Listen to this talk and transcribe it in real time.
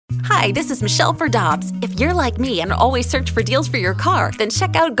Hi, this is Michelle for Dobbs. If you're like me and always search for deals for your car, then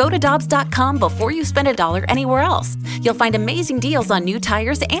check out GoToDobbs.com before you spend $1 anywhere else. You'll find amazing deals on new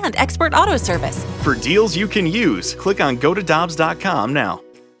tires and expert auto service. For deals you can use, click on GoToDobbs.com now.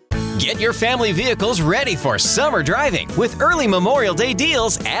 Get your family vehicles ready for summer driving with early Memorial Day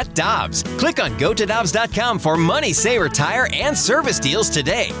deals at Dobbs. Click on GoToDobbs.com for money saver tire and service deals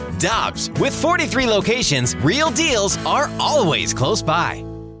today. Dobbs, with 43 locations, real deals are always close by.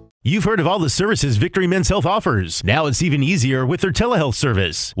 You've heard of all the services Victory Men's Health offers. Now it's even easier with their telehealth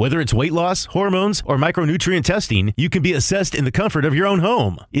service. Whether it's weight loss, hormones, or micronutrient testing, you can be assessed in the comfort of your own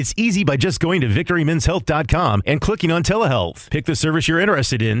home. It's easy by just going to victorymenshealth.com and clicking on telehealth. Pick the service you're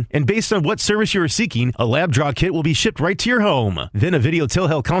interested in, and based on what service you are seeking, a lab draw kit will be shipped right to your home. Then a video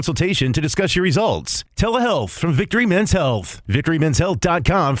telehealth consultation to discuss your results. Telehealth from Victory Men's Health.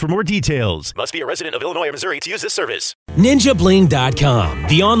 victorymenshealth.com for more details. Must be a resident of Illinois or Missouri to use this service. NinjaBling.com,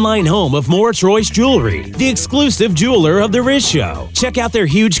 the online home of Moritz Royce Jewelry, the exclusive jeweler of the Riz Show. Check out their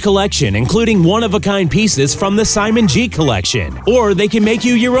huge collection, including one-of-a-kind pieces from the Simon G collection. Or they can make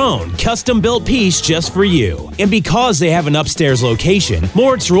you your own custom-built piece just for you. And because they have an upstairs location,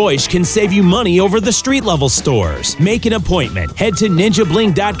 Moritz Royce can save you money over the street-level stores. Make an appointment. Head to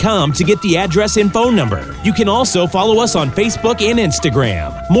NinjaBling.com to get the address and phone number. You can also follow us on Facebook and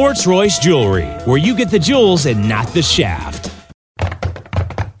Instagram. Moritz Royce Jewelry, where you get the jewels and not the shaft.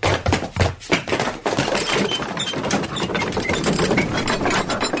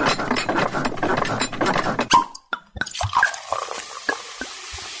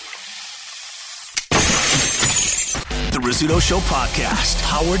 Rizzuto Show podcast,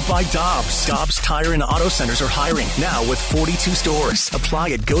 powered by Dobbs. Dobbs Tire and Auto Centers are hiring now with 42 stores. Apply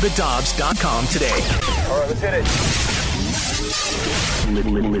at GoToDobbs.com today. All right, let's hit it.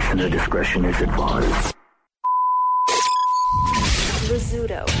 Listener discretion is advised.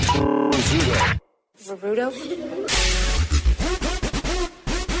 Rizzuto. Rizzuto.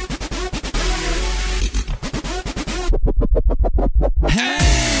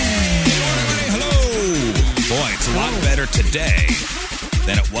 Boy, it's a lot better today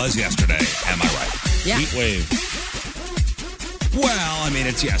than it was yesterday. Am I right? Yeah. Heat wave. Well, I mean,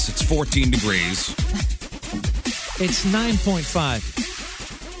 it's 14 degrees. It's 9.5.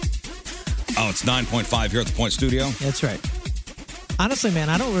 Oh, it's 9.5 here at the Point Studio? That's right. Honestly, man,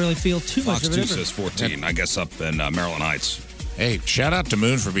 I don't really feel too much of it. Fox 2 says 14, I guess, up in Maryland Heights. Hey, shout out to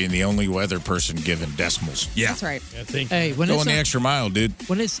Moon for being the only weather person given decimals. Yeah. That's right. Hey, when going the extra mile, dude.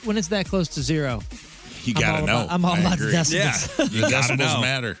 When it's that close to zero, you gotta know. I'm all about the decimals. Yeah, you gotta know.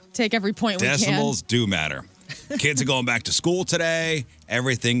 Matter. Take every point we can. Decimals do matter. Kids are going back to school today.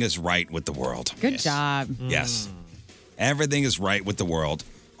 Everything is right with the world. Good job. Yes. Everything is right with the world.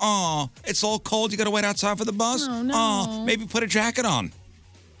 Oh, it's all cold. You got to wait outside for the bus? Oh, no. Oh, maybe put a jacket on.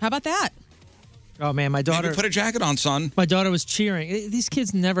 How about that? Oh, man, my daughter... Maybe put a jacket on, son. My daughter was cheering. These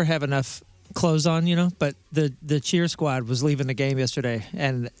kids never have enough clothes on, but the cheer squad was leaving the game yesterday,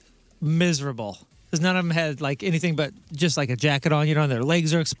 and miserable. Because none of them had, anything but just, a jacket on, and their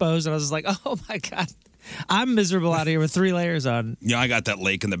legs are exposed. And I was just like, oh, my God. I'm miserable out here with 3 layers on. Yeah, I got that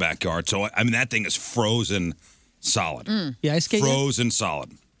lake in the backyard. So, I mean, that thing is frozen solid. Yeah, ice skate? Frozen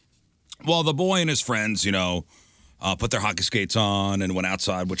solid. Well, the boy and his friends, put their hockey skates on and went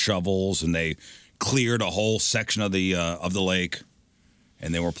outside with shovels, and they cleared a whole section of the lake.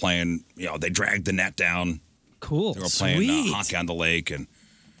 And they were playing, they dragged the net down. Cool. They were playing hockey on the lake, and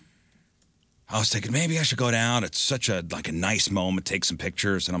I was thinking maybe I should go down. It's such a nice moment, take some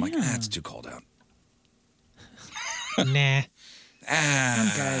pictures, and I'm like, it's too cold out. Nah. I'm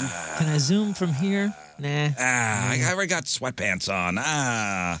good. Can I zoom from here? Nah. I already got sweatpants on.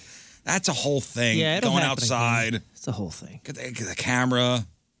 That's a whole thing. Yeah, it'll going happen outside. Again. It's a whole thing. Get the camera.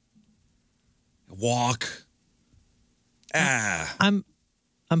 Walk. I'm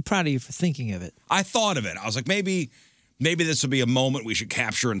proud of you for thinking of it. I thought of it. I was like, maybe this would be a moment we should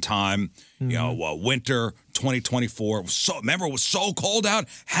capture in time. Winter 2024. Remember, it was so cold out.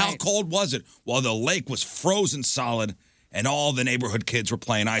 How cold was it? Well, the lake was frozen solid, and all the neighborhood kids were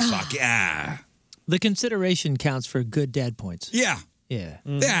playing ice hockey. The consideration counts for good dad points. Yeah. Yeah.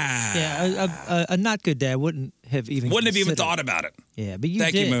 Yeah. A not good dad wouldn't have even thought about it. Yeah, but you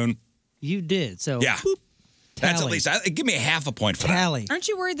Thank did. you, Moon. You did. So yeah. Boop, that's at least give me a half a point for that. Aren't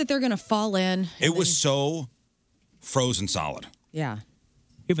you worried that they're going to fall in? It was so frozen solid. Yeah.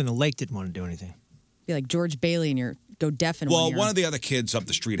 Even the lake didn't want to do anything. Be like George Bailey and go deaf in one ear. One of the other kids up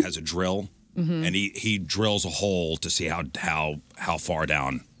the street has a drill, and he drills a hole to see how far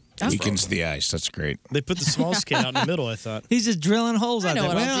down. Weakens the ice. That's great. They put the small skate out in the middle, I thought. He's just drilling holes out there.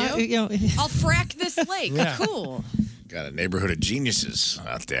 I'll do. I'll frack this lake. Yeah. Cool. Got a neighborhood of geniuses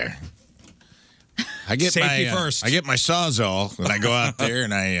out there. I get Safety my first. I get my Sawzall when I go out there,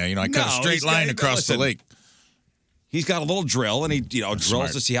 and I cut a straight line across the lake. He's got a little drill, and he drills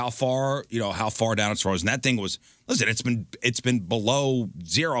smart. to see how far down it's frozen. That thing was it's been below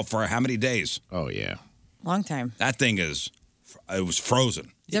zero for how many days? Oh yeah, Long time. That thing it was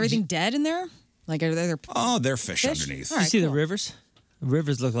frozen. Is everything dead in there? Like, are there they're fish underneath. You see the rivers? The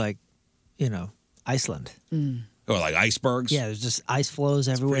rivers look like, Iceland. Oh, like icebergs? Yeah, there's just ice flows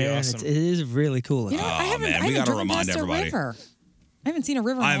everywhere, awesome. and it is really cool. You know, I haven't gotta driven remind past everybody. A river. I haven't seen a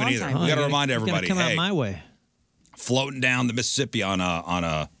river in I a haven't long either. time. We got to remind You gotta everybody. come out Hey, my way. floating down the Mississippi on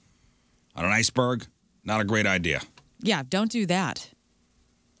an iceberg, not a great idea. Yeah, don't do that.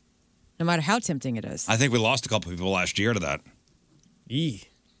 No matter how tempting it is. I think we lost a couple people last year to that.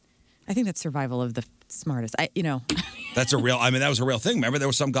 I think that's survival of the smartest. That's a real. I mean, that was a real thing. Remember, there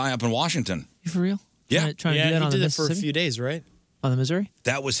was some guy up in Washington. You for real? Yeah, Trying to do that he on the did it for a Mississippi? few days, right? On the Missouri?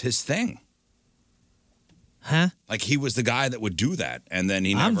 That was his thing. Huh? Like he was the guy that would do that, and then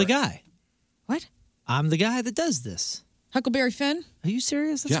he never. I'm the guy. What? I'm the guy that does this. Huckleberry Finn? Are you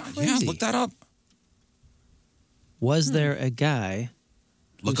serious? That's Yeah, crazy. look that up. Was there a guy?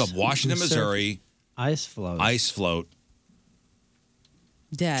 Look up Washington, who surfed Missouri ice float. ice float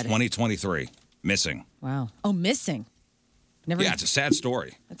Dead. 2023 missing. Wow. Oh, missing. Never. Yeah, it's a sad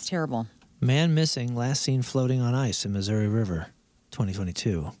story. That's terrible. Man missing, last seen floating on ice in Missouri River,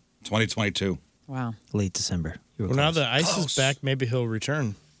 2022. 2022. Wow. Late December. You were Well, now close. the ice is back. Maybe he'll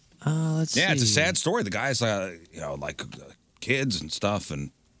return. Let's see. Yeah, it's a sad story. The guy's kids and stuff,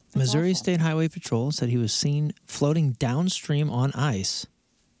 and Missouri State Highway Patrol said he was seen floating downstream on ice.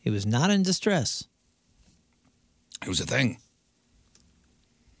 He was not in distress. it was a thing.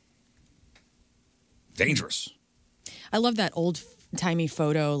 Dangerous. I love that old-timey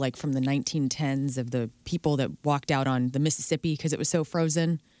photo, like from the 1910s, of the people that walked out on the Mississippi because it was so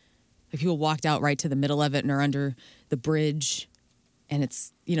frozen. Like people walked out right to the middle of it and are under the bridge. And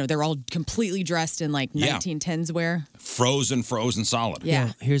it's, they're all completely dressed in like 1910s wear. Frozen solid.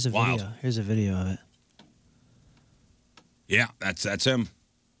 Yeah. Here's a Wild. video. Here's a video of it. Yeah, that's him.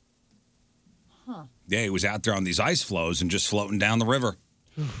 Huh. Yeah, he was out there on these ice floes and just floating down the river.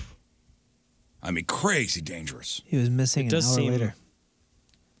 I mean, crazy dangerous. He was missing an hour later.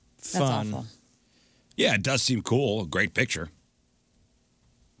 That's awful. Yeah, it does seem cool. A great picture.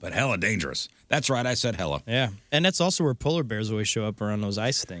 But hella dangerous. That's right, I said hella. Yeah, and that's also where polar bears always show up around those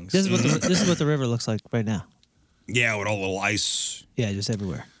ice things. This is what the river looks like right now. Yeah, with all the little ice. Yeah, just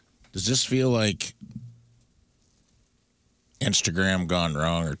everywhere. Does this feel like Instagram gone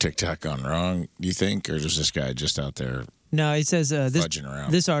wrong or TikTok gone wrong, do you think? Or is this guy just out there? No, he says Fudging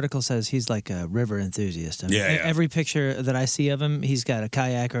around. this article says he's like a river enthusiast. I mean, Yeah. Every picture that I see of him, he's got a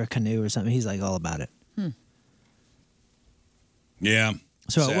kayak or a canoe or something. He's like all about it. Yeah.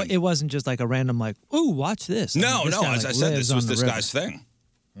 So Sad. it wasn't just like a random like, ooh, watch this. No, this guy, as like, I said, lives this was on the this river. guy's thing.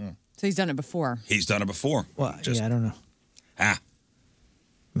 So he's done it before. He's done it before. Well, yeah, I don't know.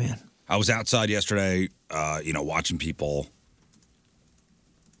 Man. I was outside yesterday, watching people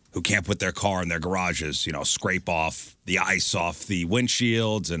who can't put their car in their garages, scrape off the ice off the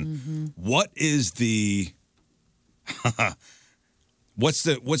windshields. And what is the what's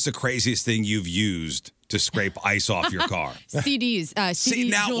the craziest thing you've used to scrape ice off your car? CDs.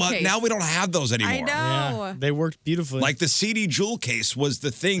 CD jewel case. Now we don't have those anymore. I know. Yeah, they worked beautifully. Like the CD jewel case was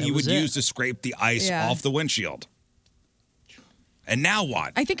the thing That you would was it. use to scrape the ice Yeah. off the windshield. And now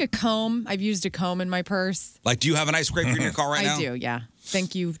what? I think a comb. I've used a comb in my purse. Like, do you have an ice scraper in your car right now? I do, yeah.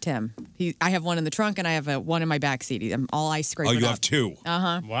 Thank you, Tim. I have one in the trunk and I have one in my back seat. I'm all ice scraping. Oh, you have two.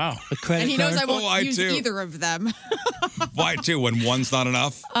 Uh-huh. Wow. A credit And he knows card. I won't I use too. either of them. Why two when one's not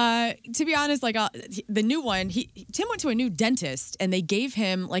enough? To be honest, the new one, Tim went to a new dentist and they gave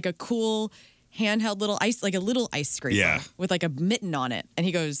him like a cool handheld little ice, like a little ice scraper Yeah. with like a mitten on it. And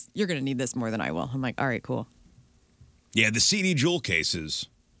he goes, "You're going to need this more than I will." I'm like, "All right, cool." Yeah, the CD jewel cases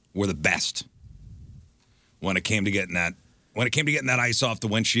were the best when it came to getting that ice off the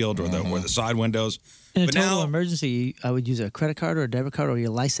windshield or the side windows. In a But total now, emergency, I would use a credit card or a debit card or your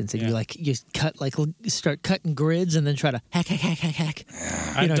license, and you start cutting grids and then try to hack.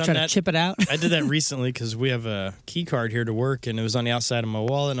 I've done try that. to chip it out. I did that recently because we have a key card here to work, and it was on the outside of my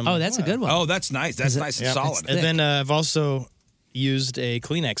wallet. And I'm Oh, like, that's a "Wow." good one. oh, that's nice. That's nice and Yeah. solid. And then I've also used a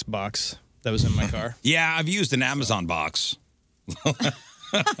Kleenex box that was in my car. Yeah, I've used an Amazon box.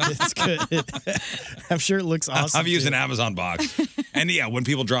 It's good. I'm sure it looks awesome. I've used too. an Amazon box. And yeah, when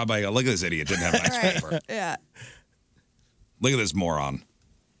people drive by, I go, look at this idiot, didn't have an ice scraper. Yeah. Look at this moron.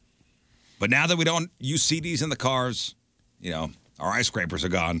 But now that we don't use CDs in the cars, our ice scrapers are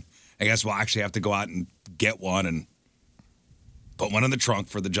gone. I guess we'll actually have to go out and get one and Put one in the trunk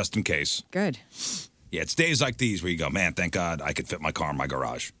for the just in case. Good. Yeah, it's days like these where you go, man, thank God I could fit my car in my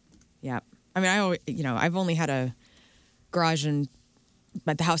garage. Yeah. I mean, I've only had a garage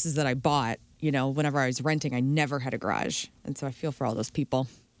at the houses that I bought. Whenever I was renting, I never had a garage. And so I feel for all those people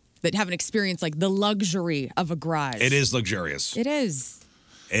that haven't experienced like the luxury of a garage. It is luxurious. It is.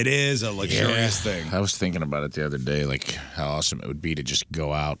 It is a luxurious thing. I was thinking about it the other day, like how awesome it would be to just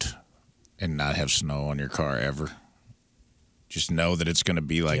go out and not have snow on your car ever. Just know that it's going to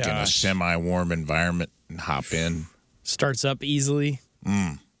be like in a semi-warm environment and hop in. Starts up easily.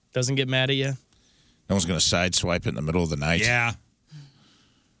 Doesn't get mad at you. No one's going to sideswipe it in the middle of the night. Yeah.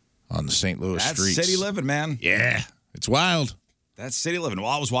 On the St. Louis That's streets. city living, man. Yeah. It's wild. That's city living.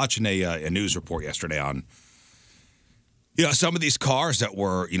 Well, I was watching a news report yesterday on, some of these cars that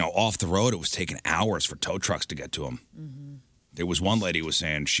were, off the road. It was taking hours for tow trucks to get to them. Mm-hmm. There was one lady who was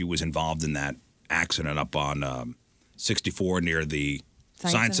saying she was involved in that accident up on 64 near the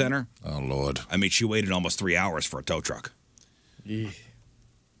Science Center. Oh, Lord. I mean, she waited almost 3 hours for a tow truck. It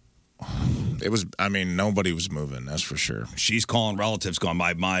was, nobody was moving, that's for sure. She's calling relatives going,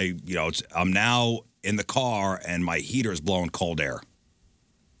 I'm now in the car and my heater's blowing cold air.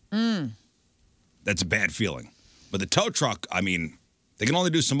 That's a bad feeling. But the tow truck, they can only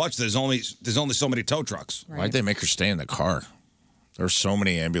do so much. There's only so many tow trucks. Right. Why'd they make her stay in the car? There's so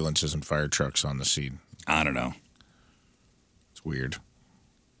many ambulances and fire trucks on the scene. I don't know. It's weird.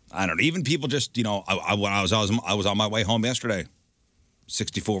 I don't know. Even people just, when I was on my way home yesterday.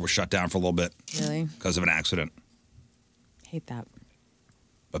 64 was shut down for a little bit. Really? Because of an accident. Hate that.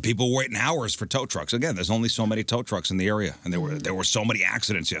 But people were waiting hours for tow trucks. Again, there's only so many tow trucks in the area. And there were so many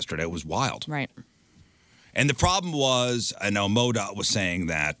accidents yesterday. It was wild. Right. And the problem was, I know MoDOT was saying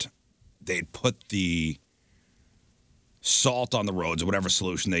that they'd put the salt on the roads or whatever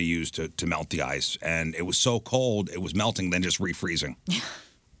solution they used to melt the ice. And it was so cold, it was melting, then just refreezing.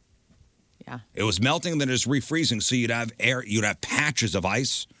 Yeah. It was melting, then just refreezing. So you'd have patches of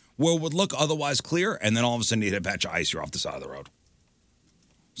ice where it would look otherwise clear, and then all of a sudden you'd hit a patch of ice, you're off the side of the road.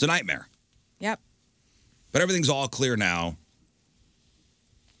 It's a nightmare. Yep. But everything's all clear now.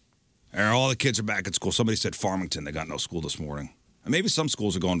 And all the kids are back at school. Somebody said Farmington, they got no school this morning. And maybe some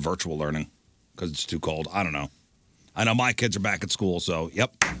schools are going virtual learning because it's too cold. I don't know. I know my kids are back at school, so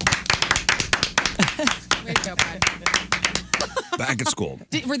yep. Way to go, bud. Back at school.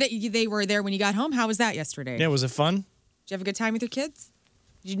 They were there when you got home? How was that yesterday? Yeah, was it fun? Did you have a good time with your kids?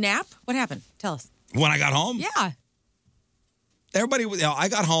 Did you nap? What happened? Tell us. When I got home? Yeah. Everybody, I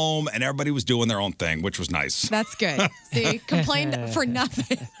got home and everybody was doing their own thing, which was nice. That's good. See, complained for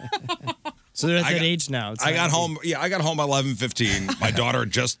nothing. So they're at that age now. I got home at 11:15. My daughter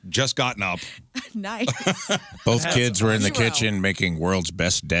had just gotten up. Nice. Both kids were in the kitchen making world's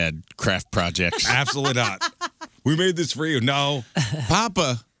best dad craft projects. Absolutely not. We made this for you. No.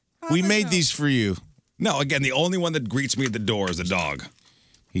 Papa, we made these for you. No, again, the only one that greets me at the door is the dog.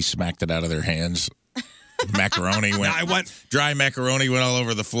 He smacked it out of their hands. Macaroni dry macaroni went all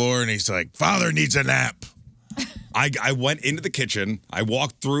over the floor, and he's like, Father needs a nap. I went into the kitchen. I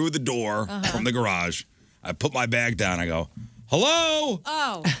walked through the door from the garage. I put my bag down. I go, hello?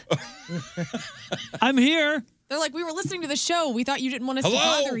 Oh. I'm here. They're like, we were listening to the show. We thought you didn't want us to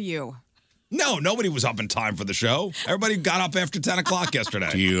bother you. No, nobody was up in time for the show. Everybody got up after 10 o'clock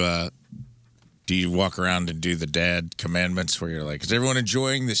yesterday. Do you walk around and do the dad commandments where you're like, is everyone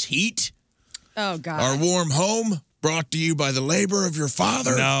enjoying this heat? Oh, God. Our warm home brought to you by the labor of your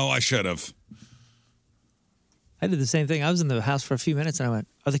father? No, I should have. I did the same thing. I was in the house for a few minutes and I went,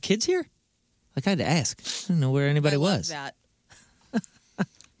 are the kids here? Like, I had to ask. I didn't know where anybody was. That.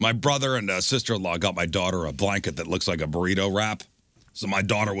 My brother and sister-in-law got my daughter a blanket that looks like a burrito wrap. So my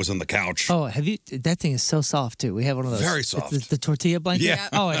daughter was on the couch. Oh, that thing is so soft, too. We have one of those. Very soft. The tortilla blanket? Yeah.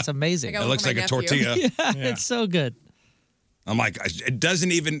 Oh, it's amazing. It looks like a tortilla. Yeah, it's so good. I'm like, it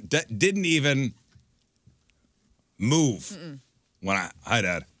didn't even move. When hi,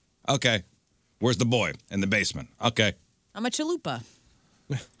 Dad. Okay. Where's the boy? In the basement. Okay. I'm a chalupa.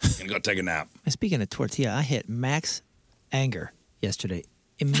 Gonna go take a nap. Speaking of tortilla, I hit max anger yesterday.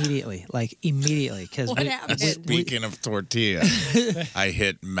 Immediately. What happened? Speaking of tortilla, I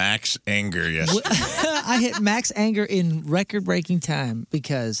hit max anger yesterday. I hit max anger in record-breaking time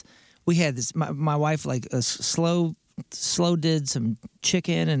because we had this. My wife slow did some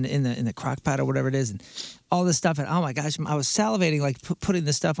chicken and in the crock pot or whatever it is, and all this stuff. And oh my gosh, I was salivating putting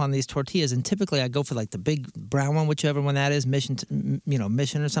this stuff on these tortillas. And typically I go for the big brown one, whichever one that is, Mission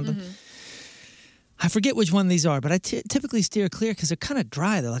or something. Mm-hmm. I forget which one these are, but I typically steer clear because they're kind of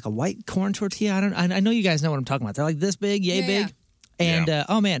dry. They're like a white corn tortilla. I know you guys know what I'm talking about. They're like this big, big. And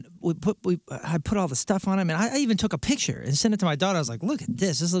oh man, I put all the stuff on him, and I even took a picture and sent it to my daughter. I was like, "Look at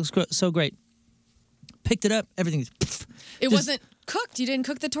this! This looks so great." Picked it up, everything's. It wasn't cooked. You didn't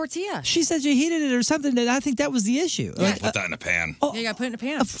cook the tortilla. She said you heated it or something. And I think that was the issue. Yeah. Put that in a pan. Yeah, you got to put it in a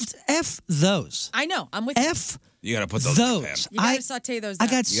pan. F those. I know. I'm with F. You got to put those in a pan. You got to saute those down.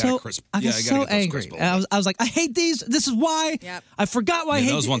 I got so angry. I was like, I hate these. This is why. Yep. I forgot why I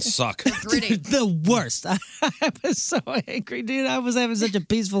hate those ones suck. Dude, the worst. I was so angry, dude. I was having such a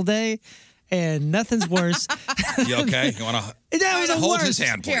peaceful day, and nothing's worse. You okay? You want to hold his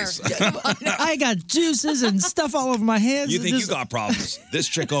hand, please? I got juices and stuff all over my hands. You think you got problems? This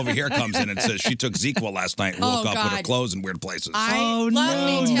chick over here comes in and says she took ZzzQuil last night and woke up with her clothes in weird places. Let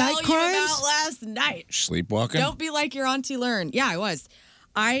me tell you about last night. Sleepwalking? Don't be like your auntie Learn. Yeah, I was.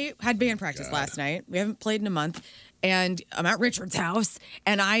 I had band practice last night. We haven't played in a month. And I'm at Richard's house.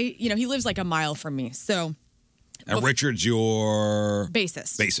 And he lives like a mile from me. So. And Richard's your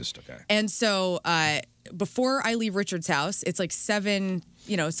bassist. Bassist, okay. And so before I leave Richard's house, it's like 7,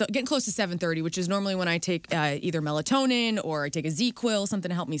 so getting close to 7:30, which is normally when I take either melatonin or I take a ZzzQuil, something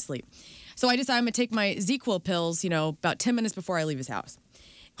to help me sleep. So I decide I'm going to take my ZzzQuil pills, about 10 minutes before I leave his house.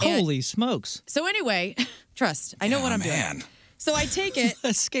 Holy smokes. So anyway, trust, I know what I'm doing. So I take it.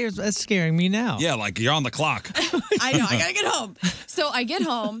 That's scaring me now. Yeah, like you're on the clock. I know. I got to get home. So I get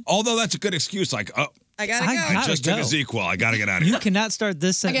home. Although that's a good excuse, like, I gotta go. I just took a ZzzQuil. I gotta get out of here. You cannot start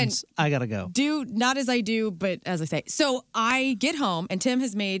this sentence. I gotta go. Do not as I do, but as I say. So I get home, and Tim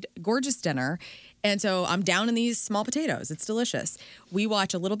has made gorgeous dinner. And so I'm down in these small potatoes. It's delicious. We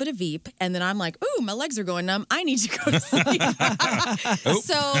watch a little bit of Veep, and then I'm like, ooh, my legs are going numb. I need to go to sleep.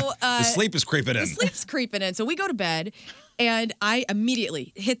 So the sleep is creeping in. The sleep's creeping in. So we go to bed, and I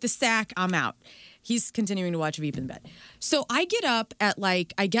immediately hit the sack. I'm out. He's continuing to watch Veep in bed. So I get up at I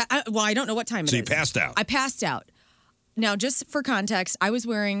don't know what time it is. So you passed out. I passed out. Now, just for context, I was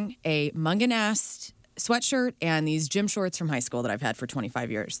wearing a Munganast sweatshirt and these gym shorts from high school that I've had for 25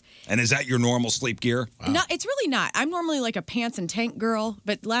 years. And is that your normal sleep gear? No, it's really not. I'm normally like a pants and tank girl,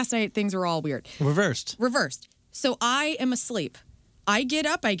 but last night things were all weird. Reversed. So I am asleep. I get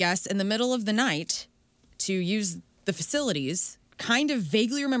up, I guess, in the middle of the night to use the facilities. Kind of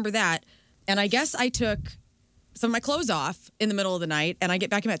vaguely remember that. And I guess I took some of my clothes off in the middle of the night, and I get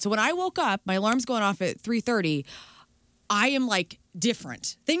back in bed. So when I woke up, my alarm's going off at 3:30. I am like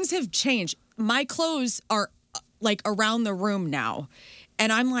different. Things have changed. My clothes are like around the room now.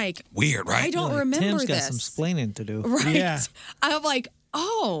 And I'm like, weird, right? I don't remember Tim's got this. some explaining to do. Right. Yeah. I'm like,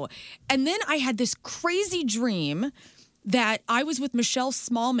 oh. And then I had this crazy dream that I was with Michelle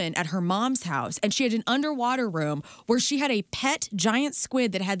Smallman at her mom's house, and she had an underwater room where she had a pet giant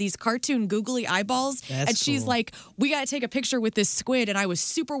squid that had these cartoon googly eyeballs. That's and she's cool. like, we got to take a picture with this squid. And I was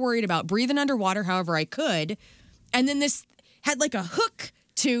super worried about breathing underwater however I could. And then this had like a hook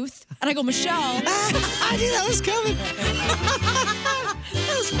tooth. And I go, Michelle. I knew that was coming.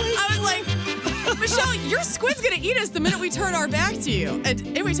 I was like, Michelle, your squid's going to eat us the minute we turn our back to you. And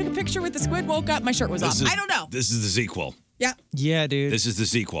anyway, took a picture with the squid, woke up, my shirt was off. I don't know. This is the ZzzQuil. Yeah. Yeah, dude. This is the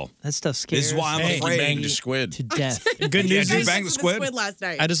ZzzQuil. That stuff scares. This is why I'm Hey, afraid. you banged a squid. To death. Good news Did you is bang the squid? Last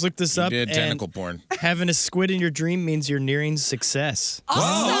night. I just looked this You up. did and tentacle porn. Having a squid in your dream means you're nearing success.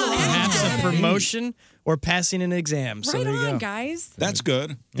 Awesome. Perhaps a promotion or passing an exam. So Right there you on, go. guys. That's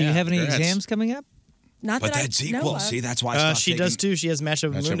good. Do you have any congrats. exams coming up? Not But that that's I know ZzzQuil. of. See, that's why I stopped She taking... does too. She has Matchup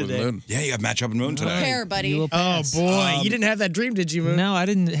with Match Moon up with today. Moon. Yeah, you have Matchup and Moon today. Care, buddy. You will Oh pass. boy, you didn't have that dream, did you, Moon? No, I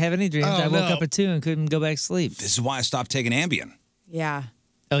didn't have any dreams. Oh, I woke no. up at 2 and couldn't go back to sleep. This is why I stopped taking Ambien. Yeah.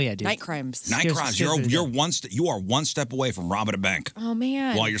 Oh yeah, dude. Night crimes. Night Scares- crimes. scares me to You death. are one step away from robbing a bank Oh,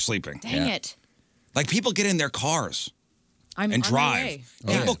 man. while you're sleeping. Dang it. Like people get in their cars I'm and on my drive.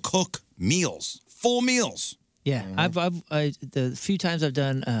 way. People cook meals, full meals. Yeah, the few times I've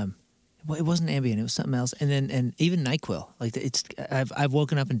done, well, it wasn't Ambien, it was something else, and even NyQuil. Like I've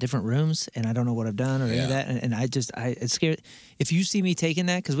woken up in different rooms and I don't know what I've done or any of that, and it's scary. If you see me taking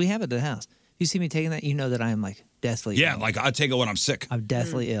that, because we have it at the house, if you see me taking that, you know that I am like deathly. Yeah, ill. like I take it when I'm sick. I'm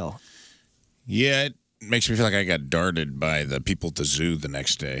deathly ill. Yeah, it makes me feel like I got darted by the people at the zoo the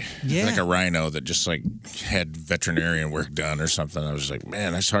next day. Yeah. Like a rhino that just like had veterinarian work done or something. I was like,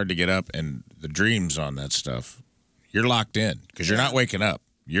 man, it's hard to get up. And the dreams on that stuff, you're locked in because you're not waking up.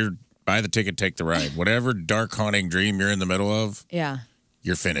 You're buy the ticket, take the ride. Whatever dark haunting dream you're in the middle of, Yeah.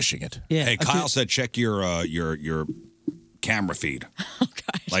 you're finishing it. Yeah. Hey, Kyle said check your camera feed. Oh,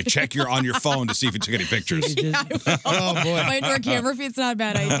 God. Like, check on your phone to see if you took any pictures. Oh, boy. My indoor camera feed's not a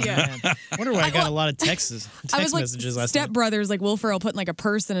bad idea. I wonder why I got a lot of text I was like messages last night. Step Brothers, like Will Ferrell putting like a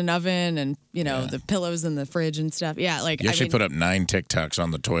purse in an oven and, the pillows in the fridge and stuff. Yeah, like You actually put up 9 TikToks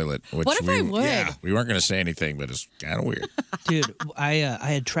on the toilet. Which What if I would? Yeah, we weren't going to say anything, but it's kind of weird. Dude, I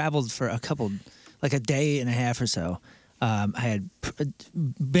had traveled for like a day and a half or so. I had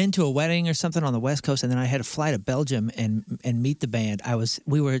been to a wedding or something on the West Coast, and then I had to fly to Belgium and meet the band.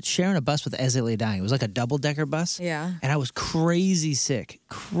 We were sharing a bus with Azalea Dying. It was like a double-decker bus. Yeah. And I was crazy sick,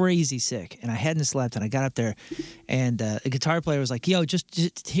 and I hadn't slept. And I got up there, and the guitar player was like, "Yo,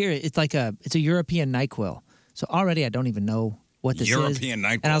 just here. It's a European NyQuil." So already I don't even know what this is. European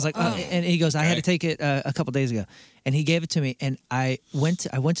NyQuil. And I was like, and he goes, I had to take it a couple days ago. And he gave it to me, and I went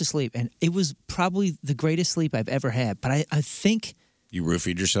to sleep, and it was probably the greatest sleep I've ever had. But I think You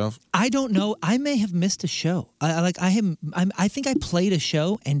roofied yourself? I don't know. I may have missed a show. I think I played a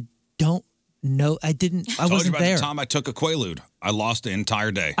show and don't know. I didn't. I told wasn't you about there. the time I took a Quaalude. I lost the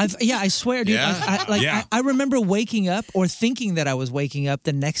entire day. I swear, dude. Yeah? I remember waking up or thinking that I was waking up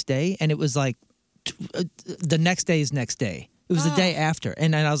the next day, and it was like the next day's next day. It was the day after,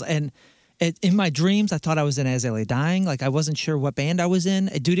 and I was in my dreams, I thought I was in Azalea Dying. Like I wasn't sure what band I was in.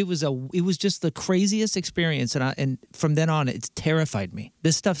 Dude, it was just the craziest experience, and from then on, it's terrified me.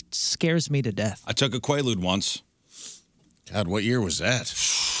 This stuff scares me to death. I took a Quaalude once. God, what year was that?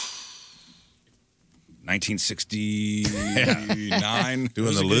 1969.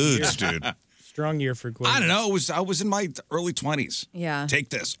 Doing the ludes, dude. Strong year for Quaalude. I don't know. I was in my early 20s. Yeah. Take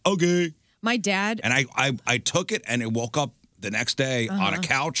this. Okay. My dad. And I took it, and it woke up the next day on a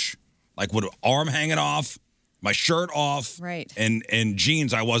couch, like with an arm hanging off, my shirt off, Right. and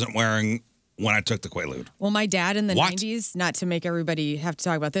jeans I wasn't wearing when I took the Quaalude. Well, my dad in the What? 90s, not to make everybody have to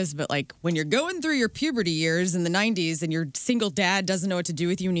talk about this, but like when you're going through your puberty years in the 90s and your single dad doesn't know what to do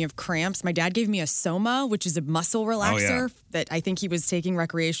with you and you have cramps, my dad gave me a Soma, which is a muscle relaxer that I think he was taking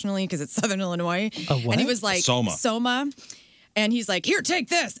recreationally because it's Southern Illinois. A what? And he was like, Soma. And he's like, here, take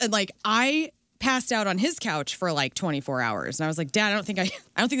this. And like, I passed out on his couch for like 24 hours. And I was like, Dad, I don't think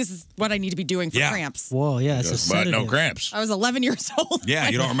this is what I need to be doing for cramps. Whoa, yeah, it's a But no sedative. cramps. I was 11 years old. Yeah,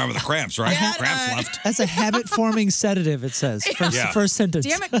 you don't remember the cramps, right? Dad, Cramps left. That's a habit-forming sedative. It says Yeah. first sentence.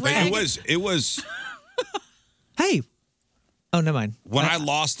 Damn it, But Greg. it was Hey. Oh, never mind. when I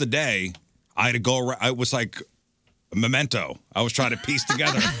lost the day, I had to go around. It was like a memento. I was trying to piece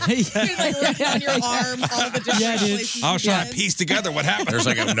together. Like writing on your arm all the different Yeah, dude. places. I was trying to piece together what happened. There's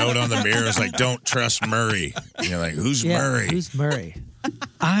like a note on the mirror. It's like, don't trust Murray. And you're like, who's Yeah, Murray? Who's Murray?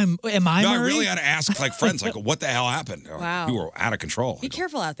 Am I No, I Murray? really had to ask like friends, like, what the hell happened? Or, Wow. You were out of control. Be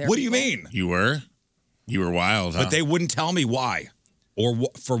careful out there. What do you people. mean? You were? You were wild, huh? But they wouldn't tell me why or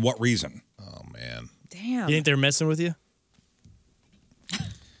for what reason. Oh, man. Damn. You think they're messing with you?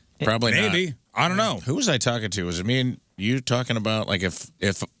 Probably not. Maybe. I don't know. Who was I talking to? Was it me and you talking about, like, if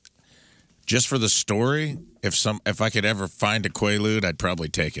just for the story, if I could ever find a Quaalude, I'd probably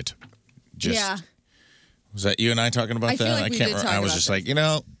take it. Yeah. Was that you and I talking about I that? feel like I we can't did remember. talk I was about just this. like,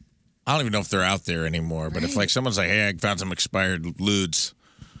 I don't even know if they're out there anymore. But if like someone's like, hey, I found some expired ludes,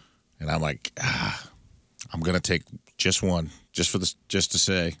 and I'm like, I'm gonna take just one, just to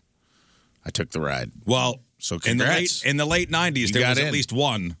say, I took the ride. Well, So in the congrats. late 90s, You there got was in. at least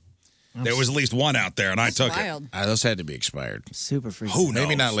one. There was at least one out there, and I took Wild. Those had to be expired. Super freaky. it. Who knows?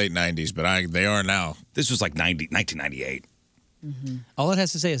 Maybe not late 90s, but they are now. This was like 1998. All it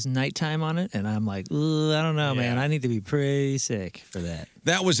has to say is nighttime on it, and I'm like, ooh, I don't know, man. I need to be pretty sick for that.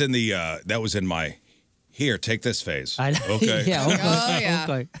 That was in my here, take this phase. Okay. Yeah. Okay. Oh, yeah.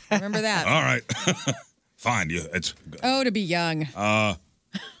 Okay. Remember that. All right. Fine. It's Oh, to be young.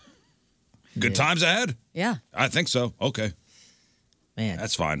 good times ahead. Yeah. I think so. Okay. Man.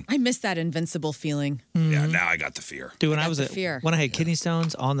 That's fine. I miss that invincible feeling. Yeah, now I got the fear. Dude, when I I got was the fear. when I had kidney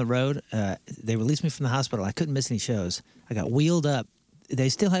stones on the road, they released me from the hospital. I couldn't miss any shows. I got wheeled up. They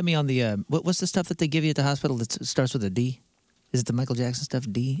still had me on the what's the stuff that they give you at the hospital that starts with a D? Is it the Michael Jackson stuff?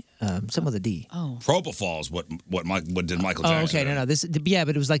 D, something with a D. Oh. Propofol is what did Michael Oh, Jackson? okay, do. no. This, yeah,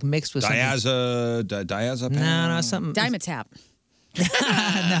 but it was like mixed with Diazepam. No, something. Dimetap.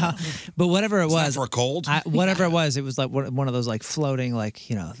 No, but whatever it Is that was for a cold? whatever it was like one of those like floating, like,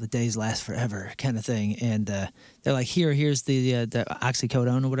 the days last forever kind of thing. And they're like, here's the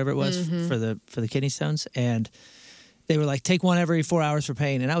oxycodone or whatever it was for the kidney stones. And they were like, take one every 4 hours for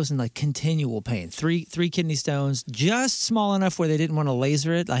pain. And I was in like continual pain. Three kidney stones, just small enough where they didn't want to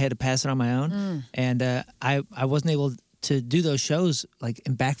laser it. I had to pass it on my own. And I wasn't able to do those shows like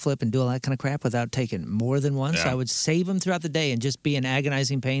and backflip and do all that kind of crap without taking more than one. So Yeah. I would save them throughout the day and just be in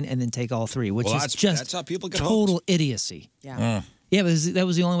agonizing pain and then take all three, which Well, is that's just how people get total idiocy. Yeah. Yeah, but that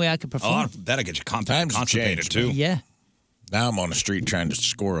was the only way I could perform. That'll get you constipated too. Yeah. Now I'm on the street trying to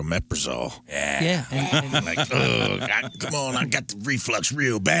score omeprazole. Yeah. And like, come on, I got the reflux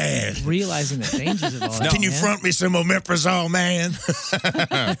real bad. Realizing the dangers of all that. Can you front me some omeprazole, man?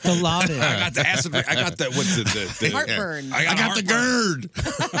 Dilaudid. I got the acid. I got the the heartburn. I got the GERD.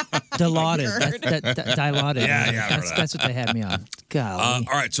 Dilaudid. Dilaudid. Yeah. That's what they had me on. Golly.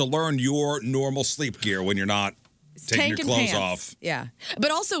 All right, so learn your normal sleep gear when you're not taking your Tank and clothes pants. off. Yeah,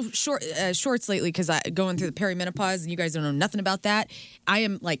 but also shorts lately because I going through the perimenopause, and you guys don't know nothing about that. I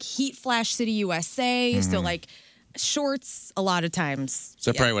am like Heat Flash City USA, so like shorts a lot of times.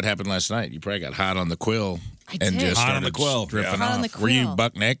 So probably what happened last night. You probably got hot on the quill did. just Hot on the started quill. dripping Hot on the off. Were you quill.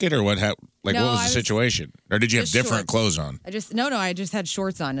 buck naked or what? No, what was I the was situation? Or did you have just different shorts. clothes on? I just had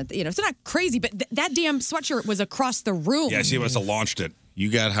shorts on. You know, it's not crazy, but that damn sweatshirt was across the room. Yeah, she must have launched it. You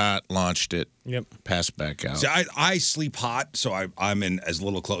got hot, launched it, Yep. passed back out. See, I sleep hot, so I'm in as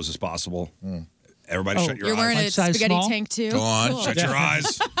little clothes as possible. Everybody shut your You're eyes. wearing a Like size spaghetti small? tank too. Go on. Cool. Shut your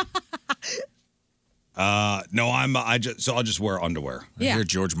eyes. No, I'll just wear underwear. I Yeah. hear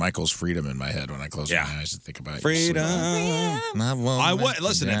George Michael's "Freedom" in my head when I close my eyes and think about it. Freedom. I would would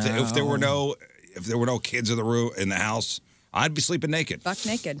listen if there were no kids in the house, I'd be sleeping naked. Buck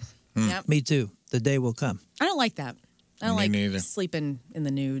naked. Yep. Me too. The day will come. I don't like that. I don't Me like neither. sleeping in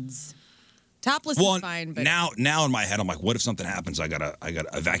the nudes. Topless Well, is fine, but now in my head, I'm like, what if something happens? I gotta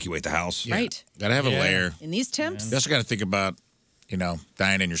evacuate the house. right Gotta have a layer. in these temps. You also got to think about,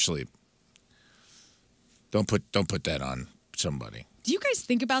 dying in your sleep. Don't put that on somebody. Do you guys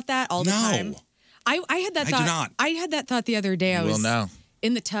think about that all the No. time? I had that I do thought. not. I had that thought the other day. I You will was now.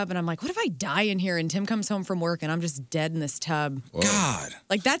 in the tub and I'm like, what if I die in here and Tim comes home from work and I'm just dead in this tub? God.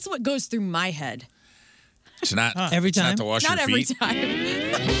 Like that's what goes through my head. It's not Every it's not time? to wash Not your every feet. time.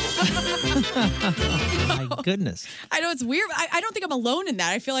 My goodness. I know it's weird. I don't think I'm alone in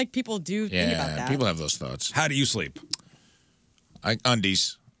that. I feel like people do think about Yeah, that. people have those thoughts. How do you sleep?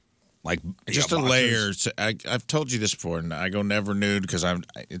 Undies. Like Just a layer. I've told you this before, and I go never nude because I'm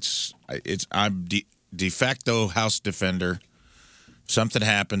de facto house defender. If something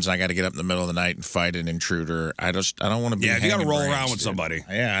happens, I got to get up in the middle of the night and fight an intruder. I don't want to be. Yeah, if you got to hanging roll brains, around with dude. somebody.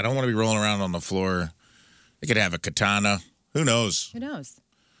 Yeah, I don't want to be rolling around on the floor. They could have a katana. Who knows? Who knows?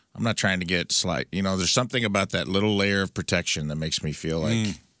 I'm not trying to get slight. There's something about that little layer of protection that makes me feel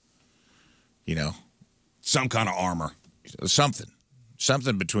like, Some kind of armor.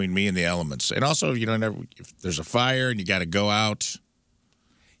 Something between me and the elements. And also, if there's a fire and you got to go out.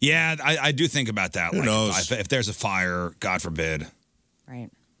 Yeah, I do think about that. Who knows? If there's a fire, God forbid, Right.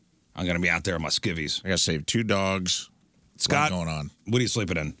 I'm going to be out there in my skivvies. I got to save 2 dogs. Scott, What's going on? What are you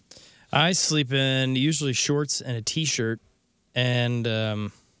sleeping in? I sleep in usually shorts and a t-shirt, and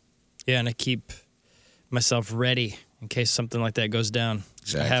and I keep myself ready in case something like that goes down.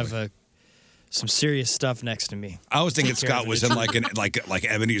 Exactly. I have some serious stuff next to me. I was thinking Take care Scott of was it. in like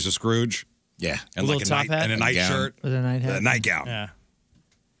Ebenezer Scrooge. Yeah. And A little like top hat? and a nightshirt. With a night hat. A nightgown. Yeah.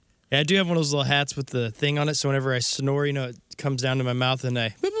 Yeah, I do have one of those little hats with the thing on it, so whenever I snore, it comes down to my mouth and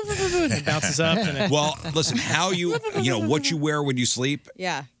and it bounces up. And Well, listen, how what you wear when you sleep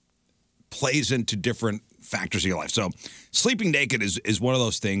Yeah. plays into different factors of your life. So sleeping naked is one of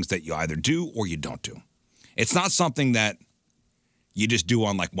those things that you either do or you don't do. It's not something that you just do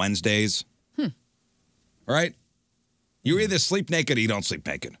on like Wednesdays. All right? You either sleep naked or you don't sleep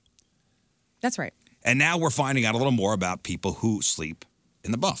naked. That's right. And now we're finding out a little more about people who sleep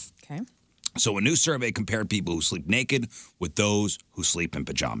in the buff. Okay. So a new survey compared people who sleep naked with those who sleep in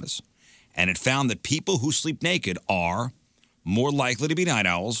pajamas. And it found that people who sleep naked are more likely to be night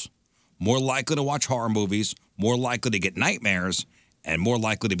owls, more likely to watch horror movies, more likely to get nightmares, and more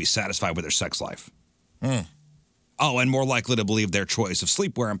likely to be satisfied with their sex life. Oh, and more likely to believe their choice of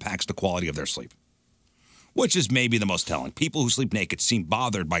sleepwear impacts the quality of their sleep. Which is maybe the most telling. People who sleep naked seem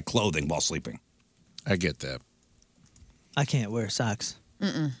bothered by clothing while sleeping. I get that. I can't wear socks.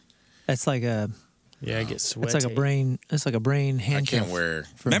 That's like a. Yeah, I get sweaty. It's like a brain. It's like a brain handcuff. I can't wear.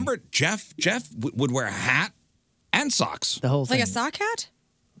 Remember, Jeff would wear a hat and socks. The whole thing. Like a sock hat?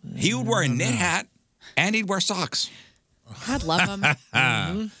 He would wear a knit hat and he'd wear socks. God love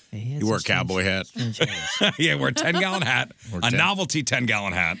him. You wear a cowboy hat. Yeah, wear a 10-gallon hat, a novelty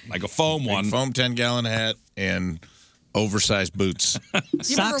 10-gallon hat, like a foam one. Foam 10-gallon hat and oversized boots. Do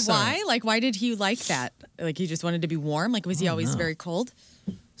you remember why? Like, why did he like that? Like, he just wanted to be warm? Like, was he always very cold?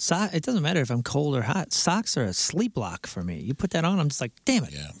 It doesn't matter if I'm cold or hot. Socks are a sleep lock for me. You put that on, I'm just like, damn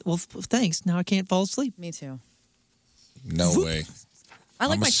it. Yeah. Well, thanks. Now I can't fall asleep. Me too. No way. I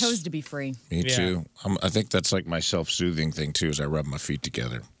like I'm my a s- toes to be free. Me too. I think that's like my self-soothing thing too. Is I rub my feet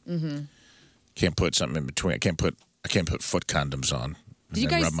together. Mm-hmm. Can't put something in between. I can't put I can't put foot condoms on and you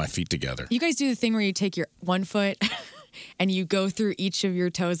then guys- rub my feet together. You guys do the thing where you take your one foot and you go through each of your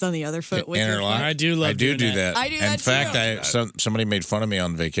toes on the other foot with your Interlock. foot? I do love I do doing that. I do In that fact, too. somebody made fun of me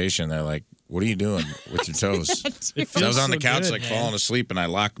on vacation. They're like, "What are you doing with your toes?" It So I was feels on the so couch, good, like man. falling asleep, and I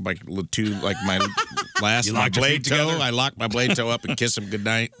locked my last You my locked your blade feet toe. together? I locked my blade toe up and kissed him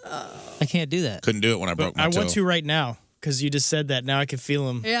goodnight. I can't do that. Couldn't do it when I broke my I toe. want to right now because you just said that. Now I can feel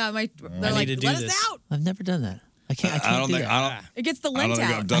them. Yeah, they're I like, need to do let this. us out. I've never done that. I can't do that. It gets the I don't lint think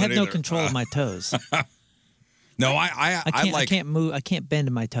out. I've done I have it no either. control of my toes. No, I like. I can't move. I can't bend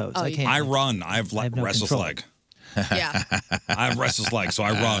in my toes. Oh, I you can't. I run. I have like no restless control. leg. Yeah. I have restless leg, so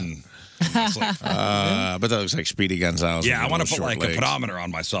I run. But that looks like Speedy Gonzalez. Yeah, with I want to those put short short like legs. a pedometer on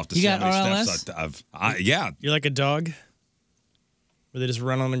myself to You see got how many RLS? steps yeah. You're like a dog where they just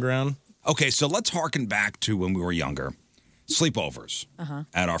run on the ground. Okay, so let's harken back to when we were younger. Sleepovers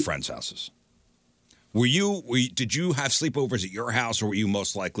at our friends' houses. Did you have sleepovers at your house, or were you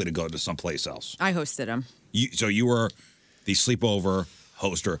most likely to go to someplace else? I hosted them. So you were the sleepover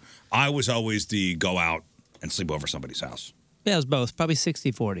hoster. I was always the go out and sleep over somebody's house. Yeah, it was both. Probably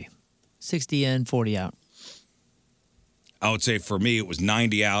 60-40. 60 in, 40 out. I would say for me it was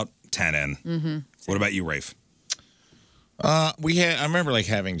 90 out, 10 in. Mm-hmm. What about you, Rafe? I remember like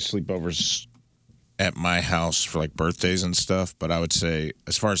having sleepovers at my house for like birthdays and stuff, but I would say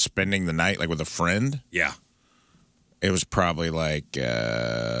as far as spending the night like with a friend, Yeah. it was probably like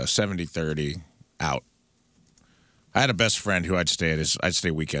 70-30 out. I had a best friend who I'd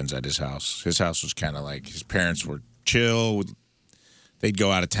stay weekends at his house. His house was kind of like his parents were chill. They'd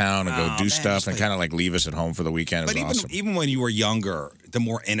go out of town and go do stuff and kind of like leave us at home for the weekend. It But was awesome. even when you were younger, the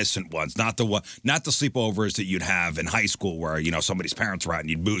more innocent ones, not the sleepovers that you'd have in high school where somebody's parents were out and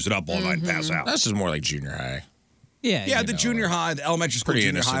you'd booze it up all night and pass out. This is more like junior high. Yeah. The junior high, the elementary school, Pretty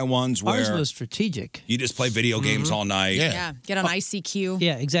junior innocent. high ones where Ours was strategic. you just play video games all night. Yeah. Get on ICQ.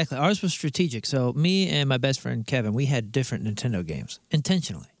 Yeah, exactly. Ours was strategic. So me and my best friend Kevin, we had different Nintendo games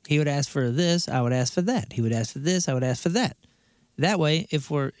intentionally. He would ask for this, I would ask for that. He would ask for this, I would ask for that. That way,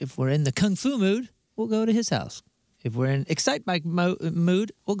 if we're in the kung fu mood, we'll go to his house. If we're in excite bike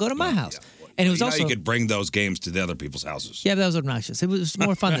mood, we'll go to my house. And it was also you could bring those games to the other people's houses. yeah, but that was obnoxious. It was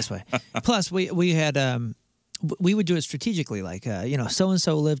more fun this way. Plus, we had we would do it strategically. Like so and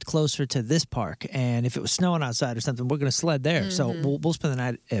so lived closer to this park, and if it was snowing outside or something, we're going to sled there. So we'll spend the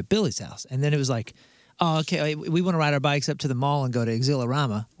night at Billy's house, and then it was like, oh, okay, we want to ride our bikes up to the mall and go to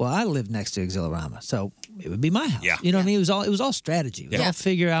Exhilarama. Well, I lived next to Exhilarama, so it would be my house. Yeah. You know what I mean? It was all strategy. We all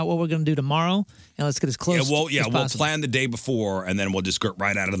figure out what we're going to do tomorrow, and let's get as close. We'll as possible. plan the day before, and then we'll just go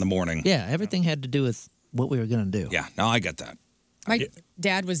right at it in the morning. Yeah, everything had to do with what we were going to do. Yeah, no, I get that. My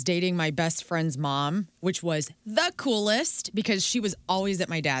dad was dating my best friend's mom, which was the coolest because she was always at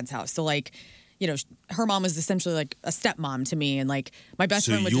my dad's house. So like, her mom was essentially like a stepmom to me, and like my best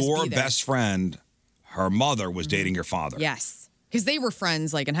So friend would just your be there. best friend, her mother was dating your father. Yes, because they were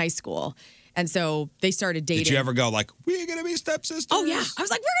friends like in high school, and so they started dating. Did you ever go like, we're gonna be stepsisters? Oh yeah, I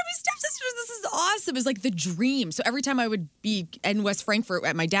was like, we're gonna be stepsisters. This is awesome. It was like the dream. So every time I would be in West Frankfort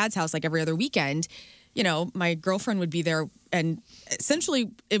at my dad's house, like every other weekend, my girlfriend would be there, and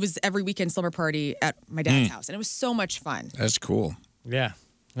essentially it was every weekend slumber party at my dad's house, and it was so much fun. That's cool. Yeah,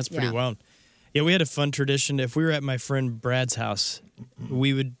 that's pretty Yeah. wild. Yeah, we had a fun tradition. If we were at my friend Brad's house,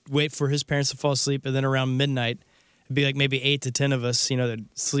 we would wait for his parents to fall asleep, and then around midnight, it'd be like maybe 8 to 10 of us, that'd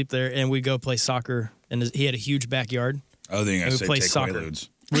sleep there, and we'd go play soccer. And he had a huge backyard. Oh, then you And gotta we say play take soccer. Quaaludes.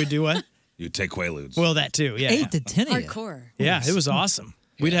 We'd do what? You take Quaaludes. Well, that too. Yeah. 8 to 10 of you. Hardcore. Yeah, it was awesome.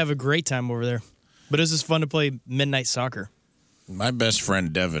 We'd have a great time over there. But it was just fun to play midnight soccer. My best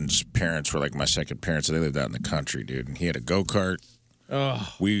friend Devin's parents were like my second parents. They lived out in the country, dude. And he had a go-kart.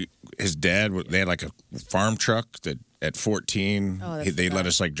 Oh, His dad, they had like a farm truck that at 14, Oh, that's they let fun.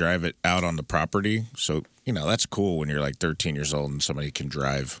 us like drive it out on the property. So, that's cool when you're like 13 years old and somebody can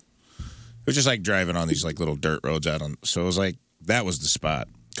drive. It was just like driving on these like little dirt roads out on. So it was like, that was the spot.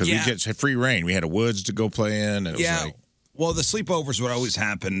 Because Yeah. we get free reign. We had a woods to go play in. And it was like, Well, the sleepovers would always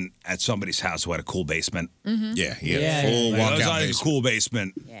happen at somebody's house who had a cool basement. yeah, he had Yeah, a full Like, it was walkout like a basement. cool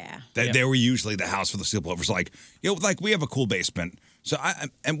basement. Yeah. They were usually the house for the sleepovers. Like, like we have a cool basement. So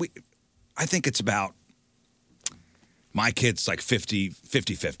I think it's about my kids like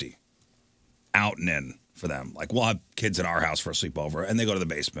 50-50 out and in for them. Like we'll have kids in our house for a sleepover and they go to the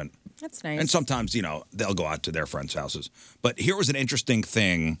basement. That's nice. And sometimes, they'll go out to their friends' houses. But here was an interesting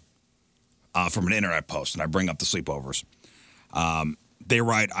thing from an internet post, and I bring up the sleepovers. They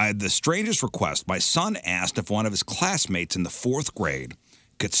write, I had the strangest request. My son asked if one of his classmates in the 4th grade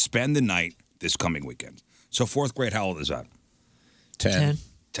could spend the night this coming weekend. So 4th grade, how old is that? 10.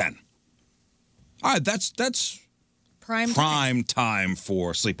 10. All right, that's prime time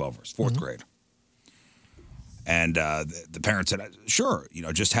for sleepovers, 4th grade. And the parents said, sure,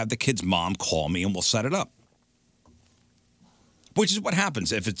 just have the kid's mom call me and we'll set it up. Which is what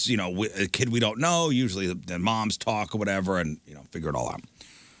happens if it's, a kid we don't know. Usually the moms talk or whatever and, figure it all out.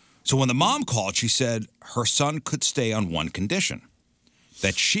 So when the mom called, she said her son could stay on one condition,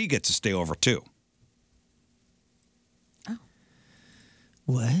 that she gets to stay over too. Oh.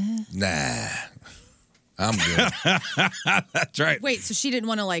 What? Nah. I'm good. That's right. Wait, so she didn't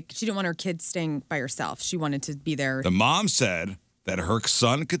want her kid staying by herself. She wanted to be there. The mom said that her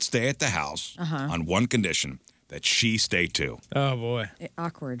son could stay at the house on one condition, that she stay too. Oh, boy.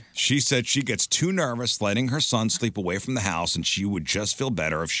 Awkward. She said she gets too nervous letting her son sleep away from the house, and she would just feel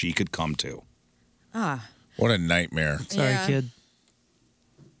better if she could come too. What a nightmare. Sorry, kid.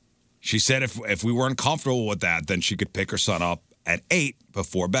 She said if we weren't comfortable with that, then she could pick her son up at 8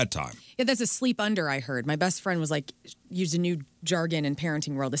 before bedtime. Yeah, that's a sleep under, I heard. My best friend was like, used a new jargon in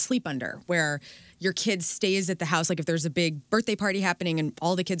parenting world, a sleep under, where your kid stays at the house. Like if there's a big birthday party happening and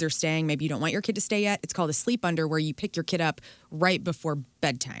all the kids are staying, maybe you don't want your kid to stay yet. It's called a sleep under, where you pick your kid up right before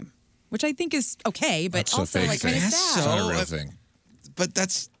bedtime, which I think is okay, but That's also a fake like kind thing. of It's sad. not a real thing. But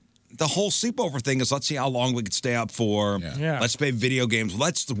that's the whole sleepover thing is let's see how long we could stay up for. Yeah. Let's play video games.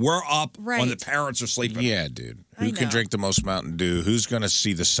 We're up when Right. the parents are sleeping. Yeah, dude. I Who can know. drink the most Mountain Dew? Who's going to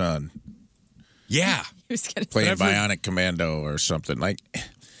see the sun? Yeah. Who's gonna Playing Whatever. Bionic Commando or something. Like,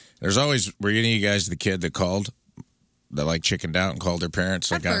 there's always, were any of you guys the kid that called? That like chickened out and called their parents,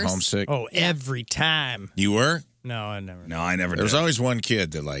 like At got first. homesick? Oh, every time. You were? No, I never. No, I never There was did. always one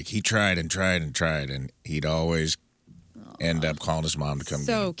kid that like, he tried and tried and tried, and he'd always end up calling his mom to come get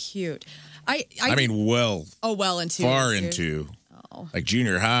So him. cute. I mean, well well into far dude. into like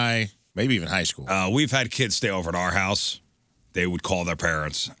junior high, maybe even high school. We've had kids stay over at our house. They would call their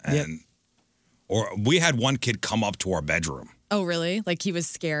parents, and or we had one kid come up to our bedroom. Oh, really? Like he was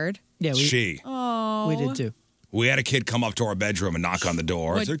scared? Yeah, we did too. We had a kid come up to our bedroom and knock on the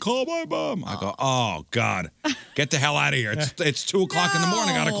door and What? say, "Call my mom." I go, "Oh God, get the hell out of here! It's 2:00 in the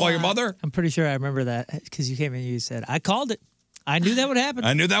morning. I gotta call your mother." I'm pretty sure I remember that because you came in and you said, I called it. I knew that would happen.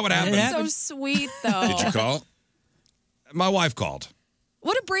 I knew that would happen. It So happened. sweet, though. Did you call? My wife called.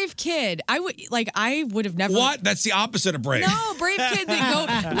 What a brave kid. I would have never. What? That's the opposite of brave. No, brave kid that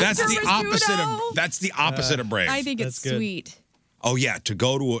go. That's the Mr. opposite Rizzuto. of that's the opposite of brave. I think it's That's good. sweet. Oh yeah, to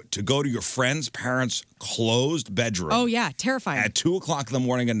go to your friend's parents' closed bedroom. Oh yeah, terrifying. At 2:00 in the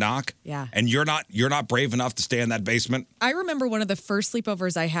morning and knock. Yeah. And you're not brave enough to stay in that basement. I remember one of the first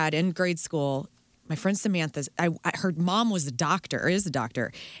sleepovers I had in grade school. My friend Samantha's, her mom was a doctor, or is a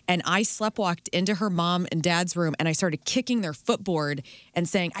doctor, and I sleptwalked into her mom and dad's room, and I started kicking their footboard and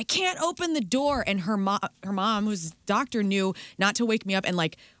saying, "I can't open the door." And her mom, who's a doctor, knew not to wake me up and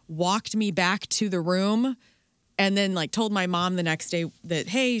like walked me back to the room, and then like told my mom the next day that,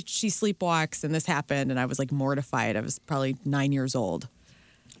 hey, she sleepwalks and this happened, and I was like mortified. I was probably 9 years old.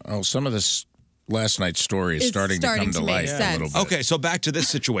 Oh, some of this last night's story is It's starting to come starting to to make life a sense. little bit. Okay, so back to this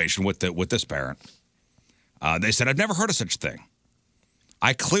situation with this parent. They said, I've never heard of such a thing.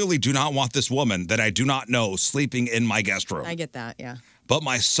 I clearly do not want this woman that I do not know sleeping in my guest room. I get that, yeah. But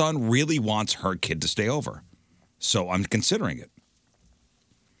my son really wants her kid to stay over. So I'm considering it.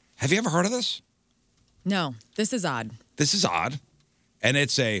 Have you ever heard of this? No, this is odd. This is odd. And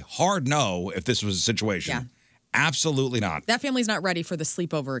it's a hard no if this was a situation. Yeah. Absolutely not. That family's not ready for the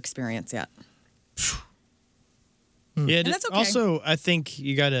sleepover experience yet. Yeah, And that's okay. Also, I think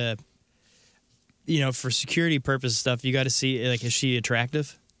you got to, for security purpose stuff, you got to see, like, is she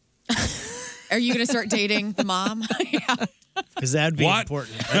attractive? Are you going to start dating the mom? Yeah. Because that'd be What?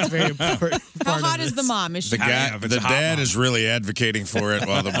 important. That's very important. How part of hot is the this. mom? Is she? The guy, if it's the a hot dad mom. is really advocating for it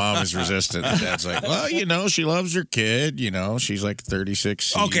while the mom is resistant. The dad's like, well, she loves her kid. She's like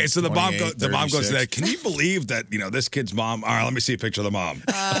 36. Okay, so the mom 28, goes to 36. that. Can you believe that, this kid's mom? All right, let me see a picture of the mom.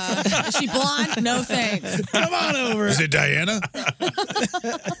 Is she blonde? No thanks. Come on over. Is it Diana?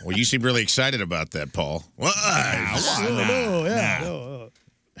 Well, you seem really excited about that, Paul. Well,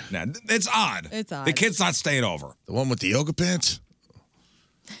 Nah, it's odd. It's odd. The kid's not staying over. the one with the yoga pants?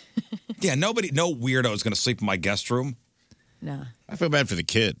 Yeah, no weirdo is going to sleep in my guest room. No. I feel bad for the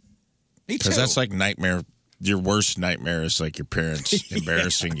kid. Me too. Because that's like nightmare. Your worst nightmare is like your parents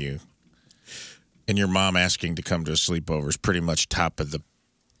embarrassing you. And your mom asking to come to a sleepover is pretty much top of the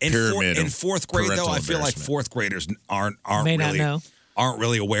pyramid. In of fourth grade, though, parental I feel like embarrassment. fourth graders aren't May not know.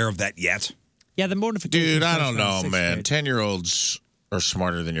 really aware of that yet. Yeah, the mortification. Dude, I starts don't around know, sixth man. grade. 10-year-olds are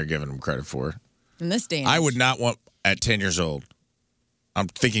smarter than you're giving them credit for. In this day and I age. would not want, at 10 years old, I'm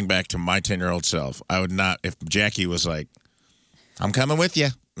thinking back to my 10-year-old self. I would not, if Jackie was like, I'm coming with you,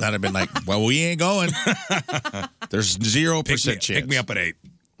 I'd have been like, well, we ain't going. There's 0% chance. Pick me up at 8.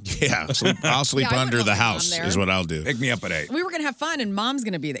 Yeah, I'll sleep Yeah, I under wouldn't the let my mom house there. is what I'll do. Pick me up at 8. We were going to have fun, and Mom's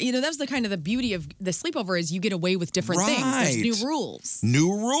going to be there. You know, that was the kind of the beauty of the sleepover is you get away with different things. There's new rules.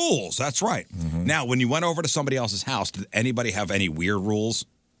 New rules. That's right. Now, when you went over to somebody else's house, did anybody have any weird rules?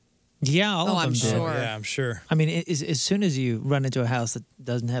 Yeah, all of them I'm did. sure. Yeah, I'm sure. I mean, as soon as you run into a house that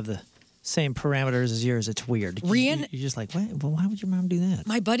doesn't have the same parameters as yours, it's weird. Rhiannon- You're just like, what? Well, why would your mom do that?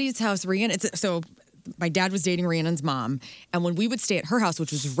 My buddy's house, Rhiannon, my dad was dating Rhiannon's mom, and when we would stay at her house,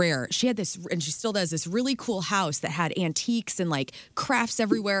 which was rare, she had this, and she still does, this really cool house that had antiques and like crafts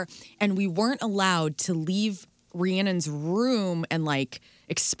everywhere, and we weren't allowed to leave Rhiannon's room and like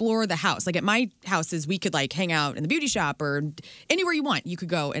explore the house. Like at my houses, we could like hang out in the beauty shop or anywhere you want. You could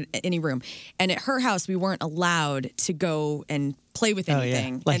go in any room, and at her house, we weren't allowed to go and play with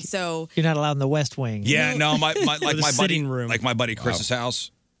anything. Oh, yeah. Like, and so you're not allowed in the West Wing. Yeah, no, my sitting buddy, room. like my buddy Chris's house.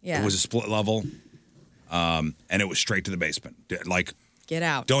 Yeah. It was a split level, and it was straight to the basement. Like, get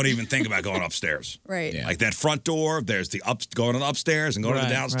out. don't even think about going upstairs. Right. Like that front door. There's the going to the upstairs and going to the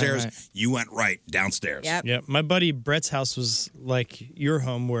Right, downstairs. right. You went right downstairs. Yep. Yeah, my buddy Brett's house was like your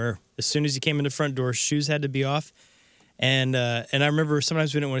home, where as soon as you came in the front door, shoes had to be off, and I remember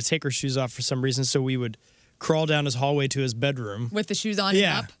sometimes we didn't want to take our shoes off for some reason, so we would crawl down his hallway to his bedroom. With the shoes on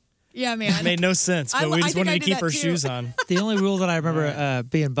Yeah. and up. Yeah, man. It made no sense, but I we just think wanted I to did keep that our too. shoes on. The only rule that I remember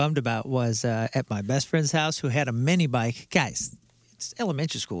being bummed about was at my best friend's house, who had a mini bike. Guys, it's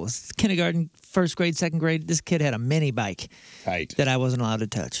elementary school. It's kindergarten, first grade, second grade. This kid had a mini bike that I wasn't allowed to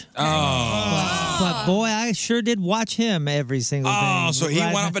touch. Oh. But boy, I sure did watch him every single day. Oh, so he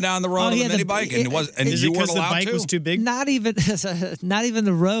went up and down the road on he the had mini bike, and Is you it weren't because the allowed bike to? was too big? Not even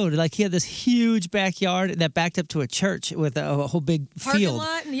the road. Like he had this huge backyard that backed up to a church with a whole big Parking field.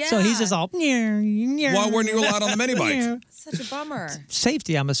 lot, yeah. So he's just all. Why weren't you allowed on the mini bike? Such a bummer.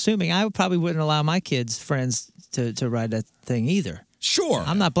 Safety, I'm assuming. I probably wouldn't allow my kids' friends to ride that thing either. Sure.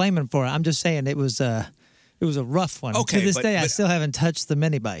 I'm not blaming for it. I'm just saying it was a rough one. Okay, to this but- day, I but- still haven't touched the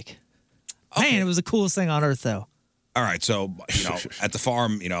mini bike. Okay. Man, it was the coolest thing on earth, though. All right, so at the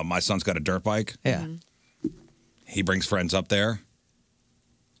farm, my son's got a dirt bike. Yeah. He brings friends up there.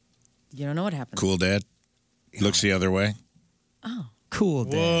 You don't know what happens. Cool dad. Looks the other way. Cool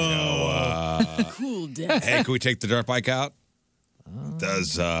dad. Cool dad. Hey, can we take the dirt bike out?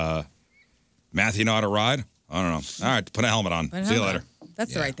 Does Matthew know how to ride? I don't know. All right, put a helmet on. Put a See you helmet later. on.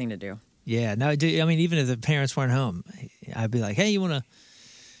 That's the right thing to do. Yeah. No, I mean, even if the parents weren't home, I'd be like, "Hey, you want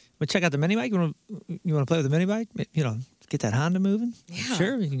to check out the mini bike? You want to play with the mini bike? Get that Honda moving? Yeah.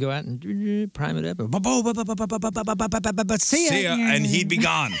 Sure, you can go out and prime it up. But see See ya, and he'd be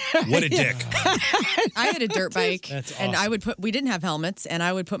gone. What a dick. I had a dirt bike, That's and I awesome. would we didn't have helmets, and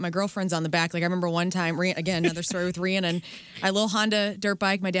I would put my girlfriends on the back. Like I remember one time, again, another story with Rhiannon, I had a little Honda dirt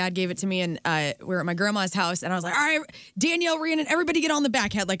bike. My dad gave it to me, and we were at my grandma's house, and I was like, all right, Danielle, Rhiannon, everybody get on the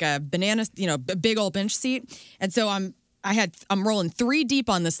back. Had like a banana, a big old bench seat, and so I'm rolling 3 deep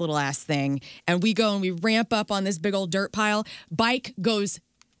on this little ass thing, and we go and we ramp up on this big old dirt pile. Bike goes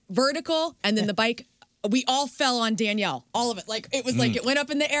vertical, and then the bike. We all fell on Danielle, all of it. Like it was like it went up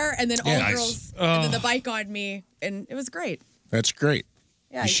in the air, and then all the Nice. girls, and then the bike on me, and it was great. That's great.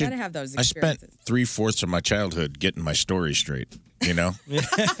 Yeah, you gotta have those I spent experiences. 3/4 of my childhood getting my story straight.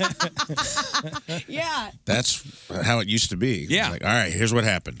 Yeah, That's how it used to be. Yeah. It's like, all right, here's what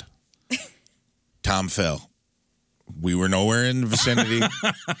happened. Tom fell. We were nowhere in the vicinity.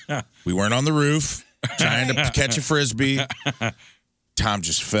 We weren't on the roof trying to catch a Frisbee. Tom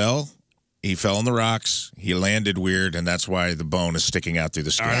just fell. He fell on the rocks. He landed weird, and that's why the bone is sticking out through the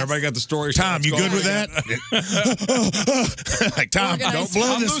All skin. right, everybody got the story. Tom, Let's you go good on with again. that? Like, Tom, don't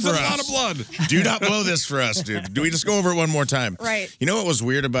blow I'm this losing for a lot us. of blood. Do not blow this for us, dude. Do we just go over it one more time? Right. You know what was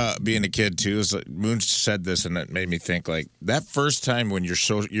weird about being a kid too is like, Moon said this, and it made me think like that first time when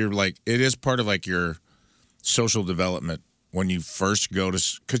you're like it is part of like your social development when you first go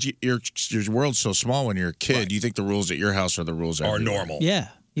to because your world's so small when you're a kid. Right. You think the rules at your house are the rules Or everywhere. normal. Yeah.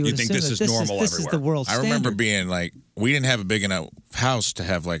 You would think assume this that is normal This is everywhere. the world I standard. remember being like, we didn't have a big enough house to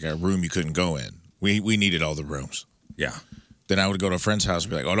have like a room you couldn't go in. We needed all the rooms. Yeah. Then I would go to a friend's house and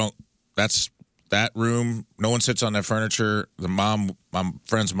be like, oh, that's that room. No one sits on that furniture. My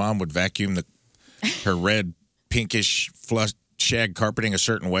friend's mom would vacuum her red, pinkish, flush shag carpeting a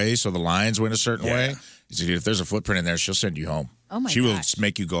certain way so the lines went a certain way. He said, if there's a footprint in there, she'll send you home. Oh, my She will gosh.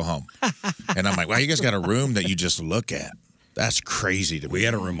 make you go home. And I'm like, wow, you guys got a room that you just look at. That's crazy to me. We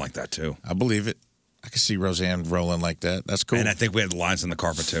had a room like that too. I believe it. I can see Roseanne rolling like that. That's cool. And I think we had lines in the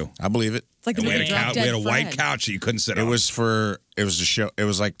carpet too. I believe it. it's like And the we had movie a Drop couch. We Dead had a white Fred. couch that you couldn't sit It on. was for It was a show. It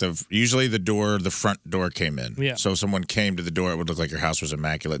was like usually the front door came in. Yeah. So someone came to the door, it would look like your house was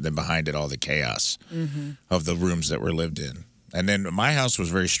immaculate. Then behind it, all the chaos of the rooms that were lived in. And then my house was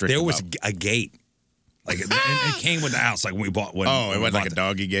very strict. There was a gate. Like it came with the house. Like when we bought. It was like a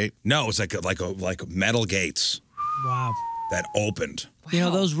doggy gate. No, it's like metal gates. Wow. That opened. You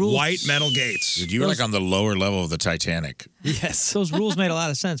know, those rules. White metal gates. Dude, you were like on the lower level of the Titanic. Yes. Those rules made a lot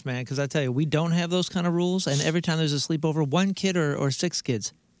of sense, man, because I tell you, we don't have those kind of rules. And every time there's a sleepover, 1 kid or 6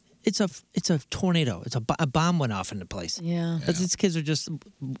 kids, it's a tornado. It's a bomb went off into place. Yeah. Because these kids are just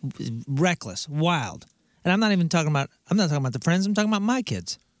reckless, wild. And I'm not talking about the friends. I'm talking about my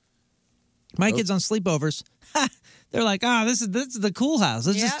kids. My kids on sleepovers, they're like, this is the cool house.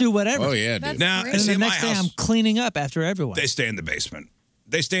 Let's just do whatever. Oh, yeah, dude. Now, And then the next day, I'm cleaning up after everyone. They stay in the basement.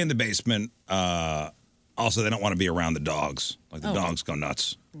 Also, they don't want to be around the dogs. Like the dogs go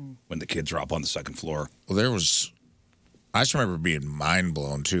nuts when the kids are up on the second floor. Well, I just remember being mind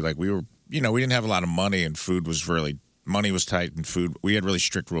blown too. Like we didn't have a lot of money, and money was tight, and food. We had really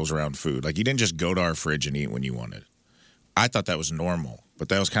strict rules around food. Like you didn't just go to our fridge and eat when you wanted. I thought that was normal, but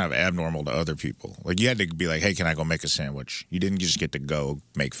that was kind of abnormal to other people. Like you had to be like, "Hey, can I go make a sandwich?" You didn't just get to go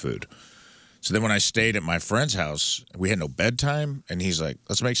make food. So then when I stayed at my friend's house, we had no bedtime, and he's like,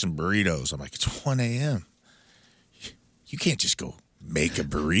 "Let's make some burritos." I'm like, "It's 1 a.m. You can't just go make a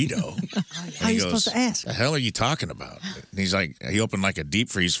burrito." How are you supposed to ask? The hell are you talking about? And he's like, he opened like a deep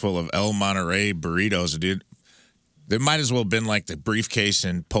freeze full of El Monterey burritos, dude. There might as well have been like the briefcase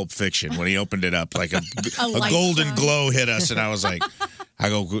in Pulp Fiction when he opened it up. Like a golden glow hit us, and I was like, I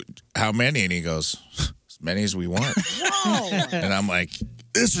go, "How many?" And he goes, "As many as we want." And I'm like,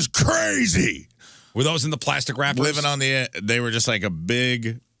 "This is crazy." Were those in the plastic wrappers? Living on they were just like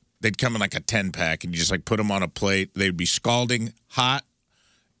they'd come in like a 10-pack, and you just like put them on a plate. They'd be scalding hot.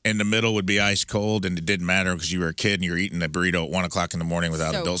 In the middle would be ice cold, and it didn't matter because you were a kid and you were eating a burrito at 1 o'clock in the morning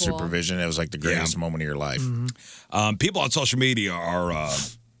without adult supervision. It was like the greatest moment of your life. People on social media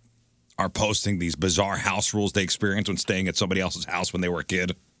are posting these bizarre house rules they experienced when staying at somebody else's house when they were a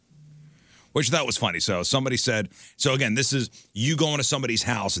kid, which I thought was funny. So somebody said, so again, this is you going to somebody's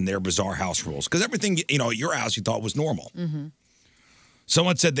house and their bizarre house rules because everything at your house you thought was normal.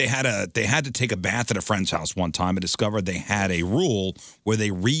 Someone said they had to take a bath at a friend's house one time and discovered they had a rule where they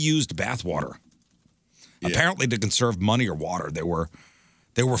reused bath water. Yeah. Apparently to conserve money or water. There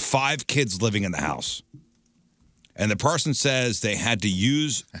were 5 kids living in the house. And the person says they had to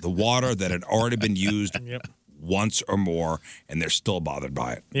use the water that had already been used once or more, and they're still bothered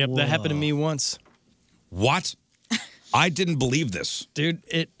by it. Yep, that happened to me once. What? I didn't believe this. Dude,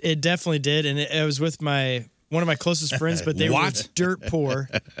 it definitely did, and I was with one of my closest friends, but they were dirt poor,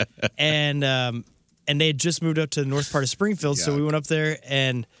 and they had just moved up to the north part of Springfield, so we went up there,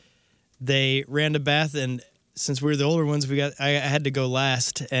 and they ran to bath, and since we were the older ones, I had to go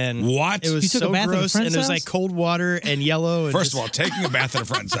last, and what? It was so gross, and it was like cold water and yellow. And First of all, taking a bath at a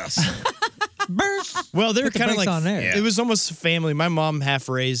friend's house. Well, they were Put the kind of brakes like on there. It was almost family. My mom half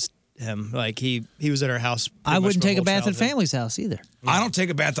raised him. Like he was at our house. I wouldn't take a bath at family's house either. I don't take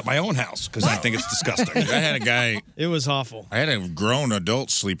a bath at my own house because I think it's disgusting. I had a guy. It was awful. I had a grown adult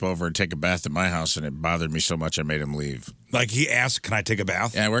sleep over and take a bath at my house, and it bothered me so much I made him leave. Like he asked, "Can I take a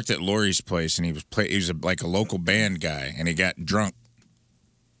bath?" Yeah, I worked at Lori's place, and he was like a local band guy, and he got drunk,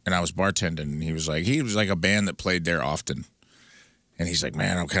 and I was bartending, and he was like a band that played there often. And he's like,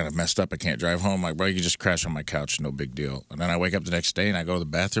 "Man, I'm kind of messed up. I can't drive home." I'm like, "Bro, you can just crash on my couch. No big deal." And then I wake up the next day and I go to the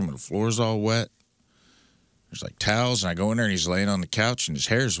bathroom and the floor's all wet. There's like towels, and I go in there and he's laying on the couch and his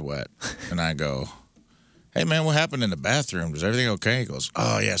hair's wet. And I go, "Hey, man, what happened in the bathroom? Was everything okay?" He goes,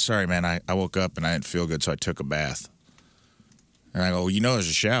 "Oh, yeah, sorry, man. I woke up and I didn't feel good, so I took a bath." And I go, "Well, there's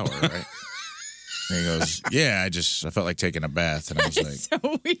a shower, right?" And he goes, "Yeah, I felt like taking a bath." And I was like,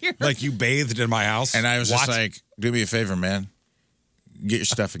 so weird. Like you bathed in my house? And I was just like, "Do me a favor, man. Get your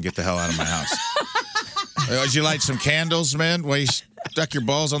stuff and get the hell out of my house." Did you light some candles, man? While you stuck your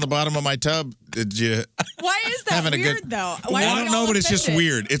balls on the bottom of my tub? Did you? Why is that weird, though? Why I don't know, but it's just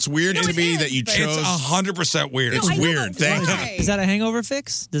weird. It's weird to me that you chose. It's 100% weird. It's weird. Thank you. Is that a hangover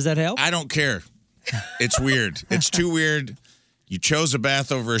fix? Does that help? I don't care. It's weird. It's too weird. You chose a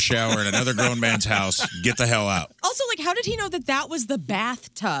bath over a shower in another grown man's house. Get the hell out. Also, like, how did he know that was the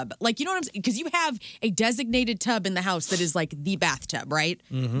bathtub? Like, you know what I'm saying? Because you have a designated tub in the house that is like the bathtub, right?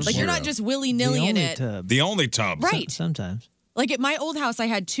 Mm-hmm. Like, you're not just willy-nilly in it. The only tub. Right. Sometimes. Like, at my old house, I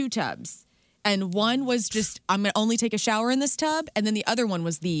had 2 tubs. And one was just, I'm going to only take a shower in this tub. And then the other one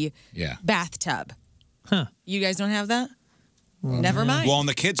was the bathtub. Huh. You guys don't have that? Never mind. Well, in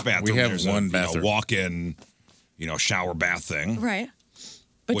the kids' bathroom, we have there's bathroom. Walk-in, shower bath thing. Right.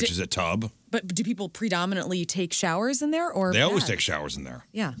 Which is a tub. But do people predominantly take showers in there, or They always baths? take showers in there.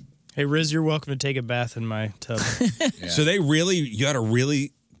 Yeah. Hey, Riz, you're welcome to take a bath in my tub. So you got to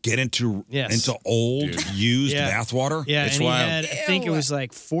really get into old used Yeah. bathwater. Yeah, It's and wild. he had, I think it was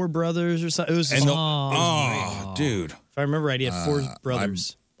like 4 brothers or something. It was And dude. If I remember right, he had 4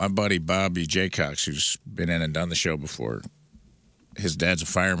 brothers. My buddy Bobby Jaycox, who's been in and done the show before, his dad's a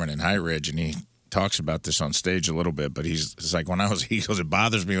fireman in High Ridge, and he talks about this on stage a little bit. But it's like he goes, it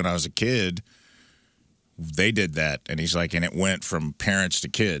bothers me when I was a kid. They did that, and he's like, and it went from parents to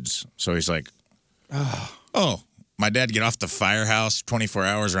kids. So he's like, oh. My dad'd get off the firehouse 24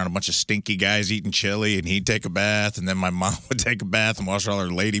 hours around a bunch of stinky guys eating chili, and he'd take a bath, and then my mom would take a bath and wash all her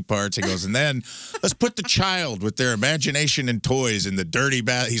lady parts. He goes, and then let's put the child with their imagination and toys in the dirty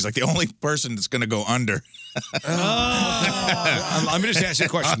bath. He's like the only person that's going to go under. Let me just ask you a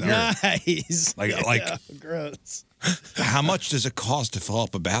question there. Nice. Like, gross. How much does it cost to fill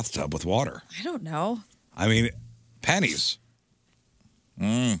up a bathtub with water? I don't know. I mean, pennies.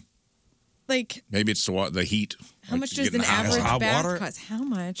 Like, maybe it's the heat. how much does an average bath cost? How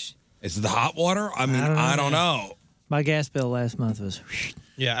much? Is it the hot water? I mean, I don't know. My gas bill last month was.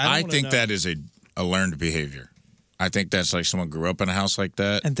 Yeah, I think that is a learned behavior. I think that's like someone grew up in a house like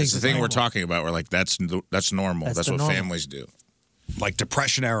that. And it's thinks the it's thing normal. we're talking about. We're like, that's normal. That's the what normal. families do. Like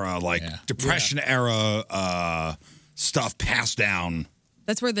Depression era, era stuff passed down.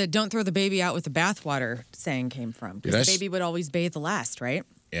 That's where the "don't throw the baby out with the bathwater" saying came from. Dude, Because the baby would always bathe the last, right?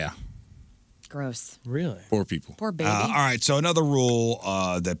 Yeah. Gross. Really? Poor people. Poor baby. All right, so another rule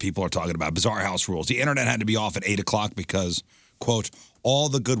that people are talking about, bizarre house rules. The internet had to be off at 8 o'clock because, quote, all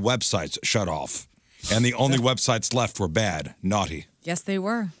the good websites shut off. And the only websites left were bad, naughty. Yes, they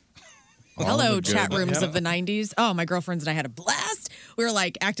were. All Hello, the good- chat rooms Yeah. of the 90s. Oh, my girlfriends and I had a blast. We were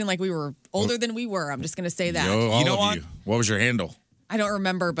like acting like we were older than we were. I'm just going to say that. You know what? What was your handle? I don't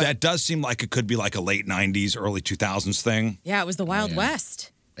remember, but That does seem like it could be like a late 90s, early 2000s thing. yeah, it was the Wild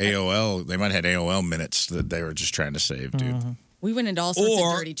West. AOL. They might have had AOL minutes that they were just trying to save, dude. We went into all sorts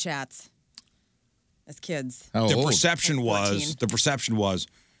Or- of dirty chats as kids. The perception Like 14. was,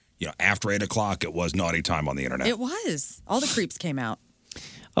 after 8 o'clock, it was naughty time on the internet. It was. All the creeps came out.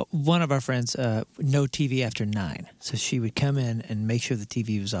 One of our friends, no TV after 9. So she would come in and make sure the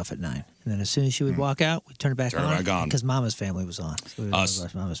TV was off at 9. And then as soon as she would walk out, we'd turn it back Turn it on. back on. Because Mama's family was on. So we would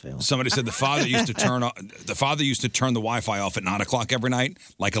watch Mama's family. Somebody said the father used to turn the Wi-Fi off at 9 o'clock every night,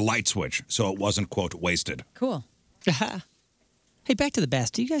 like a light switch, so it wasn't, quote, wasted. Cool. Hey, back to the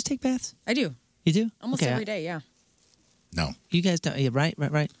baths. Do you guys take baths? I do. You do? Almost Okay, every day, yeah. No. You guys don't? Yeah, right.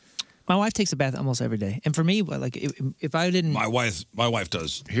 My wife takes a bath almost every day, and for me, like if I didn't, My wife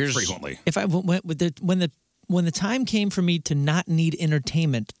does frequently. if I went with when the time came for me to not need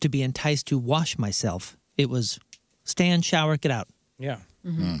entertainment to be enticed to wash myself, it was stand, shower, get out. Yeah.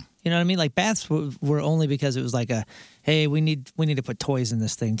 You know what I mean? Like baths were only because it was like hey, we need to put toys in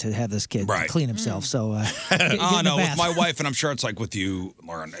this thing to have this kid clean himself. So get in Oh the no, with bath. my wife, and I'm sure it's like with you,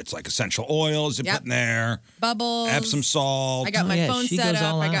 Lauren. It's like essential oils you put in there, Bubbles. Epsom salt. I got my phone she set goes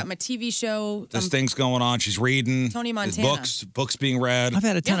up. all I out. got my TV show. There's things going on. She's reading. Tony There's Montana. books being read. I've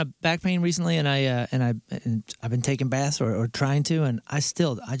had a ton of back pain recently, and I've been taking baths or trying to, and I just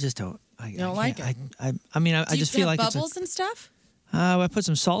don't. You don't like it? I mean, I Do you just feel have like bubbles and stuff? I put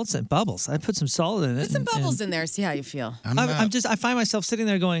some salts in bubbles. I put some salt in it. Put some bubbles in there. See how you feel. I find myself sitting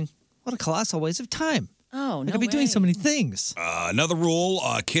there going, "What a colossal waste of time." Oh, no I could be doing so many things. Another rule: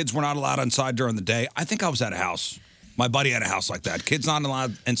 kids were not allowed inside during the day. I think I was at a house. My buddy had a house like that. Kids not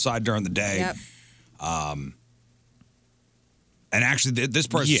allowed inside during the day. Yep. And actually, this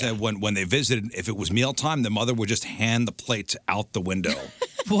person said when they visited, if it was mealtime, the mother would just hand the plates out the window.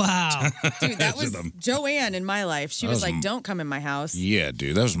 Wow. Dude, that was them. Joanne in my life. She That was was like, m- don't come in my house. Yeah,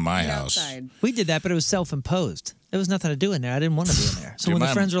 dude, that was my Get house. outside. We did that, but it was self-imposed. There was nothing to do in there. I didn't want to be in there. So Dude, when the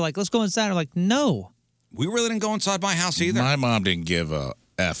my- friends were like, "Let's go inside," I'm like, "No." We really didn't go inside my house either. My mom didn't give a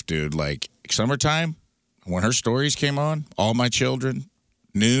F, dude. Like, summertime, when her stories came on, all my children,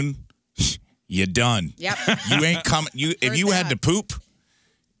 noon, you done. Yep. You ain't coming. If Heard you had that. to poop,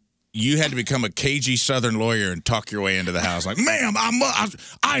 you had to become a cagey Southern lawyer and talk your way into the house. Like, ma'am,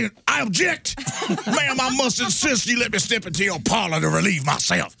 I object. Ma'am, I must insist you let me step into your parlor to relieve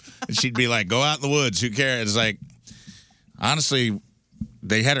myself. And she'd be like, go out in the woods. Who cares? It's like, honestly,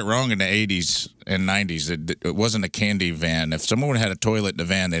 they had it wrong in the 80s and 90s. It wasn't a candy van. If someone had a toilet in the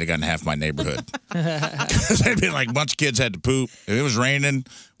van, they'd have gotten half my neighborhood. Because they'd be like, a bunch of kids had to poop. If it was raining,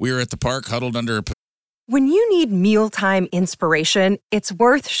 we were at the park huddled under a When you need mealtime inspiration, it's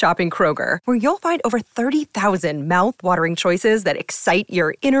worth shopping Kroger, where you'll find over 30,000 mouth-watering choices that excite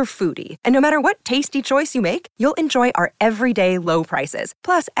your inner foodie. And no matter what tasty choice you make, you'll enjoy our everyday low prices,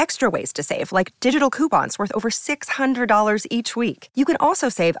 plus extra ways to save, like digital coupons worth over $600 each week. You can also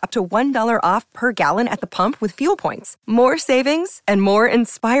save up to $1 off per gallon at the pump with fuel points. More savings and more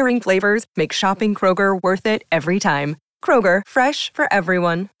inspiring flavors make shopping Kroger worth it every time. Kroger, fresh for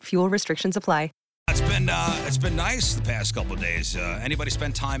everyone. Fuel restrictions apply. It's been nice the past couple of days. Anybody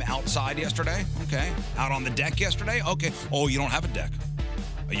spend time outside yesterday? Okay. Out on the deck yesterday? Okay. Oh, you don't have a deck.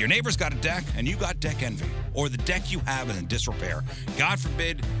 Your neighbor's got a deck, and you got deck envy. Or the deck you have is in disrepair. God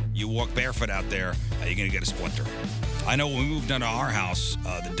forbid you walk barefoot out there, you're going to get a splinter. I know when we moved into our house,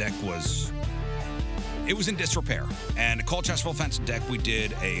 the deck was in disrepair. And at Colchesterville Fence Deck, we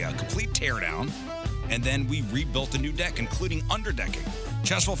did a complete teardown, and then we rebuilt a new deck, including underdecking.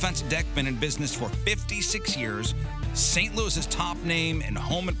 Chesterfield Fence Deck, been in business for 56 years. St. Louis's top name in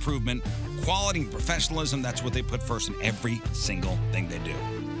home improvement. Quality and professionalism, that's what they put first in every single thing they do.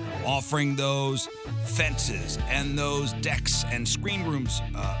 Offering those fences and those decks and screen rooms,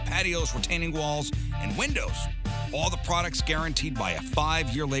 patios, retaining walls, and windows. All the products guaranteed by a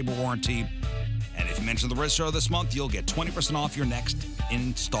 5-year labor warranty. And if you mention the Riz Show this month, you'll get 20% off your next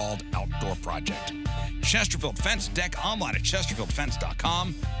installed outdoor project. Chesterfield Fence Deck, online at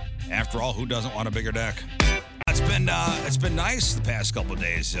chesterfieldfence.com. After all, who doesn't want a bigger deck? It's been nice the past couple of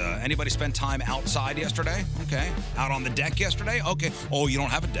days. Anybody spend time outside yesterday? Okay. Out on the deck yesterday? Okay. Oh, you don't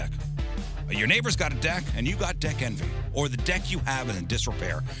have a deck. Your neighbor's got a deck, and you got deck envy. Or the deck you have is in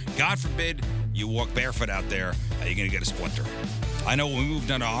disrepair. God forbid you walk barefoot out there, you're going to get a splinter. I know when we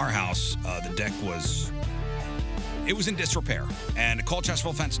moved into our house, the deck was in disrepair. And at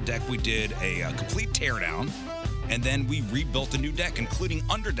Colchesterville Fence Deck, we did a complete teardown, and then we rebuilt a new deck, including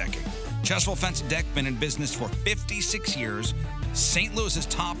underdecking. Chesterfield Fence Deck, been in business for 56 years. St. Louis's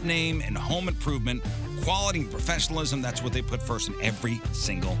top name in home improvement. Quality and professionalism, that's what they put first in every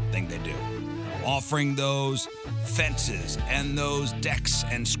single thing they do. Offering those fences and those decks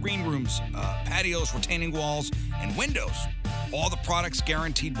and screen rooms, patios, retaining walls, and windows. All the products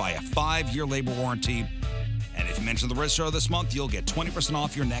guaranteed by a 5-year labor warranty. And if you mention the Riz Show this month, you'll get 20%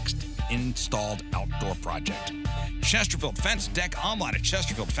 off your next installed outdoor project. Chesterfield Fence Deck, online at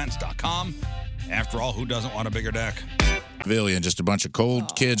chesterfieldfence.com. After all, who doesn't want a bigger deck? Pavilion, just a bunch of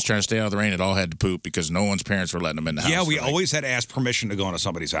cold kids trying to stay out of the rain that all had to poop because no one's parents were letting them in the house. Yeah, we always had to ask permission to go into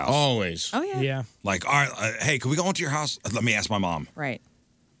somebody's house. Always. Oh, yeah. Yeah. Like, all right, hey, can we go into your house? Let me ask my mom. Right.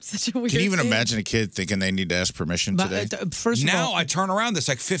 Such a weird Can you even thing. imagine a kid thinking they need to ask permission today? First of all, I turn around, there's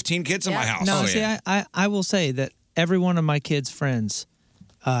like 15 kids in my house. No, see, I will say that every one of my kids' friends,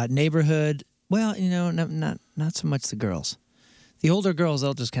 neighborhood, well, not so much the girls. The older girls,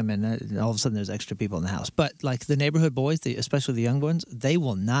 they'll just come in, and all of a sudden there's extra people in the house. But like the neighborhood boys, especially the young ones, they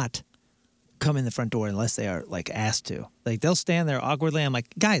will not come in the front door unless they are like asked to. Like they'll stand there awkwardly. I'm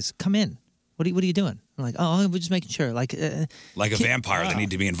like, guys, come in. What are you doing? I'm like, oh, we're just making sure. Like a vampire, they need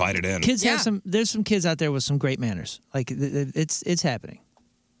to be invited in. Kids have some. There's some kids out there with some great manners. Like it's happening.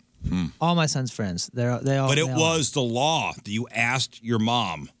 All my son's friends, they all. But it was the law that you asked your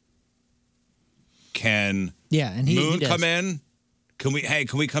mom. Can and Moon he come in? Can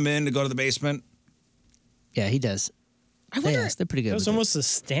we come in to go to the basement? Yeah, he does. I wonder. They're pretty good. That was with almost the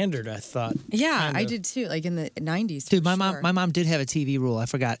standard, I thought. Yeah, Kind I of. did too. Like in the 90s. Dude, for my mom did have a TV rule. I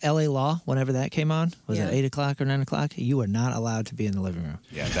forgot. L.A. Law, whenever that came on, was Yeah. it 8 o'clock or 9 o'clock? You were not allowed to be in the living room.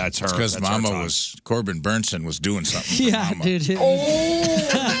 Yeah, that's her. It's because that's her Mama time. Corbin Burnson was doing something. For Yeah, Mama. dude.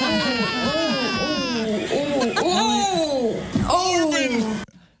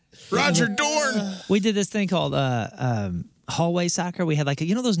 Roger Dorn. We did this thing called hallway soccer. We had like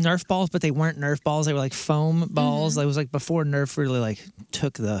those Nerf balls, but they weren't Nerf balls. They were like foam balls. It was like before Nerf really like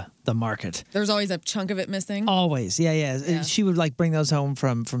took the market. There's always a chunk of it missing. Always, yeah. She would like bring those home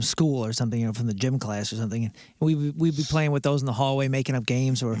from school or something, from the gym class or something. And we'd be playing with those in the hallway, making up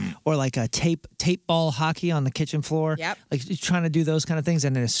games, or like a tape ball hockey on the kitchen floor. Yep. Like trying to do those kind of things.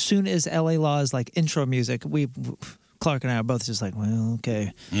 And then as soon as LA Law's like intro music, Clark and I are both just like, well,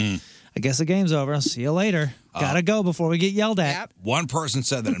 okay. I guess the game's over. I'll see you later. Gotta go before we get yelled at. Yep. One person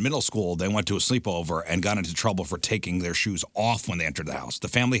said that in middle school, they went to a sleepover and got into trouble for taking their shoes off when they entered the house. The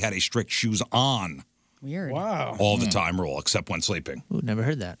family had a strict shoes on Weird. Wow. all the time rule, except when sleeping. Ooh, never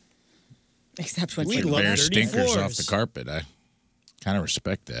heard that. Except when We Like love bare dirty stinkers floors. off the carpet. I kind of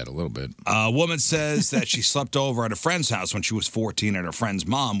respect that a little bit. A woman says that she slept over at a friend's house when she was 14, and her friend's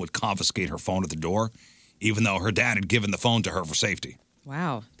mom would confiscate her phone at the door, even though her dad had given the phone to her for safety.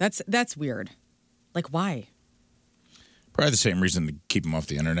 Wow, that's weird. Like why? Probably the same reason to keep them off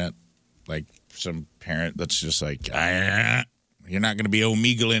the internet. Like some parent that's just like, you're not going to be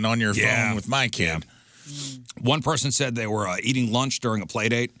omegling on your phone with my kid. One person said they were eating lunch during a play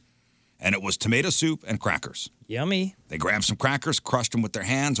date, and it was tomato soup and crackers. Yummy. They grabbed some crackers, crushed them with their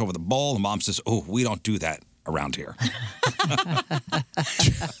hands over the bowl. The mom says, "Oh, we don't do that around here."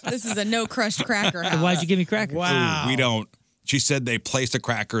 This is a no crushed cracker house. Why'd you give me crackers? Ooh, we don't. She said they placed the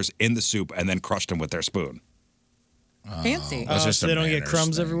crackers in the soup and then crushed them with their spoon. Fancy. That's just so a they don't get manners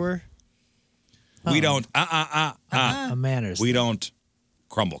crumbs thing. everywhere? We don't. A manners. We don't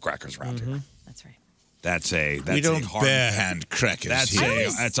crumble crackers around here. That's right. That's a. That's We don't a hard, barehand crackers That's here.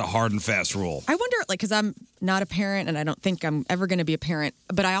 that's a hard and fast rule. I wonder, like, because I'm not a parent and I don't think I'm ever going to be a parent,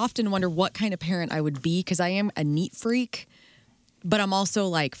 but I often wonder what kind of parent I would be because I am a neat freak, but I'm also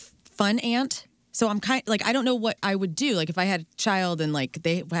like fun aunt. So I'm kind like, I don't know what I would do. Like if I had a child and like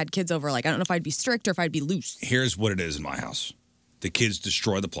they had kids over, like, I don't know if I'd be strict or if I'd be loose. Here's what it is in my house: the kids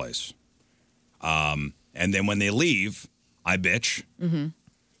destroy the place, and then when they leave, I bitch. Mm-hmm.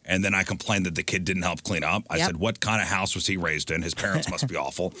 And then I complained that the kid didn't help clean up. I said, "What kind of house was he raised in? His parents must be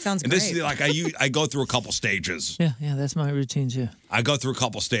awful." Sounds and this great. is like I go through a couple stages. Yeah, that's my routine too. I go through a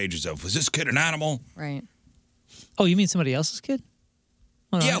couple stages of, was this kid an animal? Right. Oh, you mean somebody else's kid?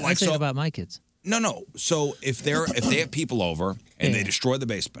 Well, Yeah, I like think so- about my kids. No. So if they have people over and they destroy the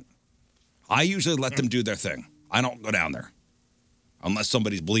basement, I usually let them do their thing. I don't go down there unless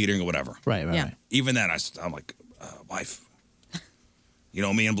somebody's bleeding or whatever. Right. Yeah. Even then, I'm like, wife, you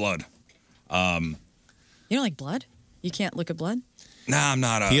know me and blood. You don't like blood? You can't look at blood? Nah, I'm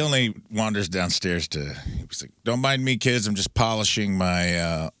not. He only wanders downstairs he was like, "Don't mind me, kids. I'm just polishing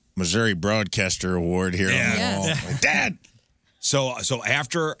my Missouri Broadcaster Award here on the wall." Yes. Like, Dad. So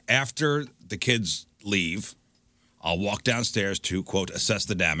after the kids leave, I'll walk downstairs to, quote, assess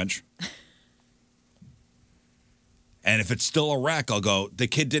the damage. And if it's still a wreck, I'll go, the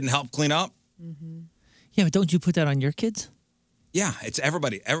kid didn't help clean up? Mm-hmm. Yeah, but don't you put that on your kids? Yeah, it's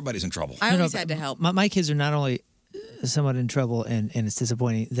everybody. Everybody's in trouble. I always had to help. My kids are not only somewhat in trouble, and it's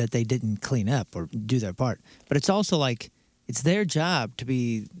disappointing that they didn't clean up or do their part, but it's also like it's their job to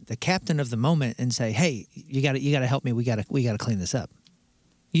be the captain of the moment and say, "Hey, you got to help me. We got to clean this up."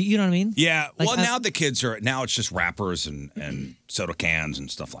 You know what I mean? Yeah. Like, Well, now the kids now it's just wrappers and soda cans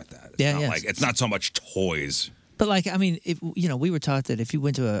and stuff like that. It's Yeah, not yeah. like, it's not so much toys. But like, I mean, we were taught that if you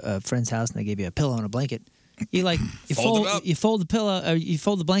went to a friend's house and they gave you a pillow and a blanket, you Fold it up. you fold the pillow, or you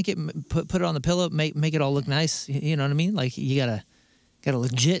fold the blanket, put it on the pillow, make it all look nice. You know what I mean? Like you gotta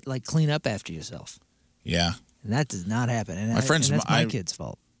legit like clean up after yourself, Yeah. and that does not happen. And My friend's and that's my kid's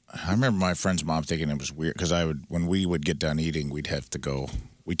fault. I remember my friend's mom thinking it was weird because when we would get done eating, we'd have to go.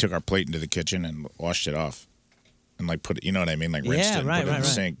 We took our plate into the kitchen and washed it off, and like put it. You know what I mean? Like rinsed Yeah, it and right, put it in the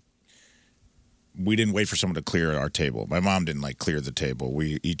right. sink. We didn't wait for someone to clear our table. My mom didn't like clear the table.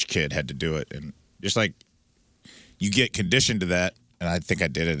 Each kid had to do it, and just like you get conditioned to that. And I think I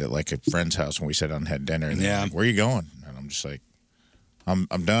did it at like a friend's house when we sat down and had dinner. And they're like, "Where are you going?" And I'm just like, "I'm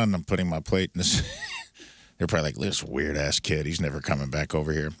done. I'm putting my plate in this." They're probably like, "This weird ass kid. He's never coming back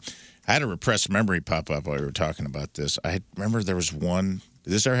over here." I had a repressed memory pop up while we were talking about this. I remember there was one.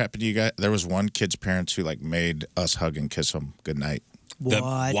 Did this ever happen to you guys? There was one kid's parents who like made us hug and kiss them goodnight.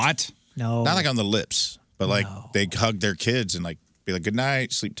 What? No. Not like on the lips, but like they hug their kids and like be like, "Good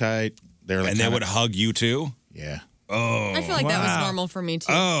night, sleep tight." They're like, And they would hug you too? Yeah. Oh. I feel like that was normal for me too.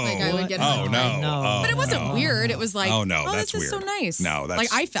 Oh. Like I would get Oh, hugged. no. But it wasn't weird. It was like, Oh, no, this that's is so weird. nice. No,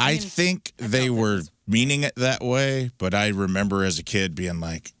 that's- like I think they were meaning it that way, but I remember as a kid being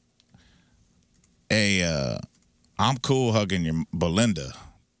like, "Hey, I'm cool hugging your Belinda,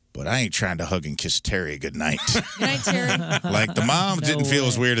 but I ain't trying to hug and kiss Terry goodnight." Good night, Terry. Like the mom didn't feel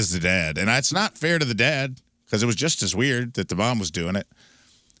as weird as the dad, and it's not fair to the dad because it was just as weird that the mom was doing it.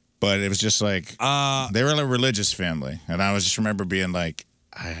 But it was just like they were a religious family, and I was just remember being like,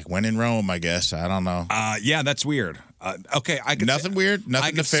 "I went in Rome, I guess. I don't know." Yeah, that's weird. Okay, I could Nothing weird,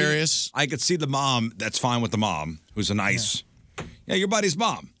 nothing nefarious. I could see the mom. That's fine with the mom, who's a nice. Yeah, your buddy's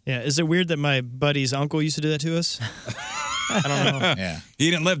mom. Yeah, is it weird that my buddy's uncle used to do that to us? I don't know. Yeah. He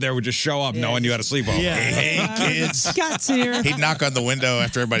didn't live there. Would just show up knowing you had a sleepover. Yeah. Hey, kids. Scott's here. He'd knock on the window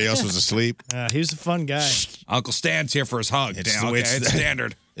after everybody else was asleep. He was a fun guy. Uncle Stan's here for his hug. It's Dan, the way okay, it's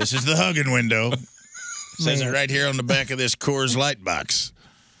standard. This is the hugging window. Says it right here on the back of this Coors Light box.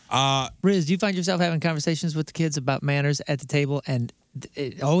 Riz, do you find yourself having conversations with the kids about manners at the table? And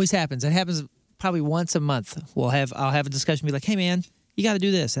it always happens. It happens probably once a month. I'll have a discussion, be like, "Hey, man, you got to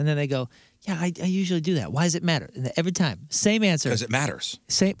do this," and then they go, "Yeah, I usually do that. Why does it matter?" And every time, same answer. Because it matters.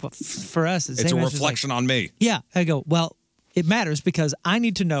 Same for us. It's a reflection on me. Yeah, I go, well, It matters because I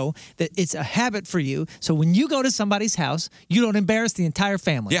need to know that it's a habit for you. So when you go to somebody's house, you don't embarrass the entire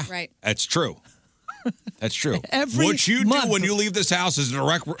family. Yeah, right. That's true. That's true. Every what you month. do when you leave this house is a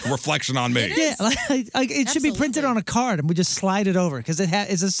direct reflection on me. Yeah, it should be printed on a card and we just slide it over because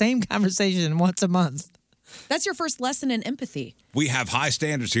it's the same conversation once a month. That's your first lesson in empathy. We have high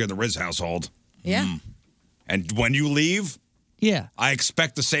standards here in the Riz household. Yeah. And when you leave, yeah, I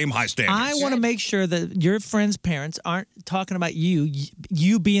expect the same high standards. I want to make sure that your friends' parents aren't talking about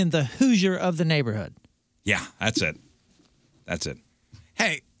you being the Hoosier of the neighborhood. Yeah, that's it. That's it.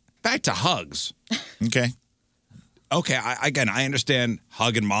 Hey, back to hugs. Okay. Okay, I understand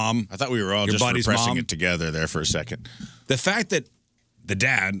hugging mom. I thought we were all your just buddy's repressing mom. it together there for a second. The fact that the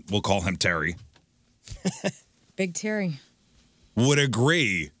dad, we'll call him Terry, Big Terry. would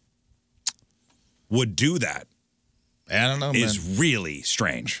agree, would do that. I don't know, is really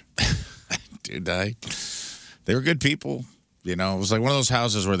strange. Dude, they were good people. You know, it was like one of those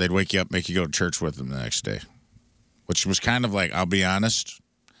houses where they'd wake you up, make you go to church with them the next day, which was kind of like, I'll be honest,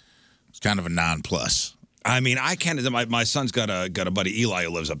 it's kind of a non-plus. I mean, I can't. My son's got a buddy Eli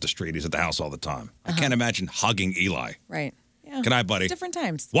who lives up the street. He's at the house all the time. I can't imagine hugging Eli. Right. Yeah. Good night, buddy. Different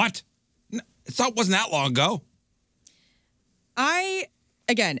times. What? No, it wasn't that long ago.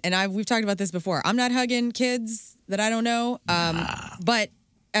 We've talked about this before. I'm not hugging kids that I don't know. But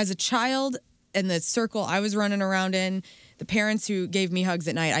as a child in the circle I was running around in, the parents who gave me hugs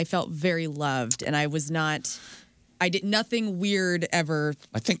at night, I felt very loved, and nothing weird ever.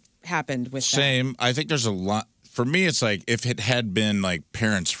 I think happened with same. I think there's a lot. For me, it's like if it had been like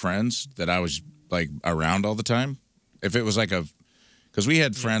parents' friends that I was like around all the time. If it was like because we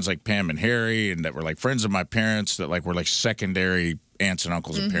had friends like Pam and Harry, and that were like friends of my parents that like were like secondary aunts and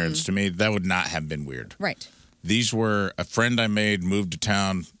uncles and parents to me, that would not have been weird. Right. These were a friend I made, moved to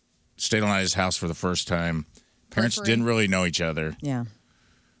town, stayed on his house for the first time. Parents didn't really know each other. Yeah.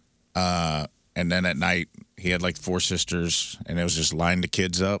 And then at night, he had like 4 sisters, and it was just line the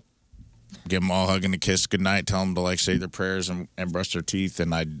kids up, give them all a hug and a kiss goodnight, tell them to like say their prayers and brush their teeth,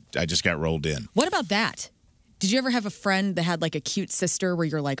 and I just got rolled in. What about that? Did you ever have a friend that had like a cute sister where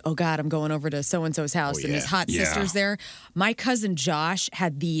you're like, oh God, I'm going over to so-and-so's house and his hot sister's there? My cousin Josh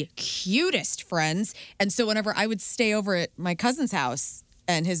had the cutest friends. And so whenever I would stay over at my cousin's house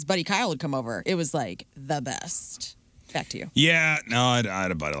and his buddy Kyle would come over, it was like the best. Back to you. Yeah, no, I had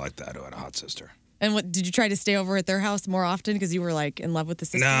a buddy like that who had a hot sister. And what did you try to stay over at their house more often because you were like in love with the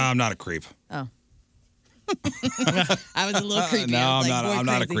sister? No, I'm not a creep. Oh. I was a little creepy. No, I'm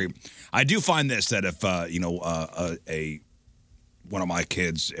not a crazy. creep. I do find this that if one of my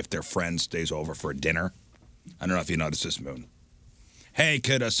kids, if their friend stays over for dinner, I don't know if you noticed this, Moon. Hey,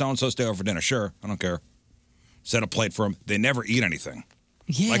 could so and so stay over for dinner? Sure, I don't care. Set a plate for them. They never eat anything.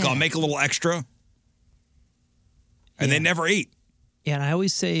 Yeah. Like I'll make a little extra, and they never eat. Yeah, and I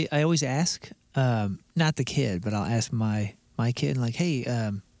always ask, not the kid, but I'll ask my kid, like,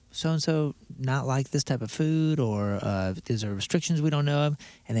 hey, so-and-so not like this type of food, or is there restrictions we don't know of?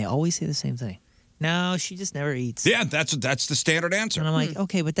 And they always say the same thing. No, she just never eats. Yeah, that's the standard answer. And I'm like,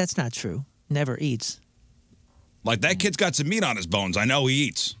 okay, but that's not true. Never eats. Like, that kid's got some meat on his bones. I know he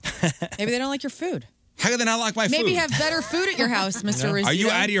eats. Maybe they don't like your food. How do they not like my food? Maybe have better food at your house, Mr. Rizzuto. Are you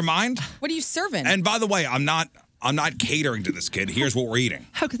out of your mind? What are you serving? And by the way, I'm not catering to this kid. Here's what we're eating.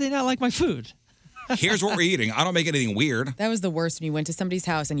 How could they not like my food? Here's what we're eating. I don't make anything weird. That was the worst when you went to somebody's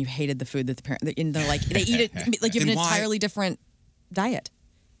house and you hated the food that the parent. And they're like, they eat it like you have an entirely different diet.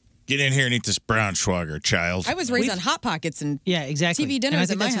 Get in here and eat this Braunschweiger, child. I was raised on Hot Pockets and exactly. TV dinners and I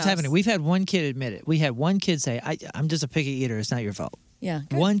think at my that's house. what's happening. We've had one kid admit it. We had one kid say, I'm just a picky eater. It's not your fault. Yeah.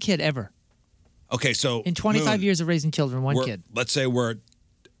 Good. One kid ever. Okay, so in 25 years of raising children, one kid. Let's say we're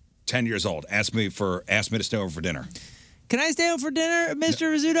 10 years old. Ask me to stay over for dinner. Can I stay over for dinner,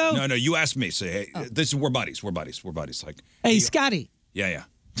 Mr. Rizzuto? No, you asked me. Say, hey, we're buddies. We're buddies. Like, hey, Scotty. Yeah.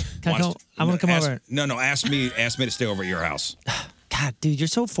 Can I come, I'm gonna come over. No, ask me to stay over at your house. God, dude, you're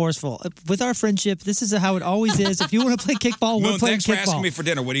so forceful. With our friendship, this is how it always is. If you want to play kickball, we're playing thanks kickball. for asking me for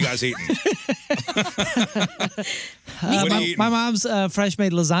dinner. What are you guys eating? What are you eating? My mom's fresh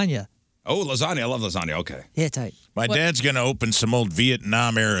made lasagna. Oh, lasagna. I love lasagna. Okay. Yeah, tight. My dad's going to open some old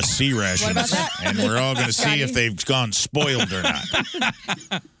Vietnam era sea rations, and we're all going to see if they've gone spoiled or not.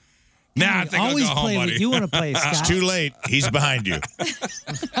 Nah, I think always I'll go play home, buddy. what you want to play, Scott. It's too late. He's behind you.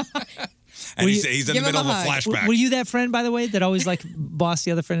 And he's in the middle of a flashback. Were you that friend, by the way, that always like boss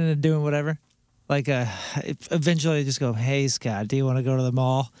the other friend into doing whatever? Like, eventually they just go, hey, Scott, do you want to go to the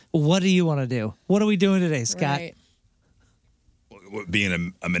mall? What do you want to do? What are we doing today, Scott? Right.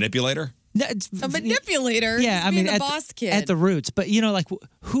 Being a manipulator? A manipulator. Yeah, He's I mean, being the at boss kid. at the roots. But like,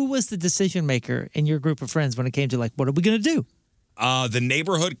 who was the decision maker in your group of friends when it came to like, what are we gonna do? The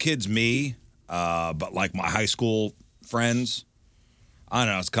neighborhood kids, me, but like my high school friends, I don't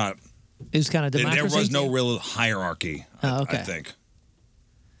know. It was kind of democracy. There was no real hierarchy. Okay. I think.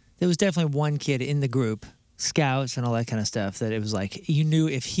 There was definitely one kid in the group, scouts and all that kind of stuff, that it was like you knew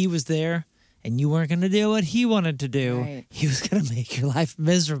if he was there and you weren't going to do what he wanted to do, he was going to make your life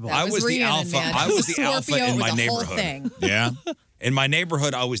miserable. I was the alpha. I was the alpha in my neighborhood. Yeah. In my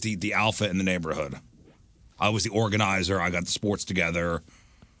neighborhood, I was the alpha in the neighborhood. I was the organizer. I got the sports together.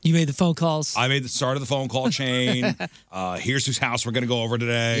 You made the phone calls. I made the start of the phone call chain. Here's whose house we're going to go over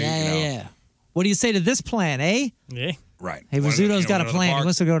today. Yeah. What do you say to this plan, eh? Yeah. Right. Hey, Rizzuto's got a plan. He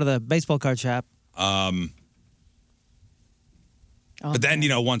wants to go to the baseball card shop. But then,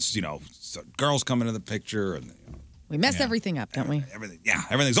 once, so girls come into the picture and we mess everything up, don't we?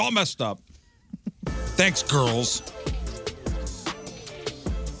 Everything's all messed up. Thanks, girls.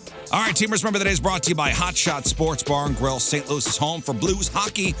 All right, Teamers, remember today is brought to you by Hot Shot Sports Bar and Grill, St. Louis's home for Blues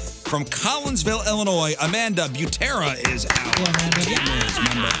hockey. From Collinsville, Illinois, Amanda Butera is our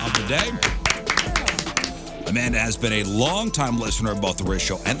Teamers member of the day. Amanda has been a longtime listener of both the Riz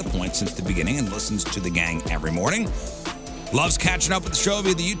Show and The Point since the beginning and listens to the gang every morning. Loves catching up with the show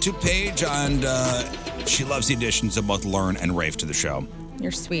via the YouTube page, and she loves the additions of both Learn and Rafe to the show.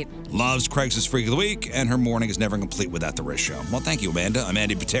 You're sweet. Loves Craig's Freak of the Week, and her morning is never complete without the Riz Show. Well, thank you, Amanda.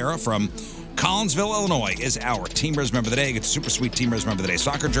 Amanda Butera from Collinsville, Illinois, is our Teamers Member of the Day. Get a super sweet Teamers Member of the Day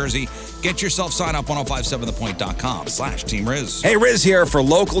soccer jersey. Get yourself signed up 1057thepoint.com/Team Riz. Hey, Riz here for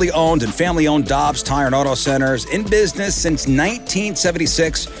locally owned and family-owned Dobbs Tire and Auto Centers, in business since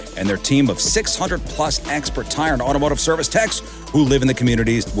 1976, and their team of 600-plus expert tire and automotive service techs who live in the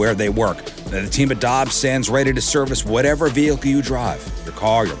communities where they work. The team at Dobbs stands ready to service whatever vehicle you drive. Your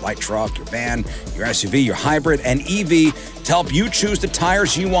car, your light truck, your van, your SUV, your hybrid, and EV, to help you choose the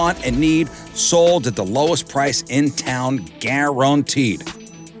tires you want and need, sold at the lowest price in town, guaranteed.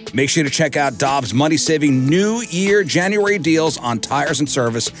 Make sure to check out Dobbs' money-saving New Year January deals on tires and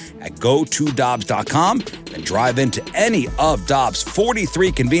service at GoToDobbs.com and drive into any of Dobbs'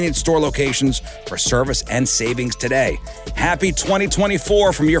 43 convenience store locations for service and savings today. Happy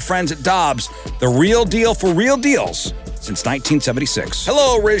 2024 from your friends at Dobbs, the real deal for real deals since 1976.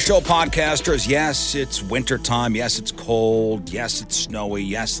 Hello, Riz Show podcasters. Yes, it's wintertime. Yes, it's cold. Yes, it's snowy.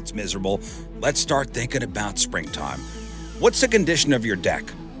 Yes, it's miserable. Let's start thinking about springtime. What's the condition of your deck?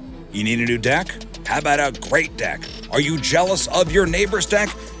 You need a new deck? How about a great deck? Are you jealous of your neighbor's deck?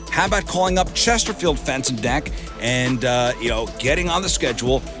 How about calling up Chesterfield Fence and Deck and, getting on the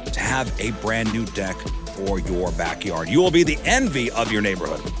schedule to have a brand new deck for your backyard? You will be the envy of your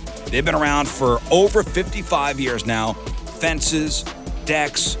neighborhood. They've been around for over 55 years now. Fences,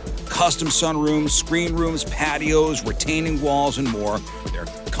 decks, custom sunrooms, screen rooms, patios, retaining walls, and more. They're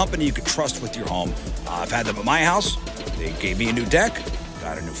a company you can trust with your home. I've had them at my house. They gave me a new deck.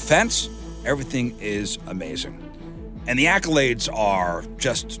 Got a new fence. Everything is amazing. And the accolades are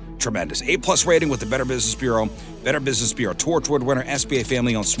just tremendous. A+ rating with the Better Business Bureau. Better Business Bureau Torchwood winner, SBA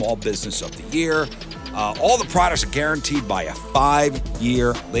Family Owned Small Business of the Year. All the products are guaranteed by a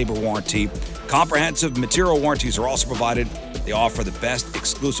 5-year labor warranty. Comprehensive material warranties are also provided. They offer the best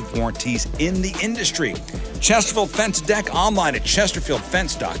exclusive warranties in the industry. Chesterfield Fence Deck online at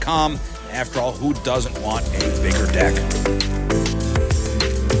chesterfieldfence.com. After all, who doesn't want a bigger deck?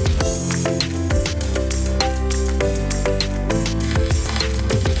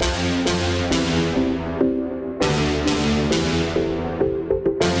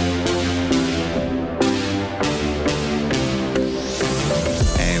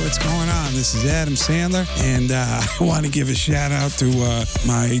 This is Adam Sandler, and I want to give a shout out to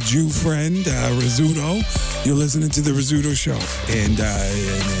my Jew friend, Rizzuto. You're listening to The Rizzuto Show, and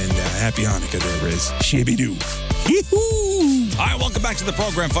happy Hanukkah there, Riz. Shibby-doo. Yee-hoo! All right, welcome back to the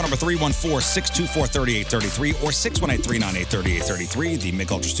program. Phone number 314-624-3833 or 618-398-3833. The Mick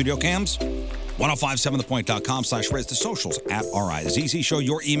Ultra Studio Cams. 1057thepoint.com/Riz. The socials at RIZZ Show.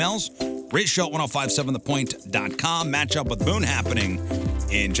 Your emails, RizShow1057thepoint.com. Match up with Moon happening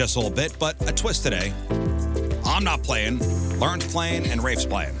in just a little bit, but a twist today. I'm not playing. Learn's playing, and Rafe's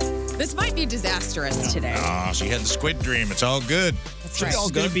playing. This might be disastrous today. She had the squid dream. It's all good. That's right.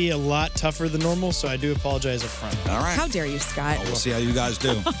 It's going to be a lot tougher than normal, so I do apologize up front. All right. How dare you, Scott? We'll see how you guys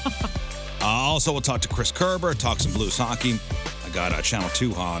do. Also, we'll talk to Chris Kerber, talk some Blues hockey. I got Channel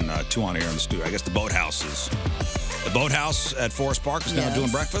 2 on here in the studio. I guess the Boathouse at Forest Park is now doing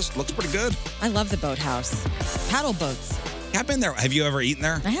breakfast. Looks pretty good. I love the Boathouse. Paddle boats. Yeah, I've been there. Have you ever eaten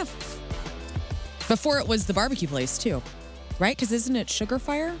there? I have. Before it was the barbecue place, too. Right? Because isn't it Sugar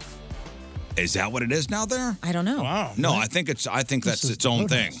Fire? Is that what it is now there? I don't know. Wow. No, I think that's its own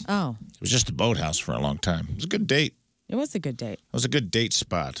thing. Oh, It was just a boathouse for a long time. It was a good date. it was a good date. It was a good date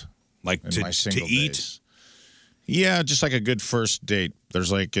spot. Like in to my single eat? days. Yeah, just like a good first date.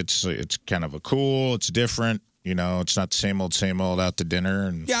 There's like it's kind of it's different. You know, it's not the same old out to dinner.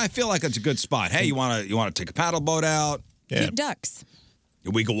 And Yeah, I feel like it's a good spot. Hey, you want to take a paddle boat out? Yeah. Keep ducks.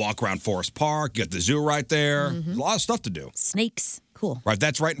 We could walk around Forest Park, get the zoo right there. Mm-hmm. There's a lot of stuff to do. Snakes. Cool. Right,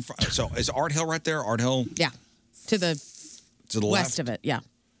 that's right in front. So is Art Hill right there? Art Hill Yeah. To the to the west left? of it. Yeah.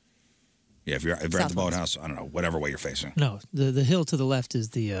 Yeah, if you're at the Southwest. boathouse, I don't know, whatever way you're facing. No, the hill to the left is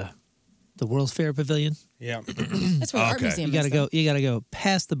the World's Fair Pavilion. Yeah. That's where the art Okay. museum You is. gotta though. You gotta go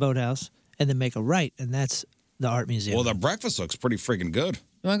past the boathouse and then make a right, and that's the art museum. Well, the breakfast looks pretty freaking good.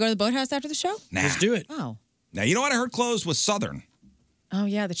 You want to go to the boathouse after the show? Nah. Let's do it. Oh. Now, you know what I heard closed was Southern, Oh,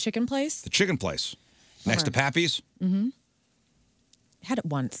 yeah. The chicken place. the chicken place, next to Pappy's. Mm-hmm. Had it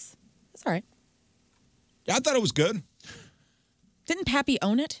once. That's all right. Yeah, I thought it was good. Didn't Pappy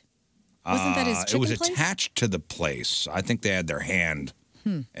own it? Wasn't that his chicken It was place? attached to the place. I think they had their hand,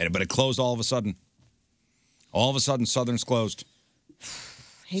 but it closed all of a sudden. All of a sudden, Southern's closed.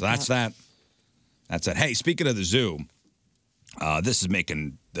 Hate So that's that. That's it. Hey, speaking of the zoo, this is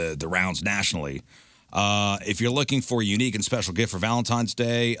making the rounds nationally. If you're looking for a unique and special gift for Valentine's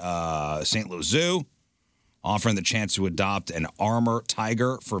Day, St. Louis Zoo offering the chance to adopt an armor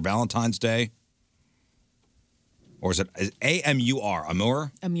tiger for Valentine's Day. Or is it A-M-U-R?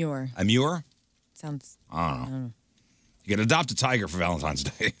 Amur? A mure. Amur? Sounds I don't know. You can adopt a tiger for Valentine's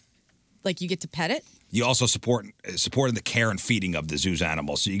Day. like you get to pet it. You also supporting the care and feeding of the zoo's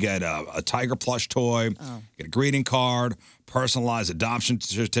animals. So you get a tiger plush toy, get a greeting card, personalized adoption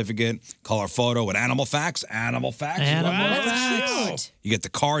certificate, color photo with animal facts. Animal facts. That's cute. You get the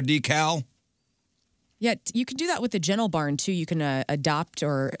car decal. Yeah, you can do that with the Gentle Barn too. You can adopt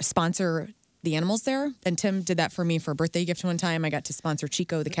or sponsor the animals there. And Tim did that for me for a birthday gift one time. I got to sponsor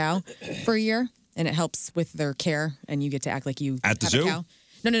Chico the cow for a year, and it helps with their care. And you get to act like you At the have zoo? a cow.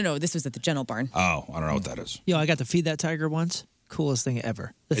 No. This was at the Gentle Barn. Oh, I don't know what that is. Yo, I got to feed that tiger once. Coolest thing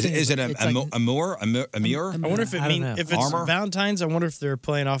ever. The thing Is it it's a like- Amur? I wonder if if it's Armor? Valentine's. I wonder if they're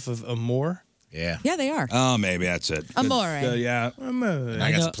playing off of Amore. Yeah. Yeah, they are. Oh, maybe that's it. Amore. Yeah. And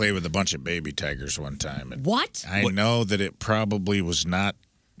I got to play with a bunch of baby tigers one time. And What? I know that it probably was not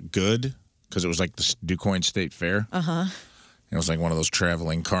good because it was like the DuQuoin State Fair. Uh-huh. It was like one of those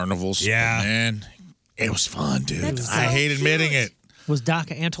traveling carnivals. Yeah. But man, it was fun, dude. That's I so hate admitting it. Was Doc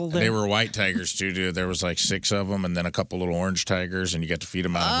Antle there? They were white tigers too, dude. There was like 6 of them, and then a couple little orange tigers, and you got to feed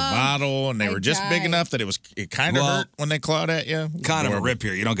them out of a bottle, and they were just big enough that it kind of hurt when they clawed at you. Kind of a rip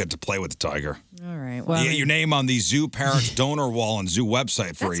here. You don't get to play with the tiger. All right. You get your name on the Zoo Parents donor wall and zoo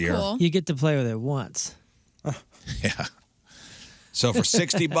website for a year. You get to play with it once. Yeah. So for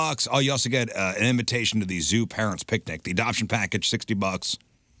 $60, oh, you also get an invitation to the Zoo Parents Picnic, the adoption package, $60.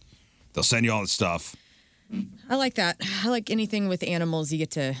 They'll send you all the stuff. I like that. I like anything with animals. You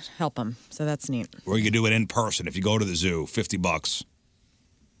get to help them, so that's neat. Or you can do it in person. If you go to the zoo, $50.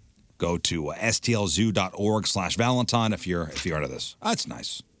 Go to stlzoo.org/Valentine if you're into this. That's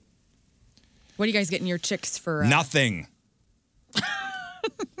nice. What are you guys getting your chicks for? Nothing.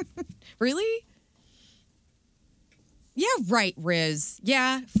 Really? Yeah, right, Riz.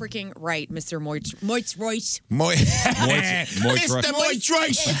 Yeah, freaking right, Mr. Moitz Royce. Mr. Moitz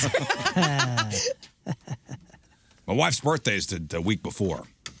Royce. My wife's birthday is the week before.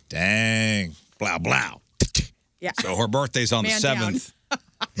 Dang. Blow, blow. Yeah. So her birthday's on Man the down. 7th.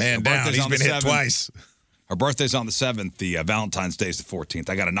 Man Her down. birthday's He's on been the hit 7th. twice. Her birthday's on the 7th. The Valentine's Day is the 14th.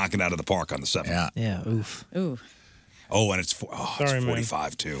 I got to knock it out of the park on the 7th. Yeah. Yeah, oof. Ooh. Oh, and it's Sorry, man.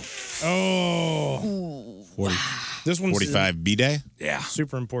 45 too. Oh. 40, This one's 45 B-Day? Yeah.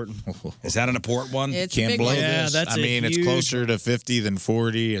 super important. Is that an important one? It's a Can't big blow one. Yeah, this. that's I a mean, it's huge closer to 50 than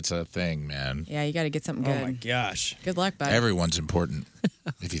 40. It's a thing, man. Yeah, you got to get something good. Oh my gosh. Good luck, bud. Everyone's important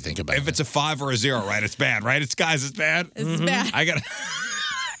if you think about it. If it's a 5 or a 0, right? It's bad, right? It's bad. It's bad. I got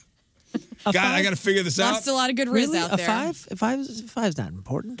A God, I five? got to figure this out. Lost a lot of good Riz Really? out A there. five's not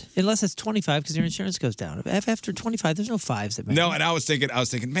important unless it's 25 because your insurance goes down. If after 25, there's no fives that matter. No, and I was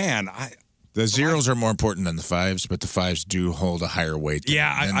thinking, man, The zeros are more important than the 5s, but the 5s do hold a higher weight than,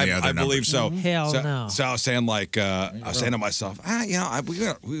 yeah, than the other I believe so. Hell so, no. So I was saying, I was saying to myself,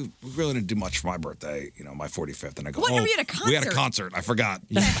 we really didn't do much for my birthday, my 45th. And I go, What? oh, We had a we had a concert. concert. I forgot. What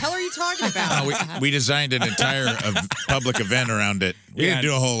the hell are you talking about? we designed an entire public event around it. We didn't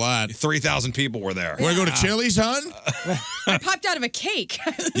do a whole lot. 3,000 people were there. Want to go to Chili's, hon? I popped out of a cake.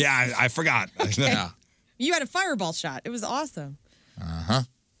 Yeah, I forgot. Yeah. You had a fireball shot. It was awesome. Uh-huh.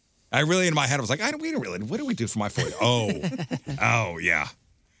 I really, in my head, I was like, what do we do for my 40th? Oh, yeah.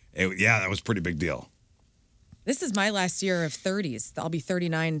 That was a pretty big deal. This is my last year of 30s. I'll be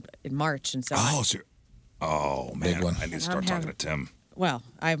 39 in March, and so. Man, Big one. I need to start talking to Tim. Well,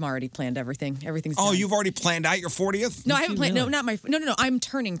 I've already planned everything. Everything's. Oh, done. you've already planned out your 40th? No, I haven't planned. No, not my. No. I'm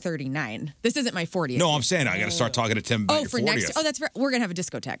turning 39. This isn't my 40th. No, I'm saying I got to start talking to Tim about your for 40th. next year. Oh, that's right. We're gonna have a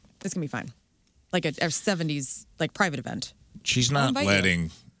discotheque. This can be fun, like a 70s like private event. She's I'll not invite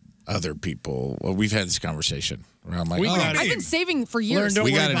letting other people. Well, we've had this conversation where I'm like, I've been saving for years.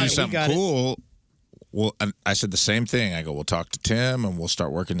 we got to do something cool. Well, and I said the same thing. I go, we'll talk to Tim and we'll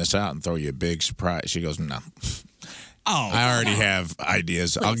start working this out and throw you a big surprise. She goes, no. I already have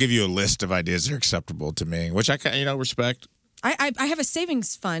ideas. I'll give you a list of ideas that are acceptable to me, which I respect. I have a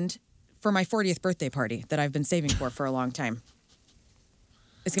savings fund for my 40th birthday party that I've been saving for a long time.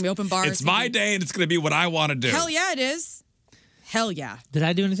 It's gonna be open bars. It's my day, and it's gonna be what I want to do. Hell yeah, it is. Hell yeah. Did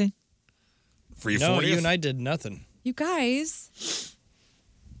I do anything? For your No, 40th? you and I did nothing. You guys,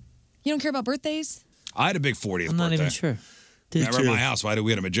 you don't care about birthdays? I had a big 40th I'm not birthday. even sure. Remember at my house, we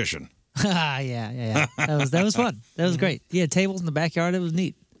had a magician. yeah. That was fun. That was great. Yeah, tables in the backyard. It was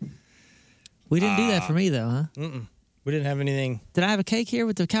neat. We didn't do that for me though, huh? Mm-mm. We didn't have anything. Did I have a cake here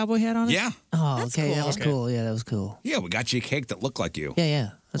with the cowboy hat on it? Yeah. Oh, That's okay. cool. That was cool. Yeah, that was cool. Yeah, we got you a cake that looked like you.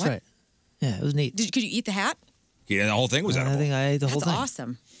 Yeah. That's What? right. Yeah, it was neat. Could you eat the hat? Yeah, the whole thing was edible. I think I ate the whole That's thing.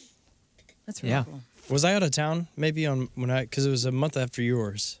 awesome. That's really Yeah. cool. Was I out of town? Maybe because it was a month after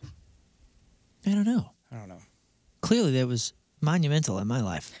yours. I don't know. Clearly, that was monumental in my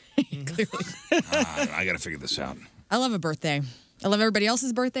life. I got to figure this out. I love a birthday. I love everybody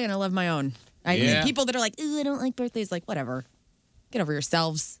else's birthday, and I love my own. I Yeah. mean, people that are like, "Ooh, I don't like birthdays." Like, whatever. Get over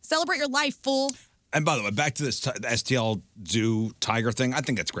yourselves. Celebrate your life, fool. And by the way, back to this STL Zoo Tiger thing. I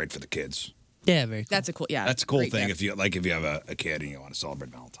think that's great for the kids. Yeah, very cool. That's a cool. Yeah, That's a cool great thing gift. if you have a kid and you want to celebrate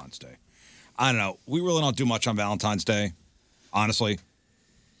Valentine's Day. I don't know. We really don't do much on Valentine's Day, honestly.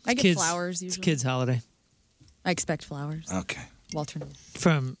 I get flowers It's usually. kids' holiday. I expect flowers. Okay. Walter.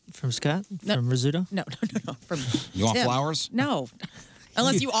 From Scott? From Rizzuto? No. From You want Tim. flowers? No.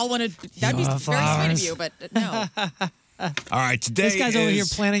 Unless you all want to. That'd be very want sweet of flowers? you, but no. All right, today This guy's over here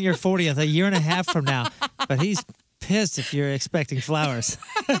is- planning your 40th a year and a half from now, but he's pissed if you're expecting flowers.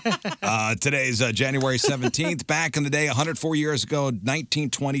 Today's January 17th. Back in the day, 104 years ago,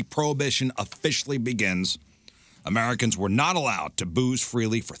 1920, Prohibition officially begins. Americans were not allowed to booze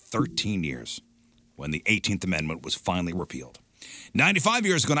freely for 13 years when the 18th Amendment was finally repealed. 95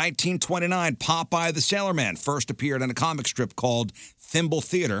 years ago, 1929, Popeye the Sailor Man first appeared in a comic strip called Thimble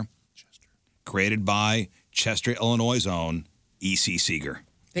Theater, created by Chester, Illinois' own E.C. Seeger.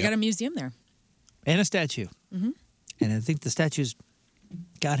 They got a museum there. And a statue. Mm-hmm. And I think the statue's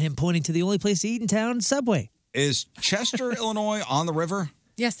got him pointing to the only place to eat in town, Subway. Is Chester, Illinois on the river?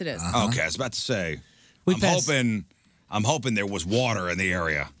 Yes, it is. Okay, I was about to say. We I'm passed- hoping there was water in the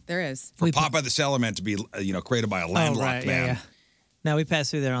area There is. for Popeye the Sailor Man to be, created by a landlocked man. Yeah. No, we pass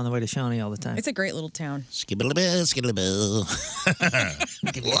through there on the way to Shawnee all the time. It's a great little town. Skibbly-boo, skibbly-boo.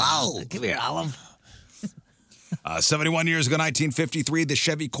 Whoa. Come here, Olive. 71 years ago, 1953, the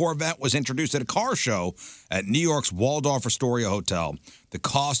Chevy Corvette was introduced at a car show at New York's Waldorf Astoria Hotel. The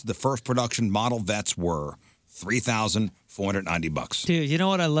cost of the first production model Vettes were $3,490. Dude, you know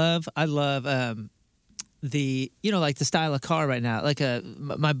what I love? I love the style of car right now. Like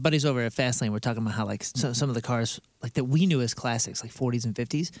my buddies over at Fastlane were talking about how like some of the cars like that we knew as classics, like 40s and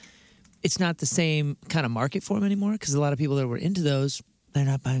 50s. It's not the same kind of market for them anymore because a lot of people that were into those, they're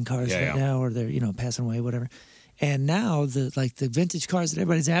not buying cars right now, or they're passing away, whatever. And now the vintage cars that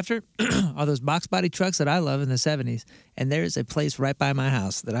everybody's after are those box body trucks that I love in the 70s. And there's a place right by my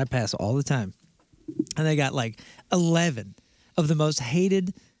house that I pass all the time. And they got like 11 of the most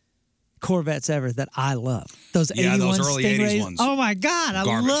hated Corvettes ever that I love. Those 81 those early Stingrays. 80s ones. Oh my God, I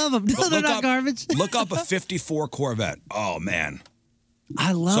Garbage. love them. No, But they're look not up- garbage. Look up a 54 Corvette. Oh, man.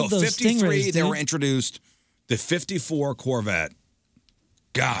 I love so those 53, Stingrays. they dude. were introduced. The 54 Corvette.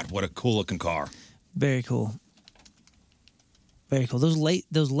 God, what a cool looking car. Very cool. Very cool. Those late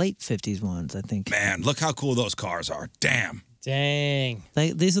 50s ones, I think. Man, look how cool those cars are. Damn. Dang.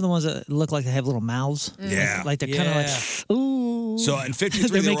 These are the ones that look like they have little mouths. Yeah. Like they're kind of like, ooh. So in 53,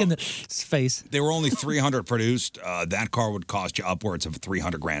 they're they making were- the face. They were only 300 produced. That car would cost you upwards of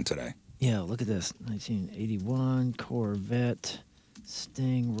 $300,000 today. Yeah, look at this. 1981 Corvette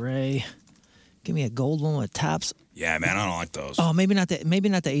Stingray. Give me a gold one with tops. Yeah, man, I don't like those. Oh, maybe not the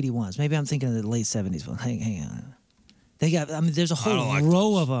 81s. Maybe I'm thinking of the late 70s one. Hang on. They got. I mean, there's a I don't whole like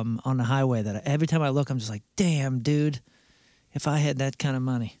row of them on the highway that every time I look, I'm just like, damn, dude. If I had that kind of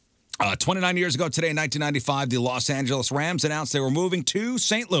money. 29 years ago today, in 1995, the Los Angeles Rams announced they were moving to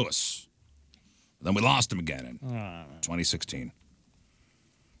St. Louis. Then we lost them again in 2016.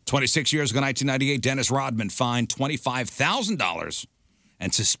 26 years ago, 1998, Dennis Rodman fined $25,000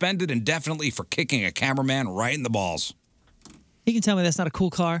 and suspended indefinitely for kicking a cameraman right in the balls. You can tell me that's not a cool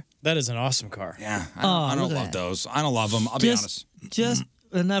car. That is an awesome car. Yeah, I don't love those. I don't love them. I'll be honest. Just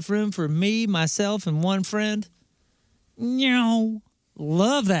enough room for me, myself, and one friend. No,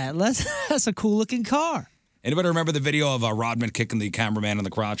 love that. That's a cool looking car. Anybody remember the video of Rodman kicking the cameraman in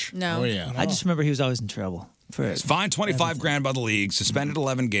the crotch? No. Oh yeah. I just remember he was always in trouble. He's fined $25,000 by the league, suspended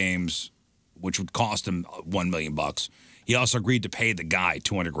 11 games, which would cost him $1 million. He also agreed to pay the guy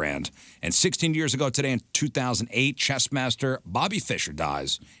 $200,000. And 16 years ago today, in 2008, chess master Bobby Fischer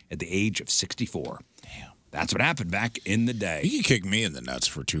dies at the age of 64. Damn. That's what happened back in the day. You can kick me in the nuts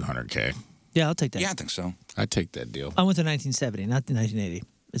for $200K. Yeah, I'll take that. Yeah, I think so. I'd take that deal. I went to 1970, not the 1980.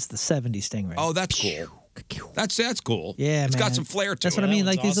 It's the 70 Stingray. Oh, that's cool. That's cool. Yeah, It's man. got some flair to it. That's what I mean.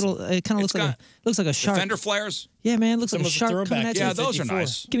 Like these little, it kind of looks like a shark. Fender flares. Yeah, man, looks like a Almost a shark throwback. coming at you. Yeah, those are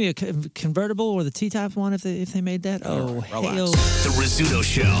nice. Give me a convertible or the T-type one if they made that. Oh, hell. The Rizzuto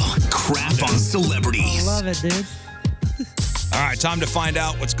Show. Crap on celebrities. I love it, dude. All right, time to find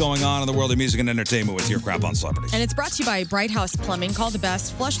out what's going on in the world of music and entertainment with your Crap on Celebrities. And it's brought to you by Bright House Plumbing. Call the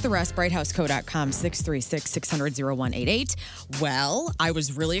best. Flush the rest. BrightHouseCo.com, 636-600-0188. Well, I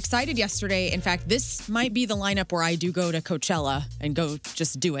was really excited yesterday. In fact, this might be the lineup where I do go to Coachella and go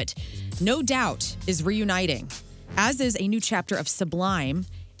just do it. No Doubt is reuniting, as is a new chapter of Sublime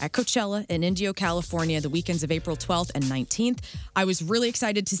at Coachella in Indio, California, the weekends of April 12th and 19th. I was really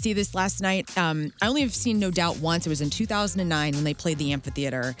excited to see this last night. I only have seen No Doubt once. It was in 2009 when they played the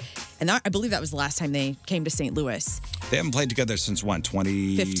amphitheater. And I believe that was the last time they came to St. Louis. They haven't played together since when?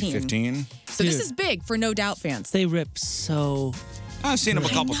 2015? So this is big for No Doubt fans. They rip so... I've seen them a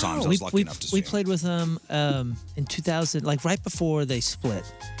couple times. I was lucky enough to see We them. played with them in 2000, like right before they split.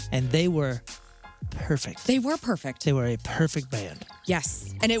 And they were perfect. They were perfect. They were a perfect band.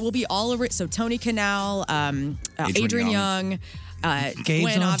 Yes. And it will be all over it. So Tony Canal, Adrian Young, Gabe's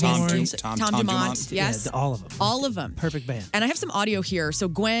Gwen, on obviously. horns. Tom Dumont. Yes. Yeah, all of them. All of them. Perfect band. And I have some audio here. So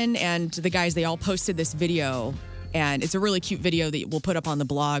Gwen and the guys, they all posted this video. And it's a really cute video that we'll put up on the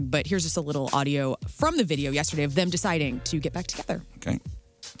blog. But here's just a little audio from the video yesterday of them deciding to get back together. Okay.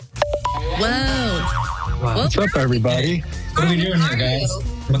 Whoa. What's up, everybody? What are we doing here, guys?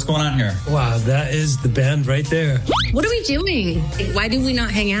 What's going on here? Wow, that is the band right there. What are we doing? Why do we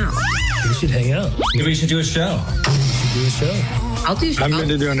not hang out? We should hang out. Maybe we should do a show. Do a show. I'll do. I'm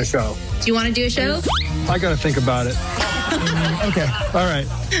into doing a show. Do you want to do a show? I got to think about it. Okay. All right.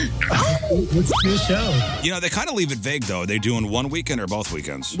 Let's do a show. You know, they kind of leave it vague, though. Are they doing one weekend or both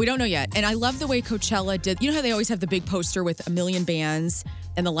weekends? We don't know yet. And I love the way Coachella did. You know how they always have the big poster with 1 million bands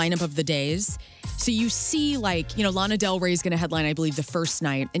and the lineup of the days? So you see, like, you know, Lana Del Rey is going to headline, I believe, the first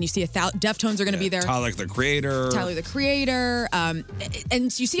night. And you see Deftones are going to be there. Tyler, the Creator.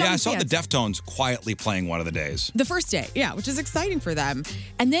 And you see all Yeah, I these saw the bands. Deftones quietly playing one of the days. The first day, yeah, which is exciting for them.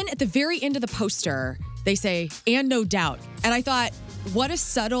 And then at the very end of the poster, they say, and No Doubt. And I thought, what a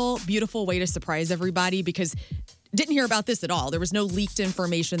subtle, beautiful way to surprise everybody, because didn't hear about this at all. There was no leaked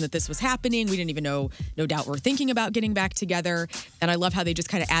information that this was happening. We didn't even know No Doubt were thinking about getting back together. And I love how they just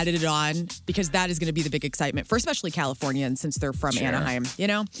kind of added it on, because that is going to be the big excitement for especially Californians, since they're from Anaheim, you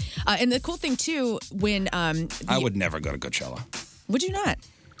know? And the cool thing, too, when... I would never go to Coachella. Would you not?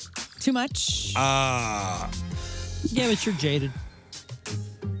 Too much? Yeah, but you're jaded.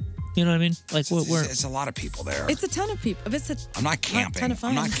 You know what I mean? Like, it's a lot of people there. It's a ton of people. I'm not camping. ton of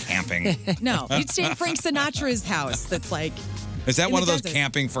fun. I'm not camping. No, you'd stay in Frank Sinatra's house that's like... Is that in one the of those desert.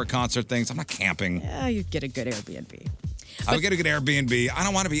 camping for concert things? I'm not camping. Yeah, you'd get a good Airbnb. I would get a good Airbnb. I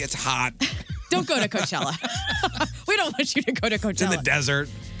don't want to be. It's hot. Don't go to Coachella. We don't want you to go to Coachella. It's in the desert.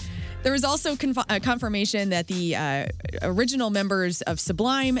 There was also confirmation that the original members of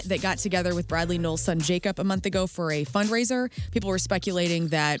Sublime that got together with Bradley Nowell's son Jacob a month ago for a fundraiser. People were speculating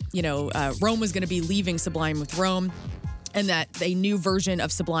that, you know, Rome was going to be leaving Sublime with Rome, and that a new version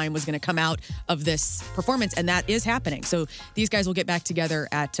of Sublime was going to come out of this performance, and that is happening. So these guys will get back together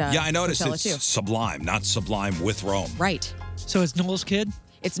at Yeah, I noticed Coachella it's too. Sublime, not Sublime with Rome. Right. So it's Noel's kid?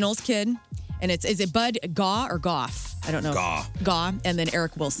 It's Noel's kid. And is it Bud Gaw or Goff? I don't know. Gaw. And then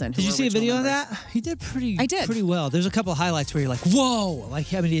Eric Wilson. Did you see a video of that? He did pretty well. There's a couple of highlights where you're like, whoa!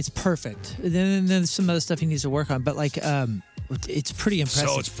 Like, I mean, it's perfect. Then there's some other stuff he needs to work on, but like, it's pretty impressive.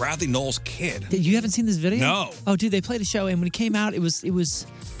 So it's Bradley Nowell's kid. You haven't seen this video? No. Oh, dude, they played a show, and when he came out, it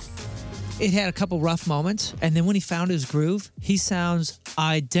had a couple rough moments, and then when he found his groove, he sounds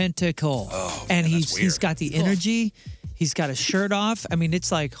identical. Oh, and man, he's got the energy. He's got his shirt off. I mean,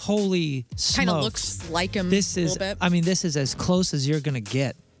 it's like, holy smokes. Kind of looks like him This a is, little bit. I mean, this is as close as you're going to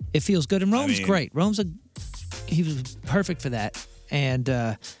get. It feels good. And Rome's great. He was perfect for that. and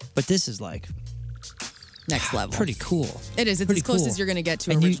but this is like next level. Pretty cool. It is. It's Pretty as close cool. as you're going to get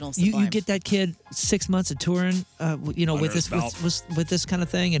to And original you Sublime. get that kid 6 months of touring, with his belt. with this kind of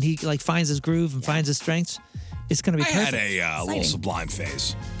thing, and he like finds his groove and finds his strengths. It's going to be I perfect. had a little Sublime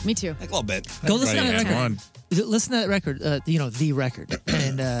phase. Me too. Like a little bit. Go listen to that Everybody had record. one. Listen to that record. The record,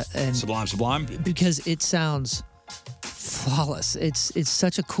 and Sublime, because it sounds flawless. It's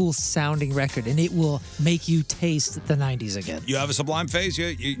such a cool sounding record, and it will make you taste the '90s again. You have a Sublime phase? Yeah,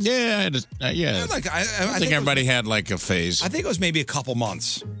 yeah. Like, I think it was- everybody had like a phase. I think it was maybe a couple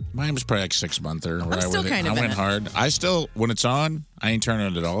months. Mine was probably like 6 months or where still kind of I in went it. hard. I still, when it's on, I ain't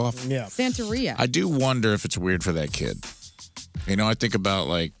turning it off. Yeah. Santeria. I do wonder if it's weird for that kid. You know, I think about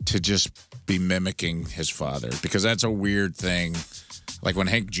like to just be mimicking his father because that's a weird thing. Like when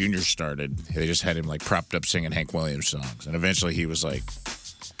Hank Jr. started, they just had him like propped up singing Hank Williams songs, and eventually he was like,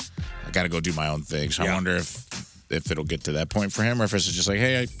 "I got to go do my own thing." So I wonder if it'll get to that point for him, or if it's just like,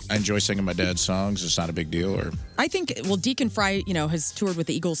 "Hey, I enjoy singing my dad's songs. It's not a big deal." Or I think, well, Deacon Fry, has toured with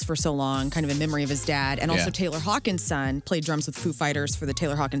the Eagles for so long, kind of in memory of his dad. And also Yeah. Taylor Hawkins' son played drums with Foo Fighters for the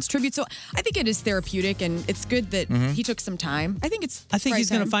Taylor Hawkins tribute. So I think it is therapeutic, and it's good that he took some time. I think I think he's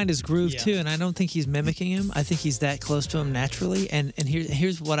going to find his groove Yeah. too, and I don't think he's mimicking him. I think he's that close to him naturally. And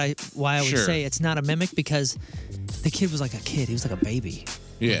here's why I would Sure. say it's not a mimic, because the kid was like a kid. He was like a baby.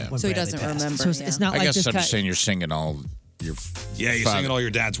 yeah. when So he Bradley doesn't passed. remember, So it's not I like guess this I'm guy. just saying you're singing all your. Yeah, you're father- singing all your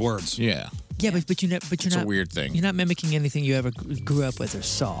dad's words. Yeah. Yeah, but you're It's not a weird thing. You're not mimicking anything you ever grew up with or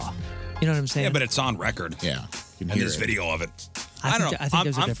saw. You know what I'm saying? Yeah, but it's on record. Yeah. And hear there's it. video of it. I don't think know. I think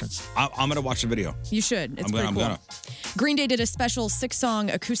there's a difference. I'm going to watch the video. You should. It's I'm pretty gonna- cool. Green Day did a special 6-song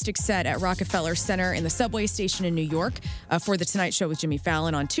acoustic set at Rockefeller Center in the subway station in New York for The Tonight Show with Jimmy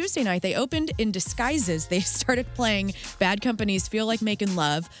Fallon. On Tuesday night, they opened in disguises. They started playing Bad Company's Feel Like Making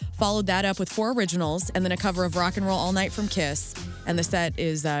Love, followed that up with 4 originals, and then a cover of Rock and Roll All Night from Kiss. And the set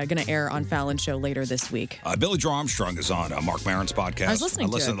is going to air on Fallon's show later this week. Billy Joe Armstrong is on Mark Maron's podcast. I was listening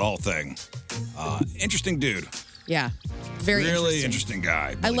to listened it. to the whole thing. Interesting dude. Yeah, very really interesting.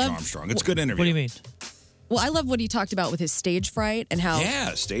 guy. Billy love- Joe Armstrong. It's a good interview. What do you mean? Well, I love what he talked about with his stage fright and how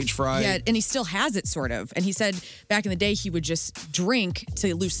Yeah, stage fright. Yeah, and he still has it, sort of. And he said back in the day he would just drink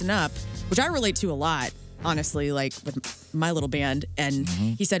to loosen up, which I relate to a lot, honestly, like with my little band. And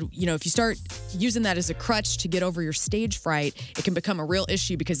he said, if you start using that as a crutch to get over your stage fright, it can become a real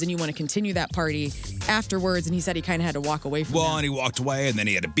issue because then you want to continue that party afterwards. And he said he kind of had to walk away from Well, that. and he walked away, and then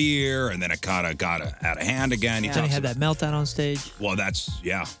he had a beer, and then it kind of got out of hand again. Then he had that meltdown on stage. Well, that's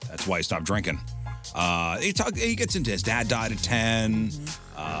why he stopped drinking. He gets into his dad died at 10.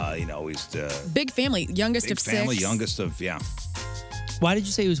 He's the Big family, youngest big of family, 6. youngest of Why did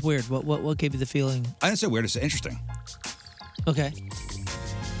you say it was weird? What gave you the feeling? I didn't say weird. It's interesting. Okay.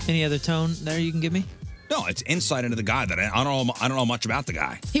 Any other tone there you can give me? No, it's insight into the guy that I don't know much about the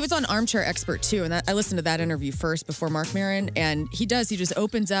guy. He was on Armchair Expert too, and I listened to that interview first before Mark Maron, and he just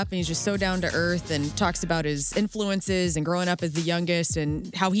opens up and he's just so down to earth and talks about his influences and growing up as the youngest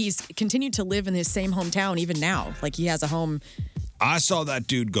and how he's continued to live in his same hometown even now. Like he has a home. I saw that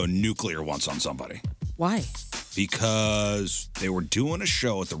dude go nuclear once on somebody Why? because they were doing a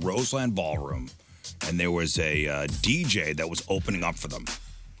show at the Roseland Ballroom, and there was a DJ that was opening up for them.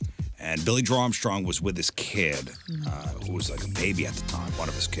 And Billy Joe Armstrong was with his kid, who was like a baby at the time, one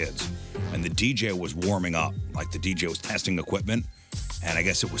of his kids. And the DJ was warming up, like the DJ was testing equipment, and I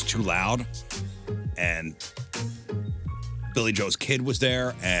guess it was too loud. And Billy Joe's kid was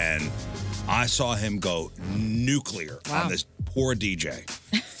there, and I saw him go nuclear on this poor DJ.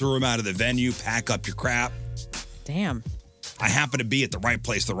 Threw him out of the venue, pack up your crap. Damn. I happened to be at the right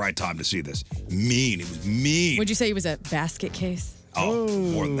place, the right time to see this. Mean. It was mean. Would you say he was a basket case? Oh,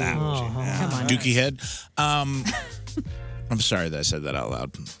 more than that. Come on. Dookie head. I'm sorry that I said that out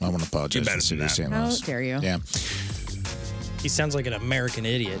loud. I want to apologize to the city of St. How Louis. dare you? Yeah. He sounds like an American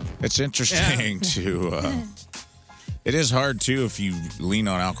idiot. It's interesting to. It is hard too if you lean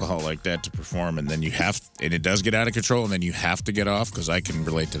on alcohol like that to perform, and then and it does get out of control, and then you have to get off. Because I can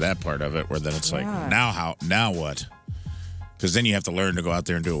relate to that part of it, where then it's like, now what? Because then you have to learn to go out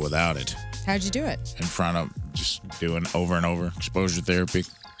there and do it without it. How'd you do it? In front of just doing over and over exposure therapy.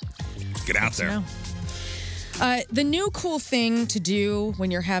 Get out there. The new cool thing to do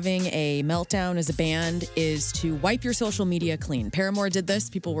when you're having a meltdown as a band is to wipe your social media clean. Paramore did this.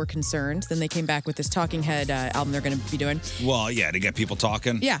 People were concerned. Then they came back with this Talking Head album they're going to be doing. Well, yeah, to get people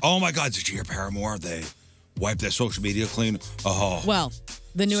talking. Yeah. Oh my God, did you hear Paramore? They wiped their social media clean. Oh. Well,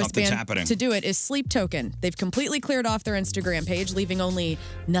 The newest Something's band happening. to do it is Sleep Token. They've completely cleared off their Instagram page, leaving only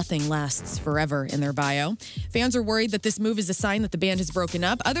 "nothing lasts forever" in their bio. Fans are worried that this move is a sign that the band has broken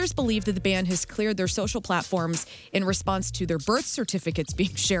up. Others believe that the band has cleared their social platforms in response to their birth certificates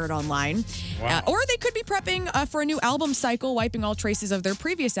being shared online. Wow. Or they could be prepping for a new album cycle, wiping all traces of their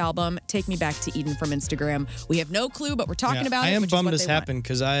previous album, Take Me Back to Eden, from Instagram. We have no clue, but we're talking about I it. am which is bummed what this they want. happened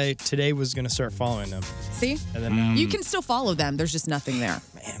because I today was going to start following them. See? And then You can still follow them. There's just nothing there.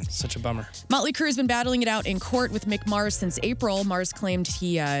 Man, such a bummer. Motley Crue has been battling it out in court with Mick Mars since April. Mars claimed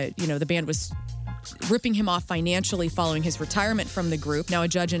the band was ripping him off financially following his retirement from the group. Now, a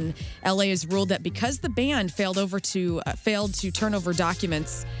judge in LA has ruled that because the band failed to turn over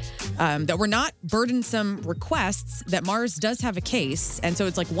documents that were not burdensome requests, that Mars does have a case. And so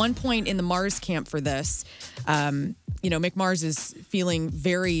it's like 1 point in the Mars camp for this. Mick Mars is feeling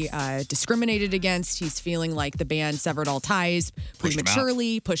very discriminated against. He's feeling like the band severed all ties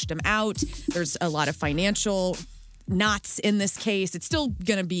prematurely, pushed him out. There's a lot of financial knots in this case. It's still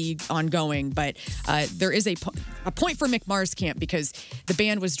going to be ongoing, but there is a point for Mick Mars camp because the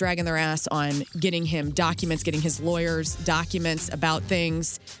band was dragging their ass on getting him documents, getting his lawyers documents about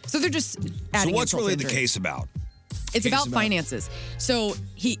things. So they're just adding So what's insult to really the injury. case about? It's about finances. So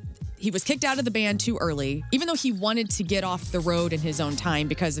he was kicked out of the band too early, even though he wanted to get off the road in his own time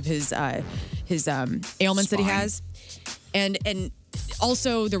because of his ailments that he has. And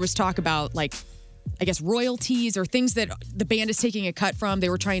also there was talk about royalties or things that the band is taking a cut from. They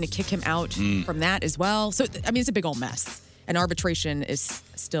were trying to kick him out from that as well. So, it's a big old mess. And arbitration is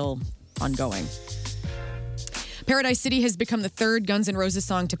still ongoing. Paradise City has become the third Guns N' Roses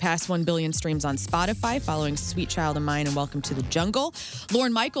song to pass 1 billion streams on Spotify, following Sweet Child of Mine and Welcome to the Jungle.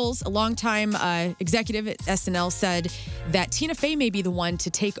 Lorne Michaels, a longtime executive at SNL, said that Tina Fey may be the one to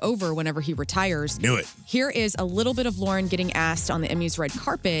take over whenever he retires. Knew it. Here is a little bit of Lorne getting asked on the Emmys red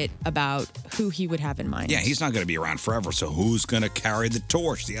carpet about who he would have in mind. Yeah, he's not going to be around forever, so who's going to carry the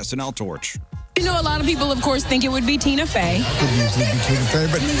torch, the SNL torch? You know, a lot of people, of course, think it would be Tina Fey. Could easily be Tina Fey,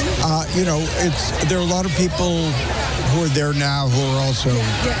 but there are a lot of people who are there now who are also,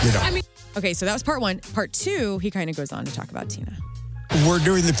 Okay, so that was part one. Part two, he kind of goes on to talk about Tina. We're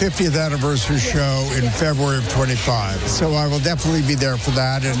doing the 50th anniversary show in February of 25, so I will definitely be there for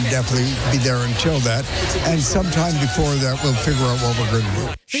that and definitely be there until that. And sometime before that, we'll figure out what we're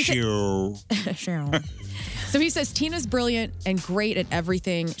going to do. Sure. So he says, Tina's brilliant and great at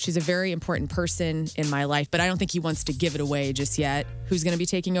everything. She's a very important person in my life, but I don't think he wants to give it away just yet who's going to be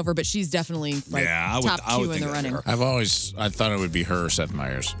taking over, but she's definitely top two in the running. I thought it would be her or Seth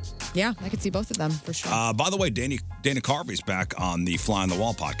Meyers. Yeah, I could see both of them for sure. By the way, Dana Carvey's back on the Fly on the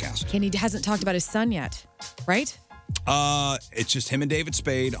Wall podcast. And he hasn't talked about his son yet, right? It's just him and David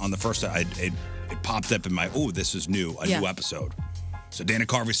Spade on the first. It popped up in my, this is new, a new episode. So Dana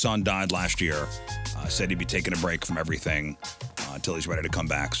Carvey's son died last year. Said he'd be taking a break from everything until he's ready to come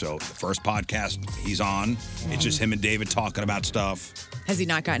back. So the first podcast he's on, it's just him and David talking about stuff. Has he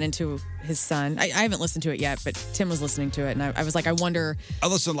not gotten into his son? I haven't listened to it yet, but Tim was listening to it, and I was like, I wonder. I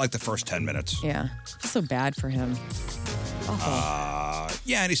listened to like the first 10 minutes. Yeah, it's so bad for him.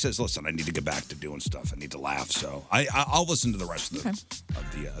 Yeah, and he says, "Listen, I need to get back to doing stuff. I need to laugh." So I'll listen to the rest of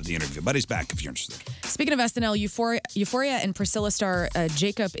the interview. But he's back if you're interested. Speaking of SNL, Euphoria and Priscilla star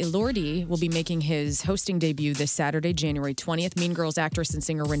Jacob Elordi will be making his hosting debut this Saturday, January 20th. Mean Girls actress and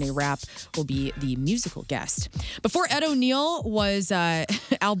singer Renee Rapp will be the musical guest. Before Ed O'Neill was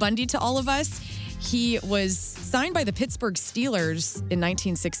Al Bundy to all of us, he was signed by the Pittsburgh Steelers in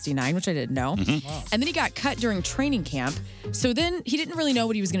 1969, which I didn't know. Wow. And then he got cut during training camp. So then he didn't really know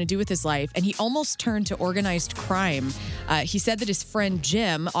what he was going to do with his life, and he almost turned to organized crime. He said that his friend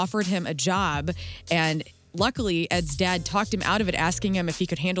Jim offered him a job, and luckily, Ed's dad talked him out of it, asking him if he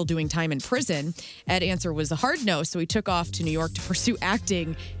could handle doing time in prison. Ed's answer was a hard no, so he took off to New York to pursue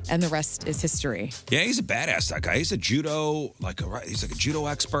acting, and the rest is history. Yeah, he's a badass, that guy. He's a judo, he's like a judo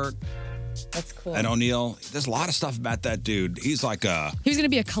expert. That's cool. And O'Neill, there's a lot of stuff about that dude. He's like a... He was going to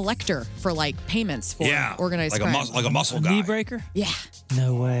be a collector for, payments for organized crime. Like a muscle guy. Knee breaker? Yeah.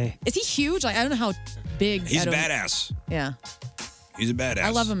 No way. Is he huge? I don't know how big... He's badass. Yeah. He's a badass. I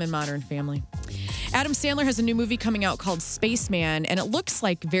love him in Modern Family. Adam Sandler has a new movie coming out called Spaceman, and it looks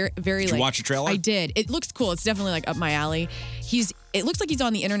like very Did you watch the trailer? I did. It looks cool. It's definitely up my alley. It looks like he's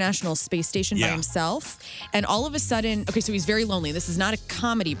on the International Space Station by himself, and all of a sudden, so he's very lonely. This is not a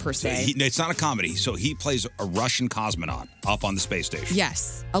comedy per se. It's not a comedy. So he plays a Russian cosmonaut up on the space station.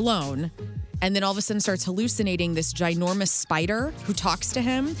 Yes, alone. And then all of a sudden starts hallucinating this ginormous spider who talks to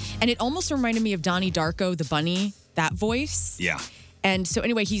him, and it almost reminded me of Donnie Darko, the bunny, that voice. Yeah. And so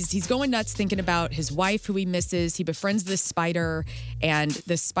anyway, he's going nuts thinking about his wife who he misses. He befriends this spider, and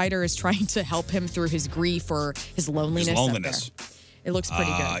the spider is trying to help him through his grief or his loneliness. It looks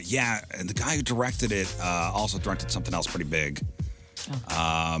pretty good. Yeah, and the guy who directed it also directed something else pretty big.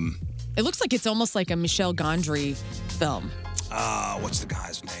 It looks like it's almost like a Michel Gondry film. What's the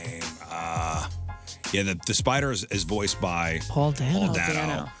guy's name? The spider is voiced by Paul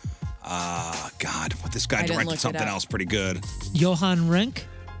Dano. God, what this guy I didn't directed look it something up. else pretty good. Johan Renck?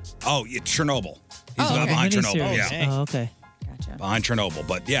 Oh, yeah, Chernobyl. He's okay. behind Chernobyl. Miniseries. Yeah, Oh, okay. Gotcha. behind Chernobyl.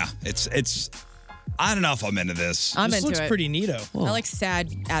 But yeah, it's. I don't know if I'm into this. I'm This into looks it. pretty neato. Whoa. I like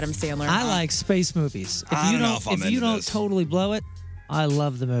sad Adam Sandler. I like space movies. If I you don't know if I'm if into you don't this. totally blow it, I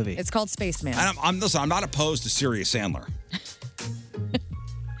love the movie. It's called Spaceman. And I'm not opposed to Serious Sandler.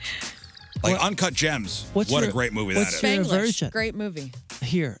 Like Uncut Gems. What's What a your- great movie that what's is. your Spanglish. version? Great movie.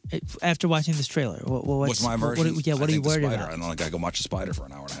 Here, after watching this trailer, What's my version? What are you I think the worried spider. about? I don't think I can watch a spider for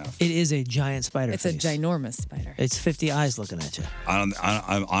an hour and a half. It is a giant spider It's a face. ginormous spider. It's 50 eyes looking at you.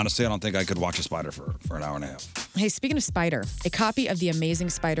 Honestly, I don't think I could watch a spider for an hour and a half. Hey, speaking of Spider, a copy of The Amazing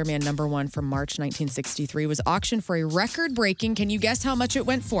Spider-Man #1 from March 1963 was auctioned for a record-breaking, can you guess how much it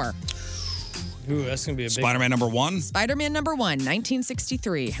went for? Ooh, that's gonna be a big Spider-Man #1. Spider-Man #1,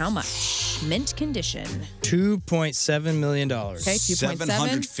 1963. How much? Mint condition. $2.7 million. Okay, 2.7.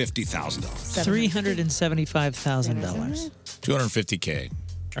 $750,000. $375,000. $250K.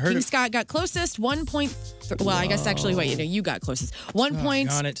 I heard King it. Scott got closest, well, I guess actually, wait, you got closest.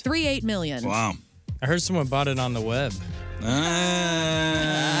 1.38 million. Wow. I heard someone bought it on the web.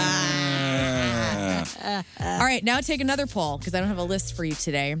 All right, now take another poll because I don't have a list for you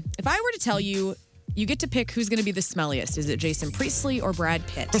today. If I were to tell you, you get to pick who's going to be the smelliest. Is it Jason Priestley or Brad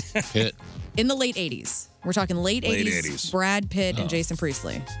Pitt? Pitt. In the late 80s. We're talking late 80s. Brad Pitt and Jason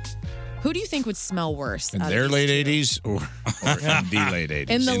Priestley. Who do you think would smell worse? In out of their these late two? 80s or in the late 80s?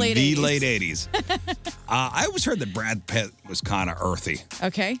 In the late 80s. late 80s. I always heard that Brad Pitt was kind of earthy.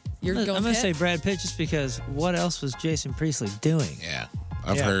 Okay, you're I'm going going Pitt? to say Brad Pitt just because what else was Jason Priestley doing? Yeah.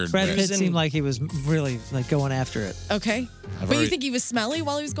 I've Yeah. heard Brad that. Pitt seemed like he was really like going after it. Okay. I've But you already- think he was smelly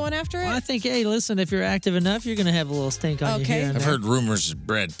while he was going after it? Well, I think, hey, listen, if you're active enough, you're going to have a little stink on you Okay. here and I've there. heard rumors that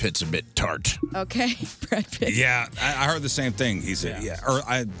Brad Pitt's a bit tart. Okay, Brad Pitt. Yeah, I heard the same thing. He said,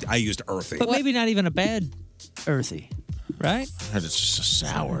 I used earthy. But maybe not even a bad earthy, right? I heard it's just a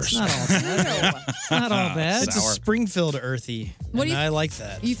sour. It's not all bad. It's not all bad. It's a Springfield earthy. What do and you- I like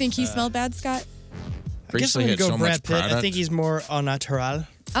that. You think he smelled bad, Scott? I guess I'm Priestley gonna had go so Brad much Pitt. product. I think he's more au natural.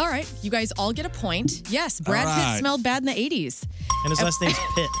 All right, you guys all get a point. Yes, Brad All Pitt right. smelled bad in the 80s. And his last name's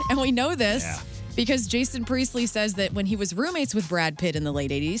Pitt. And we know this Yeah. because Jason Priestley says that when he was roommates with Brad Pitt in the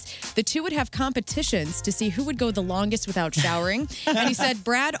late 80s, the two would have competitions to see who would go the longest without showering. And he said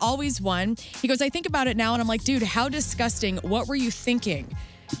Brad always won. He goes, I think about it now and I'm like, dude, how disgusting. What were you thinking?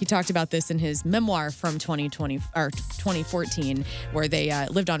 He talked about this in his memoir from 2014, where they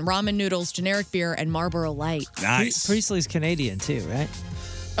lived on ramen noodles, generic beer, and Marlboro Light. Nice. Priestley's Canadian too, right?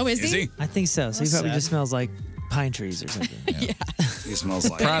 Oh, is Is he? I think so. So he That's probably sad. just smells like pine trees or something. He smells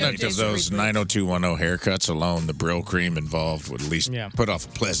like Product of Jason those Priestley. 90210 haircuts alone, the Brill cream involved would at least put off a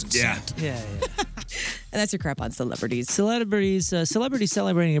pleasant scent. Yeah. And that's your crap on celebrities. Celebrities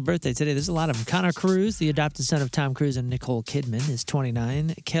celebrating a birthday today. There's a lot of them. Connor Cruise, the adopted son of Tom Cruise and Nicole Kidman, is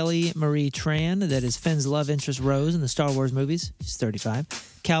 29. Kelly Marie Tran, that is Finn's love interest Rose in the Star Wars movies, she's 35.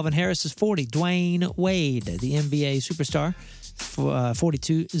 Calvin Harris is 40. Dwayne Wade, the NBA superstar,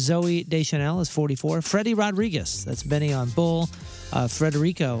 42. Zoe Deschanel is 44. Freddie Rodriguez, that's Benny on Bull.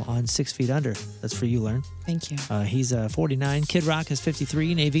 Frederico on 6 Feet Under. That's for you, Learn. Thank you. He's 49. Kid Rock is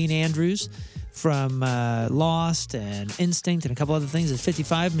 53. Naveen Andrews from Lost and Instinct and a couple other things is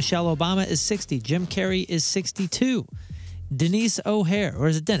 55. Michelle Obama is 60. Jim Carrey is 62. Denise O'Hare, or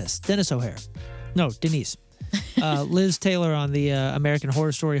is it Dennis? Dennis O'Hare. No, Denise. Liz Taylor on the American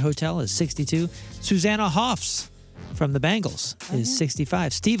Horror Story Hotel is 62. Susanna Hoffs from the Bangles is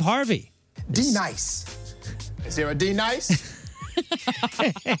 65. Steve Harvey. D nice. Is there a D nice?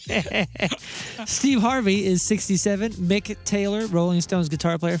 Steve Harvey is 67. Mick Taylor, Rolling Stones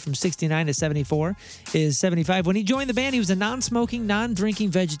guitar player from 69 to 74, is 75. When he joined the band, he was a non-smoking, non-drinking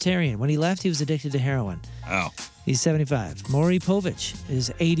vegetarian. When he left, he was addicted to heroin. Oh. He's 75. Maury Povich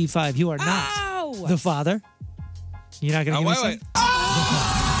is 85. You are not the father. You're not going to give me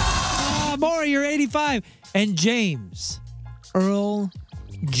wait. Maury, you're 85. And James Earl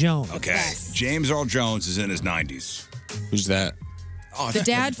Jones. Okay. James Earl Jones is in his 90s. Who's that? Oh, The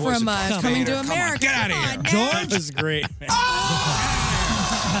dad from Coming to America. Get out of Come here. on, Dad. George is great.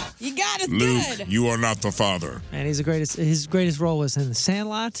 You got it Luke, good. you are not the father. And his greatest role was in The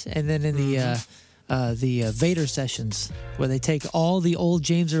Sandlot, and then in the the Vader sessions where they take all the old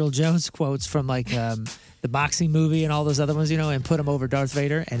James Earl Jones quotes from like the boxing movie and all those other ones, and put them over Darth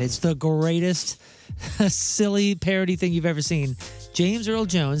Vader. And it's the greatest silly parody thing you've ever seen. James Earl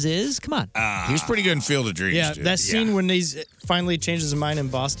Jones is, come on. He was pretty good in Field of Dreams. Yeah, dude. that scene when he's finally changes his mind in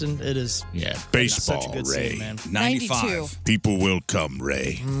Boston, it is baseball, such a good Ray. scene, man. 95. People will come,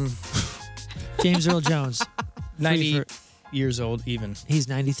 Ray. James Earl Jones. 90 years old even. He's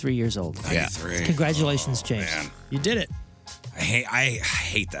 93 years old. 93. Congratulations, James. Man. You did it. I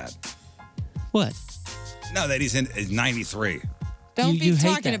hate that. What? No, that he's 93. Don't You be hate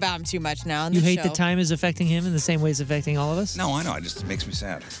talking that. about him too much now. On You the hate show. that time is affecting him in the same way it's affecting all of us? No, I know. It makes me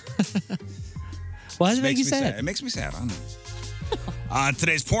sad. Why does it It make you makes me sad? It makes me sad. I don't know.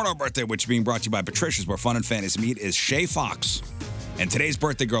 Today's porno birthday, which is being brought to you by Patricia's, where fun and fantasy meet, is Shay Fox. And today's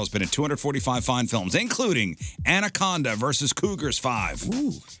birthday girl has been in 245 fine films, including Anaconda versus Cougars 5.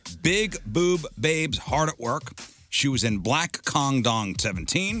 Ooh. Big Boob Babes Hard at Work. She was in Black Kong Dong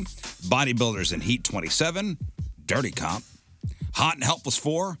 17, Bodybuilders in Heat 27, Dirty Cop, Hot and Helpless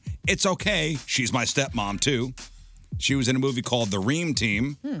 4, It's Okay, She's My Stepmom too. She was in a movie called The Ream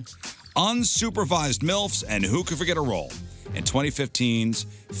Team, Unsupervised MILFs, and Who Could Forget a Role in 2015's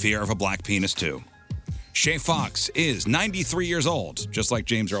Fear of a Black Penis 2. Shay Fox is 93 years old, just like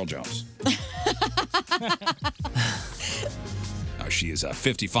James Earl Jones. Now, she is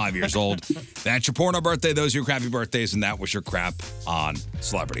 55 years old. That's your porno birthday. Those are your crappy birthdays, and that was your crap on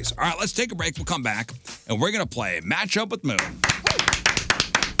celebrities. All right, let's take a break. We'll come back, and we're going to play Matchup with Moon.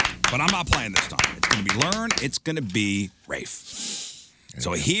 But I'm not playing this time. It's going to be Learn. It's going to be Rafe.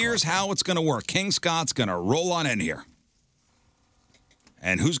 So here's how it's going to work. King Scott's going to roll on in here.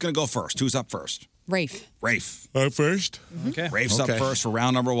 And who's going to go first? Who's up first? Rafe. Rafe. First? Okay. Rafe's up first for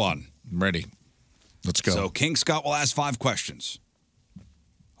round number 1. I'm ready. Let's go. So King Scott will ask 5 questions.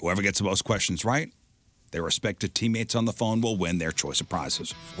 Whoever gets the most questions right, their respective teammates on the phone will win their choice of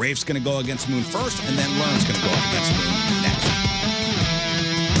prizes. Rafe's going to go against Moon first, and then Learn's going to go up against Moon next.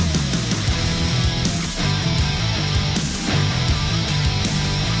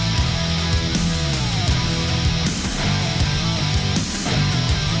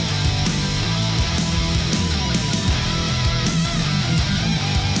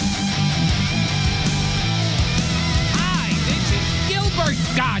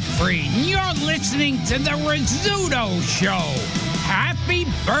 Godfrey, and you're listening to The Rizzuto Show. Happy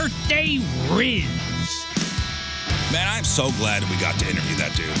birthday, Riz. Man, I'm so glad we got to interview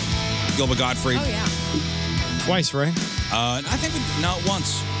that dude. Gilbert Gottfried. Oh, yeah. Twice, right? I think not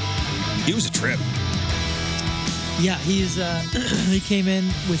once. He was a trip. Yeah, he's he came in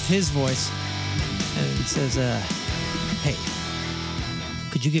with his voice and he says, hey,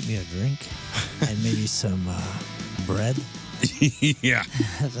 could you get me a drink and maybe some bread? Yeah.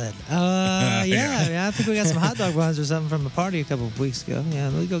 I said, yeah, I think we got some hot dog buns or something from a party a couple of weeks ago. Yeah,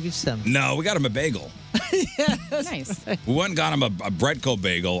 let me go get you some. No, we got him a bagel. Nice. We went and got him a Breadco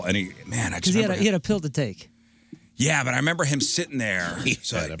bagel, and I just Because remember he had a pill to take. Yeah, but I remember him sitting there.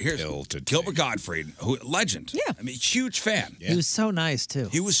 Had a pill to Gilbert Gottfried, legend. Yeah. I mean, huge fan. He was so nice, too.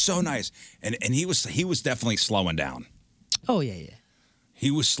 He was so nice. And he was definitely slowing down. Oh, yeah. He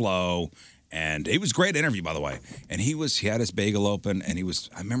was slow. And it was a great interview, by the way. And he had his bagel open, and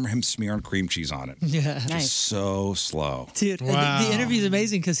I remember him smearing cream cheese on it. Yeah. Just so slow. Dude, the interview's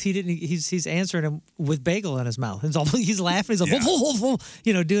amazing because he's answering him with bagel in his mouth. He's laughing. He's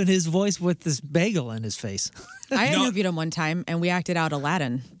like, doing his voice with this bagel in his face. I interviewed him one time, and we acted out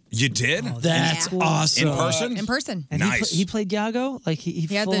Aladdin. You did? That's awesome. In person? In person. And nice. He played Yago? Like, he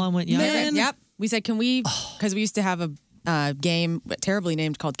had full on went Yago? Man. Yep. We said, can we, because we used to have a game, terribly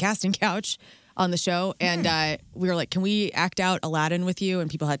named, called Casting Couch on the show. And we were like, can we act out Aladdin with you? And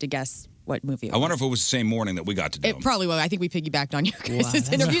people had to guess what movie it was. I wonder if it was the same morning that we got to do It probably was. I think we piggybacked on your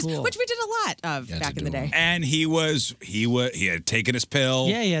guys' interviews, which we did a lot of back in the day. And he had taken his pill.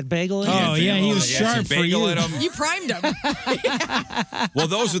 Yeah, he had bagel in him. Oh, yeah, he was sharp for you. In him. You primed him. Well,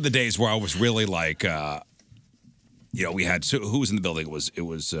 those were the days where I was really like, we had, who was in the building? It was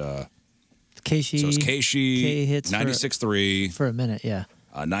Keishi. So it was Keishi, K hits 96.3. For a minute, yeah.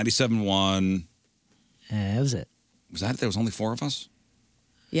 97.1. Yeah, that was it. Was that it? There was only 4 of us?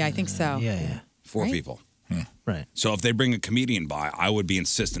 Yeah, I think so. Yeah. 4 people. Right. So if they bring a comedian by, I would be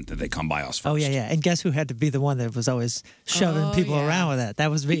insistent that they come by us first. Oh, yeah. And guess who had to be the one that was always shoving people around with that?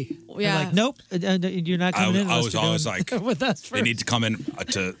 That was me. Yeah. Like, nope, you're not coming in. I unless was you're always doing like, with us first. they need to come in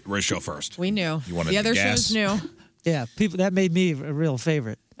to Riz Show first. We knew. You wanted the to other guess? shows knew. Yeah, that made me a real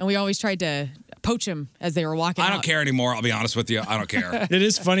favorite. And we always tried to poach him as they were walking I don't out. care anymore. I'll be honest with you. I don't care. It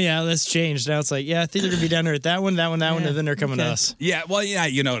is funny how that's changed. Now it's like, I think they're going to be down there at that one, and then they're coming to us. Yeah, well, yeah,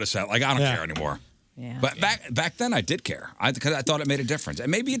 you notice that. Like, I don't care anymore. Yeah. But back then, I did care because I thought it made a difference,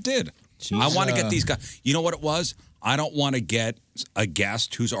 and maybe it did. I want to get these guys. You know what it was? I don't want to get a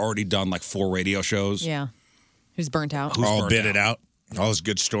guest who's already done like 4 radio shows. Yeah. Who's burnt out? All bidded out. All his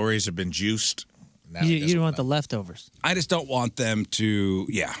good stories have been juiced. Now You don't want the leftovers. I just don't want them to.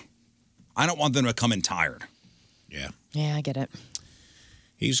 Yeah, I don't want them to come in tired. Yeah. Yeah, I get it.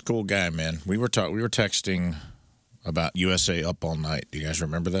 He's a cool guy, man. We were texting about USA Up All Night. Do you guys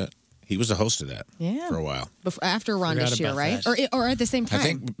remember that? He was the host of that for a while. After Rhonda Shear, right? Or at the same time? I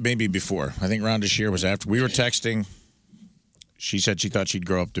think maybe before. I think Rhonda Shear was after. We were texting. She said she thought she'd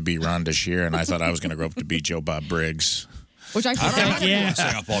grow up to be Rhonda Shear, and I thought I was going to grow up to be Joe Bob Briggs. Which I think,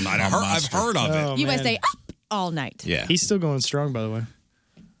 USA Up All Night. I've heard of it. USA Up All Night. Yeah. He's still going strong, by the way.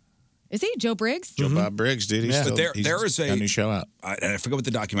 Is he Joe Briggs? Joe Bob Briggs, dude. He's still, But there is got a new show out. I forget what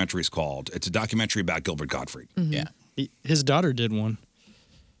the documentary is called. It's a documentary about Gilbert Gottfried. Yeah. His daughter did one.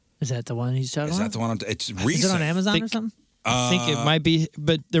 Is that the one he's talking about? Is that the one? It's recent. Is it on Amazon or something? I think it might be,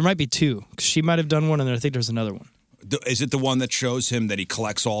 but there might be 2. 'Cause she might have done one, and I think there's another one. Is it the one that shows him that he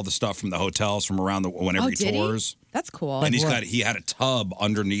collects all the stuff from the hotels from around whenever he did tours? That's cool. And he had a tub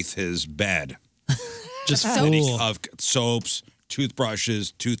underneath his bed, just full of soaps,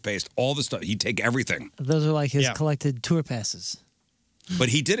 toothbrushes, toothpaste, all the stuff. He'd take everything. Those are like his collected tour passes. But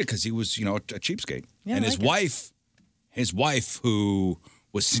he did it because he was, a cheapskate. Yeah, and I like his wife, who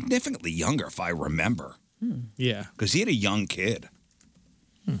was significantly younger, if I remember. Yeah. Because he had a young kid.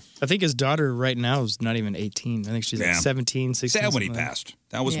 I think his daughter right now is not even 18. I think she's like 17, 16. Sad when he something like that. passed.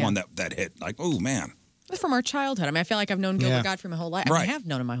 That was Yeah. one that hit. Like, oh, man. It was from our childhood. I mean, I feel like I've known Gilbert Yeah. Gottfried my whole life. Right. I have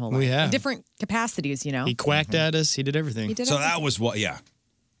known him my whole life. We have. In different capacities, you know. He quacked at us. He did everything. He did So everything. that was what, yeah.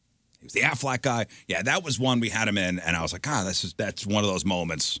 He was the Aflac guy. Yeah, that was one we had him in, and I was like, that's one of those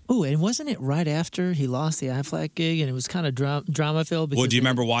moments. Ooh, and wasn't it right after he lost the IFLAC gig, and it was kind of drama filled? Well, do you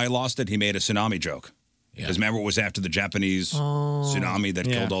remember why he lost it? He made a tsunami joke. Because remember, it was after the Japanese tsunami that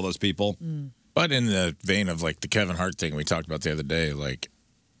killed all those people. But in the vein of like the Kevin Hart thing we talked about the other day, like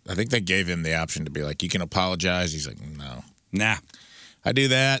I think they gave him the option to be like, you can apologize. He's like, no. Nah. I do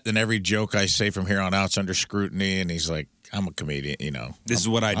that, then every joke I say from here on out's under scrutiny, and he's like, I'm a comedian, This is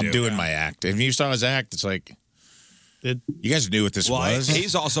what I do. I'm doing my act. If you saw his act, it's like, you guys knew what this was.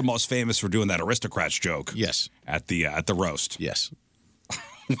 He's also most famous for doing that aristocrats joke. Yes. At the roast. Yes.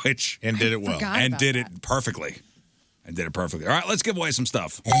 And did it well. And did it perfectly. And did it perfectly. All right, let's give away some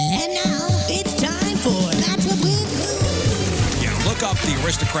stuff. And now it's time for Matchup with Yeah, look up the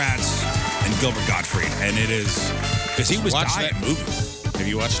Aristocrats and Gilbert Gottfried, and it is because he was Watch dying. that movie. Have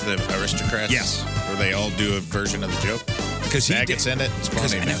you watched the Aristocrats? Yes. Where they all do a version of the joke? Because he gets in it. It's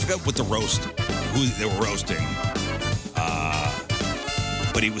funny, and I man. forgot what the roast, who they were roasting.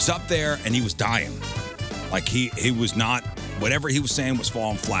 But he was up there and he was dying. Like he was not, whatever he was saying was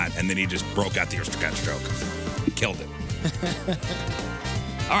falling flat, and then he just broke out the Aristocrats joke. Killed it.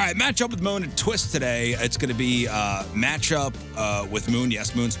 All right, matchup with Moon and Twist today. It's going to be matchup with Moon.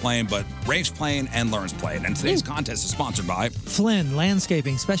 Yes, Moon's playing, but Rafe's playing and Learn's playing. And today's contest is sponsored by Flynn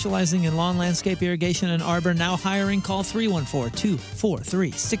Landscaping, specializing in lawn, landscape, irrigation, and arbor. Now hiring. Call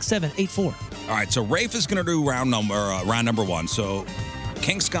 314-243-6784. All right, so Rafe is going to do round number 1. So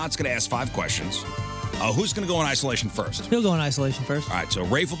King Scott's going to ask 5 questions. Who's going to go in isolation first? He'll go in isolation first. All right, so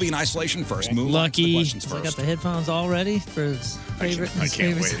Rafe will be in isolation first. Moon will answer the questions I first. got the headphones all ready for his favorite. I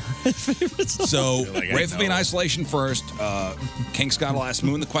can't wait. favorite song. So Like I Rafe will be in know. isolation first. King Scott will ask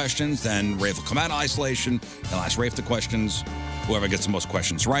Moon the questions. Then Rafe will come out of isolation. He'll ask Rafe the questions. Whoever gets the most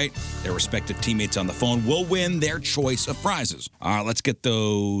questions right, their respective teammates on the phone will win their choice of prizes. All right, let's get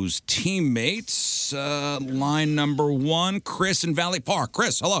those teammates. Line number 1, Chris in Valley Park.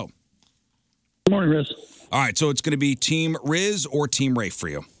 Chris, hello. Good morning, Riz. All right, so it's going to be Team Riz or Team Rafe for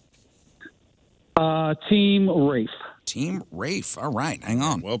you? Team Rafe. Team Rafe. All right, hang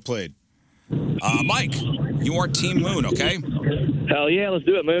on. Well played. Mike, you are Team Moon, okay? Hell yeah, let's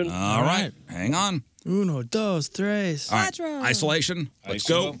do it, Moon. All right, hang on. Uno, dos, tres. All right, isolation. Let's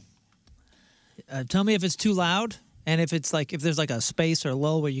go. Tell me if it's too loud, and if it's like if there's like a space or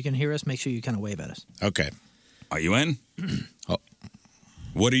lull where you can hear us. Make sure you kind of wave at us. Okay. Are you in?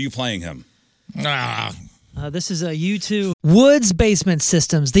 What are you playing him? This is a U2 Woods Basement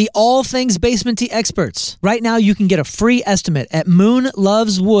Systems, the all things basement experts. Right now, you can get a free estimate at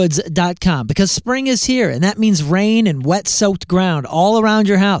moonloveswoods.com because spring is here, and that means rain and wet-soaked ground all around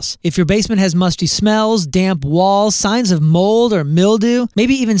your house. If your basement has musty smells, damp walls, signs of mold or mildew,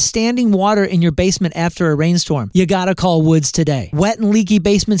 maybe even standing water in your basement after a rainstorm, you gotta call Woods today. Wet and leaky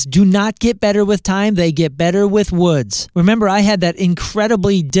basements do not get better with time, they get better with Woods. Remember, I had that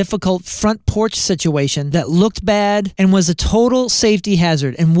incredibly difficult front porch situation that that looked bad and was a total safety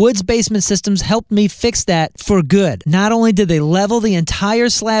hazard. And Woods Basement Systems helped me fix that for good. Not only did they level the entire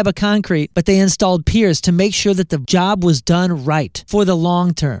slab of concrete, but they installed piers to make sure that the job was done right for the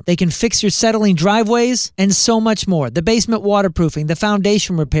long term. They can fix your settling driveways and so much more. The basement waterproofing, the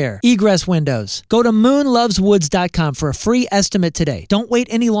foundation repair, egress windows. Go to moonloveswoods.com for a free estimate today. Don't wait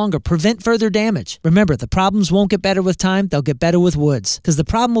any longer. Prevent further damage. Remember, the problems won't get better with time. They'll get better with Woods, because the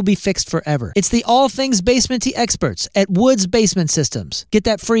problem will be fixed forever. It's the all things basement-y experts at Woods Basement Systems. Get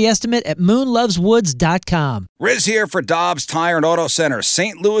that free estimate at moonloveswoods.com. Riz here for Dobbs Tire and Auto Center,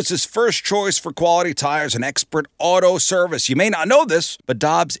 St. Louis's first choice for quality tires and expert auto service. You may not know this, but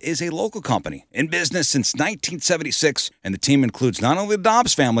Dobbs is a local company in business since 1976, and the team includes not only the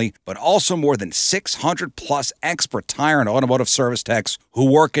Dobbs family, but also more than 600 plus expert tire and automotive service techs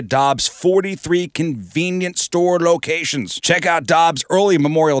who work at Dobbs' 43 convenient store locations. Check out Dobbs' early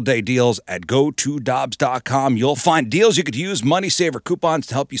Memorial Day deals at GoToDobbs.com. You'll find deals you could use, money saver coupons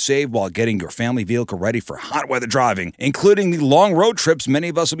to help you save while getting your family vehicle ready for hot weather driving, including the long road trips many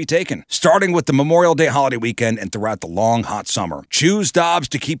of us will be taking, starting with the Memorial Day holiday weekend and throughout the long, hot summer. Choose Dobbs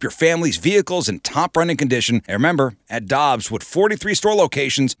to keep your family's vehicles in top running condition. And remember, at Dobbs, with 43 store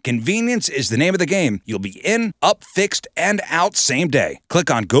locations, convenience is the name of the game. You'll be in, up, fixed, and out same day. Click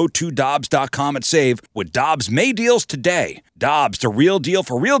on GoToDobbs.com and save with Dobbs May deals today. Dobbs, the real deal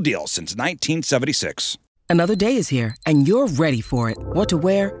for real deals since 1976. Another day is here, and you're ready for it. What to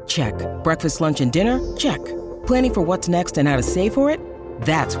wear? Check. Breakfast, lunch, and dinner? Check. Planning for what's next and how to save for it?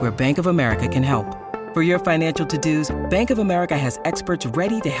 That's where Bank of America can help. For your financial to-dos, Bank of America has experts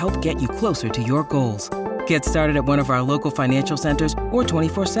ready to help get you closer to your goals. Get started at one of our local financial centers or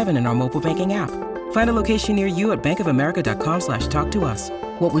 24/7 in our mobile banking app. Find a location near you at bankofamerica.com/talktous.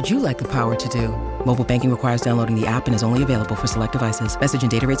 What would you like the power to do? Mobile banking requires downloading the app and is only available for select devices. Message and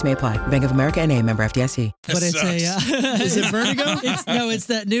data rates may apply. Bank of America N.A., member FDIC. But it's Is it Vertigo? It's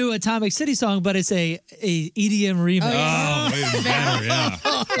that new Atomic City song, but it's a EDM remix. Oh, even better,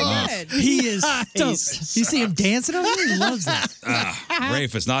 yeah. He is stoked. You see him dancing over there? He loves it.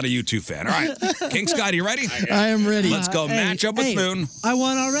 Rafe is not a U2 fan. All right. King Scott, are you ready? I am ready. Let's go match up with Moon. I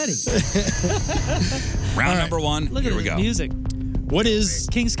won already. Round number one. Look Here at we the go. music. What is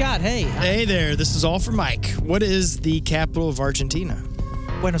King Scott? Hey. Hey there, this is all for Mike. What is the capital of Argentina?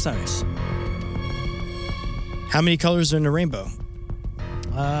 Buenos Aires. How many colors are in a rainbow?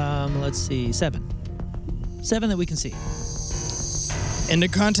 Let's see, 7. 7 that we can see. In the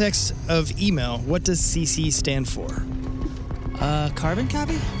context of email, what does CC stand for? Carbon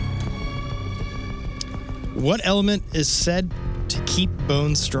copy? What element is said to keep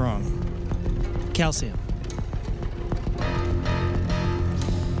bones strong? Calcium.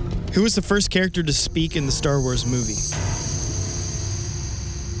 Who was the first character to speak in the Star Wars movie?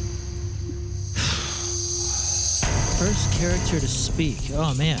 First character to speak.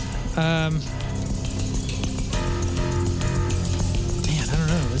 Oh, man. Man, I don't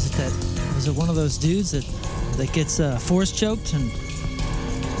know. Was it one of those dudes that gets force choked,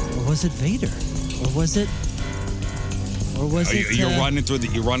 or was it Vader? Or was it You're running through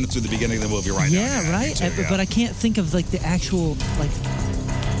the beginning of the movie right now. Yeah, right. But I can't think of like the actual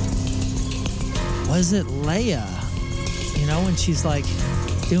was it Leia? You know, when she's like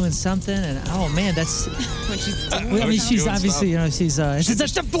doing something, and oh man, that's when she's. I mean, she's obviously, you know, she's it's a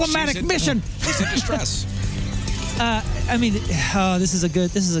diplomatic mission. She's in distress. I mean, this is a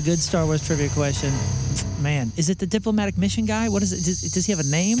good Star Wars trivia question. Man, is it the diplomatic mission guy? What is it? Does he have a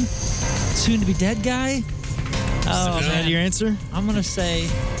name? Soon to be dead guy? Oh, is that your answer? I'm gonna say.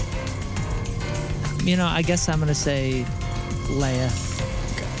 You know, I guess I'm gonna say Leia.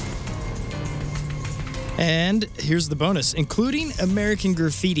 And here's the bonus. Including American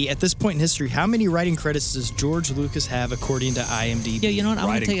Graffiti, at this point in history, how many writing credits does George Lucas have according to IMDb? Yeah, you know what? I'm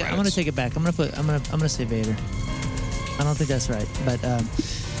gonna take it back. I'm gonna say Vader. I don't think that's right, but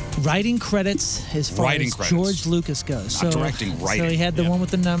writing credits as far as George Lucas goes. Not directing, writing. So he had the one with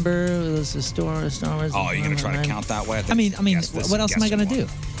the number. It was the Star Wars. Oh, you're gonna try to count that way? I mean, what else am I gonna do?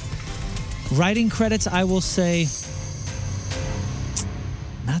 Writing credits, I will say,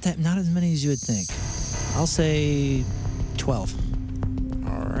 not as many as you would think. I'll say 12.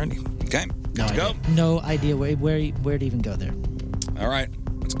 Alrighty. Okay. Good to go. No idea where to even go there. All right.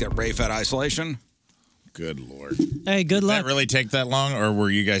 Let's get Rafe at isolation. Good Lord. Hey, good luck. Did that really take that long, or were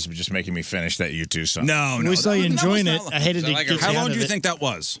you guys just making me finish that U2 song? No. We saw you enjoying it. I hated to get you How out long of do you it. think that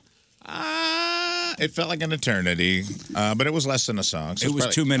was? It felt like an eternity, but it was less than a song. So It was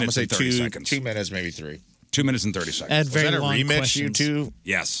probably, 2 minutes I'm and gonna say 30 seconds. 2 minutes, maybe 3. 2 minutes and 30 seconds. Add very Was that a long remix, questions. U2?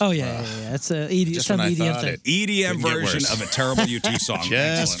 Yes. Oh yeah. It's a Just some when I EDM thought thing. it EDM couldn't get version worse. of a terrible U2 song. Just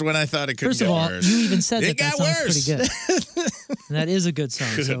Excellent. when I thought it couldn't First of get all, worse. you even said It that got sounds worse. pretty good. And that is a good song.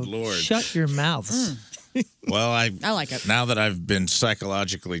 Good so Lord. shut your mouths. Well, I like it. Now that I've been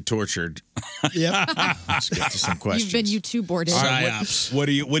psychologically tortured, Yep. let's get to some questions. You've been YouTube boarded. All right, Psyops. what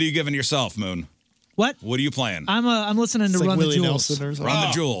are you giving yourself, Moon? What? What are you playing? I'm listening to It's like Run Willie the Jewels. Nelson or something. Run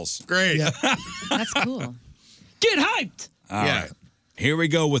the Jewels. Great. That's cool. Get hyped. All Yeah. right. Here we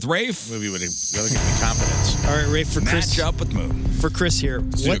go with Rafe. Movie would really give me confidence. All right, Rafe, for Chris. Match up with Moon. For Chris here.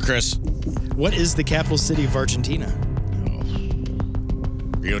 Let's do it, Chris. What is the capital city of Argentina?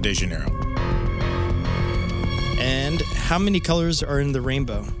 Rio de Janeiro. And how many colors are in the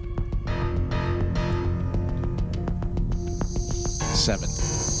rainbow? 7.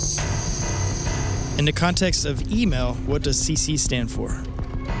 In the context of email, what does CC stand for?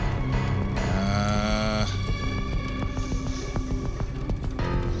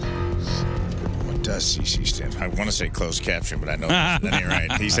 What does CC stand for? I want to say closed caption, but I know that ain't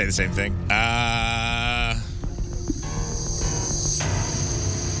right. He say the same thing. I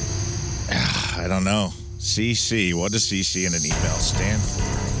don't know. CC. What does CC in an email stand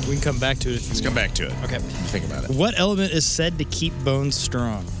for? We can come back to it. Let's come back to it. Okay. Think about it. What element is said to keep bones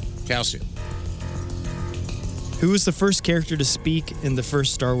strong? Calcium. Who was the first character to speak in the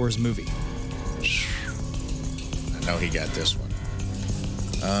first Star Wars movie? I know he got this one.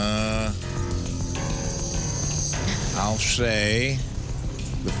 I'll say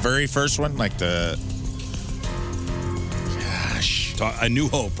the very first one, like the. Gosh. A New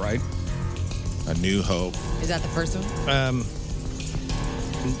Hope, right? A New Hope. Is that the first one?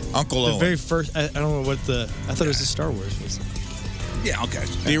 Uncle The Owen. very first. I don't know what the. I thought it was the Star Wars. Yeah, okay.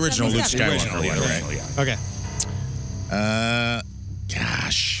 The original Luke 77. Skywalker one, right? Okay.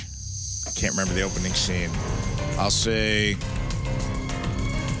 Gosh. I can't remember the opening scene. I'll say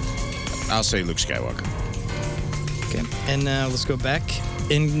Luke Skywalker. Okay. And let's go back.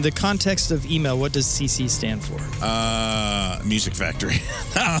 In the context of email, what does CC stand for? Music Factory.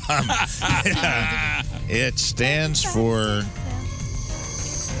 It stands for.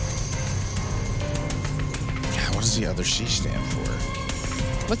 God, what does the other C stand for?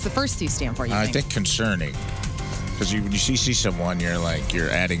 What's the first C stand for, you I think? think concerning. Because when you CC someone, you're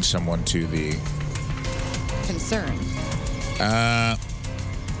adding someone to the. Concern.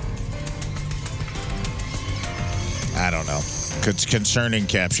 I don't know. Concerning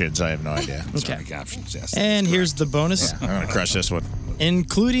captions, I have no idea. Concerning captions, yes. And here's the bonus. I'm going to crush this one.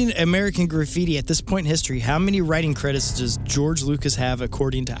 Including American Graffiti, at this point in history, how many writing credits does George Lucas have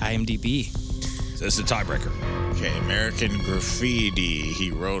according to IMDb? So this is a tiebreaker. Okay, American Graffiti.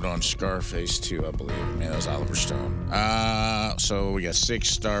 He wrote on Scarface 2, I believe. Man, that was Oliver Stone. So we got 6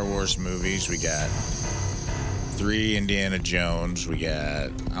 Star Wars movies. We got 3 Indiana Jones. We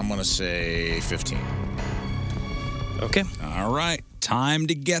got, I'm going to say 15. Okay. All right. Time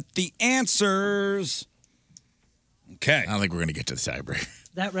to get the answers. Okay. I don't think we're going to get to the tiebreaker.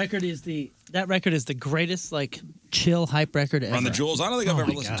 That record is the greatest chill hype record ever. Run the Jewels. I don't think I've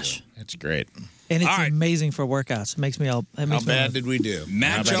ever listened to it. It's great. And it's All right. amazing for workouts. It makes me all. How bad did we do?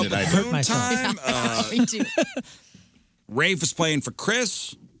 Match How up bad did I with do? Moon myself. time. Me too. Rafe is playing for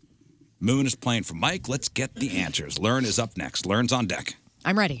Chris. Moon is playing for Mike. Let's get the answers. Learn is up next. Learn's on deck.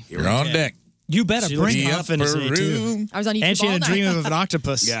 I'm ready. You're on deck. You better She bring looked it. confident today, too. I was on YouTube And she all had a night. dream of an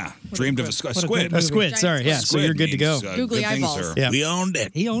octopus. Yeah. Dreamed of a what a squid. great A squid, Giant sorry. Yeah, so Squid you're good to go. means, Googly good things eyeballs. are- Yeah. We owned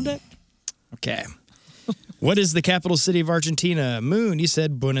it. He owned it. Okay. What is the capital city of Argentina? Moon, you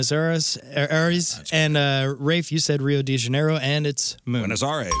said Buenos Aires. And Rafe, you said Rio de Janeiro, and it's Moon. Buenos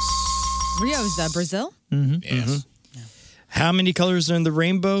Aires. Rio's Brazil. Yes. How many colors are in the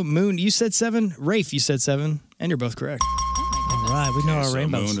rainbow? Moon, you said 7. Rafe, you said 7. And you're both correct. All right, we know our So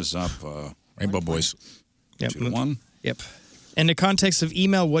rainbows. Moon is up Rainbow Boys. Yep. 2-1. Yep. In the context of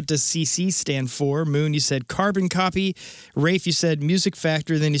email, what does CC stand for? Moon, you said carbon copy. Rafe, you said music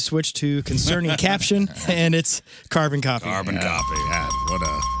factor. Then you switched to concerning caption, and it's carbon copy. Carbon copy. God, what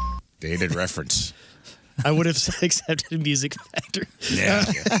a dated reference. I would have accepted music factor. Yeah.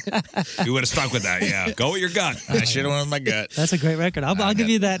 You would have stuck with that. Yeah. Go with your gut. I should have went with my gut. That's a great record. I'll give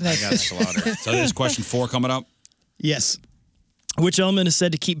you that I next. got slaughtered. So there's question 4 coming up. Yes. Which element is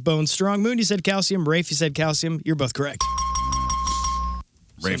said to keep bones strong? Moon, you said calcium. Rafe, you said calcium. You're both correct.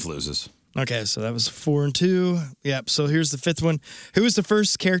 Rafe loses. Okay, so that was 4 and 2. Yep. So here's the 5th one. Who was the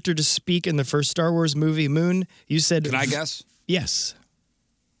first character to speak in the first Star Wars movie? Moon, you said. Can I guess? Yes.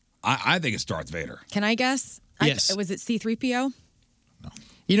 I think it's Darth Vader. Can I guess? Yes. Was it C-3PO?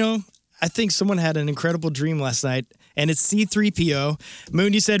 You know, I think someone had an incredible dream last night, and it's C-3PO.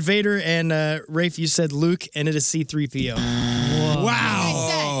 Moon, you said Vader, and Rafe, you said Luke, and it is C-3PO.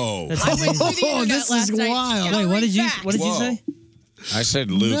 Wow. That's Oh, amazing. this is wild. Wait, what did you say? I said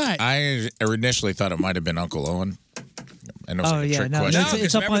Luke. Nut. I initially thought it might have been Uncle Owen. And it was like a trick no, question.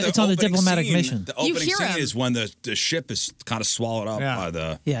 it's on the diplomatic scene, mission. The opening hear scene him. is when the ship is kind of swallowed up by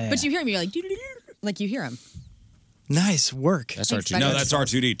the. But you hear him, you're like you hear him. Nice work. That's Thanks, R2D2. No, that's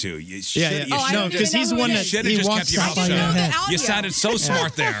R2D2. You Yeah, should- yeah. you Oh, I should- don't even 'cause know he's who the one you that- should have he just walks kept your up mouth by your shut. head. You sounded so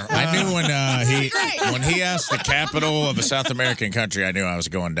smart there. I knew when he asked the capital of a South American country, I knew I was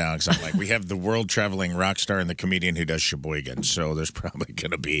going down because I'm like, we have the world traveling rock star and the comedian who does Sheboygan, so there's probably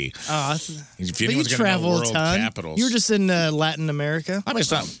going to be. If But you anyone's going to know travel a world ton. capitals, You were just in Latin America. I mean,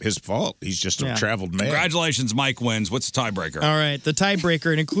 it's not his fault. He's just a traveled man. Congratulations, Mike wins. What's the tiebreaker? All right, the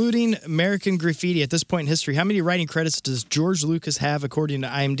tiebreaker, and including American Graffiti at this point in history, how many writing credits does George Lucas have according to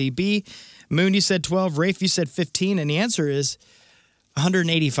IMDb? Moon, you said 12. Rafe, you said 15, and the answer is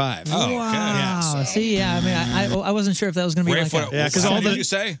 185. Oh, okay. Wow. See, I mean, I wasn't sure if that was going to be Rafe, like what all did you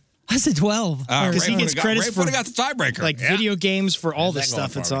say? I said 12. Because he gets credits Rafe for would have got the tiebreaker. like video games for all the that going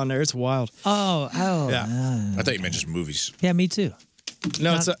stuff for that's me. on there. It's wild. Oh. Yeah. I thought you meant just movies. Yeah, me too.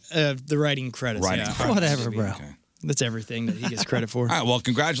 No, it's the writing credits. Writing yeah. credits. Whatever, bro. That's everything that he gets credit for. All right, well,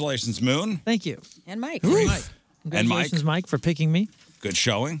 congratulations, Moon. Thank you. And Mike. And Mike. Congratulations, Mike, for picking me. Good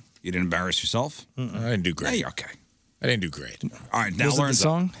showing. You didn't embarrass yourself. I didn't do great. Hey, you're okay. I didn't do great. All right, now Was it learn the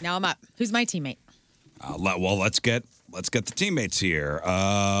song? Now I'm up. Who's my teammate? Let's get the teammates here.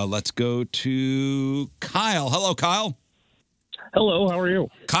 Let's go to Kyle. Hello, Kyle. Hello, how are you?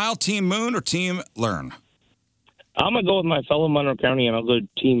 Kyle, Team Moon or Team Learn? I'm going to go with my fellow Monroe County, and I'll go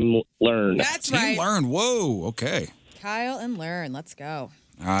Team Learn. That's Team right. Learn. Whoa. Okay. Kyle and Learn. Let's go.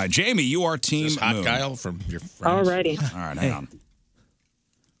 Jamie, you are Team Is this hot Moon. Kyle from your friends? Alrighty. All right, hang on.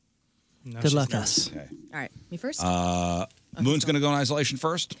 Good luck, us. Okay. All right, me first. Moon's going to go in isolation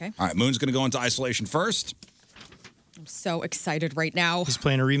first. Okay. All right, Moon's going to go into isolation first. I'm so excited right now. He's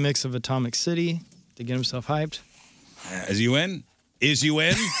playing a remix of Atomic City to get himself hyped. Is you in? Is you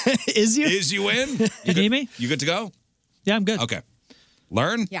in? Is you? Is you in? You need me? You good to go? Yeah, I'm good. Okay.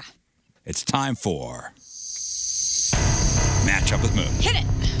 Learn? Yeah. It's time for matchup with Moon. Hit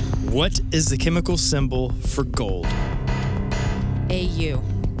it. What is the chemical symbol for gold? AU.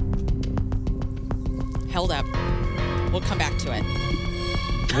 Held up. We'll come back to it.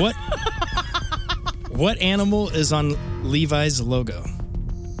 What? What animal is on Levi's logo?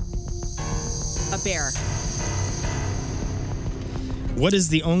 A bear. What is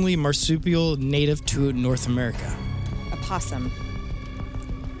the only marsupial native to North America? A possum.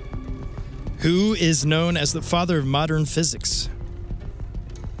 Who is known as the father of modern physics?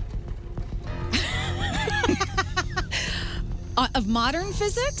 Of modern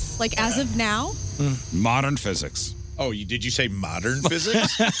physics? Like as of now? Modern physics. Oh, did you say modern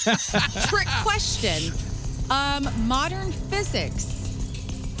physics? Trick question. Modern physics.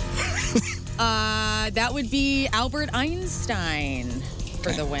 That would be Albert Einstein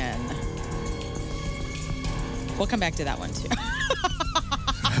for the win. We'll come back to that one too.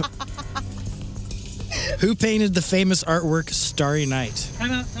 Who painted the famous artwork Starry Night?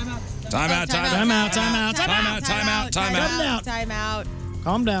 Time out. Time out. Time out.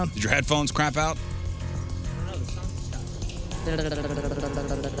 Calm down. Did your headphones crap out?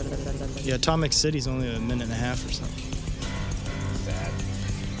 Yeah, Atomic City's only a minute and a half or something.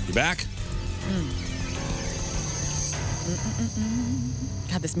 You back?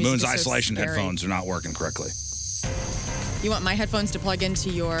 God, this music Moon's is so isolation scary. headphones are not working correctly. You want my headphones to plug into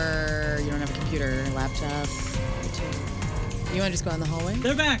your... You don't have a computer, laptop. You want to just go in the hallway?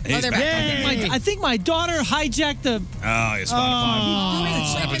 They're back. Oh, they're back. Okay. I think my daughter hijacked the... Oh, yeah,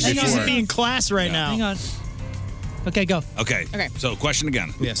 Spotify. Hang on, he's in class right now. Hang on. Okay, go. Okay. Okay. So, question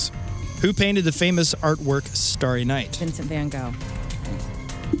again. Yes. Who painted the famous artwork Starry Night? Vincent van Gogh.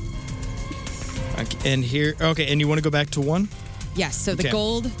 Okay, and here, okay, and you want to go back to one? Yes, so the Okay.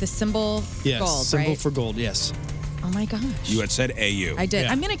 gold, the symbol Yes, gold, symbol right? for gold, yes. Oh my gosh. You had said AU. I did.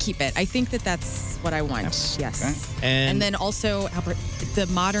 Yeah. I'm going to keep it. I think that's what I want. Yes. Okay. And then also Albert, the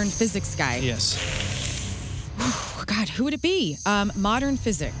modern physics guy. Yes. Oh, God, who would it be? Modern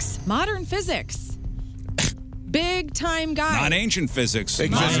physics. Modern physics. Big time guy. Not ancient physics.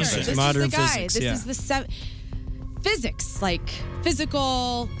 Modern. This Modern is the guy. physics, This yeah. is the physics, like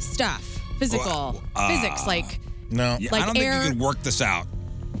physical stuff. Physical physics, like No. Yeah, Like I don't air- think you can work this out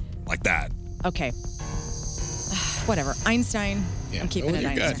like that. okay. Whatever. Einstein. Yeah. I'm keeping Oh, it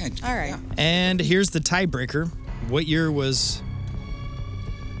you're good. Einstein. All right. And here's the tiebreaker. What year was...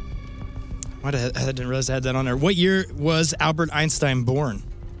 What? I didn't realize I had that on there. What year was Albert Einstein born?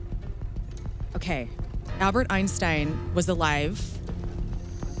 Okay. Albert Einstein was alive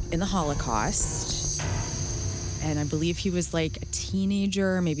in the Holocaust. And I believe he was like a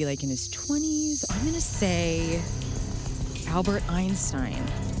teenager, maybe like in his 20s. I'm going to say Albert Einstein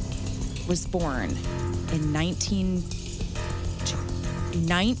was born in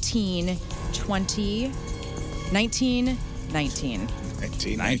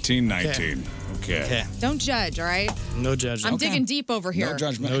 1919. Okay. Don't judge, all right? No judgment. I'm digging deep over here. No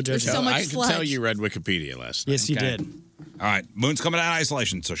judgment. No There's judgment. so much I can sludge. tell you read Wikipedia last night. Yes, you did. All right. Moon's coming out of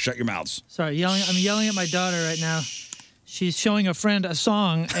isolation, so shut your mouths. Sorry, I'm yelling at my daughter right now. She's showing a friend a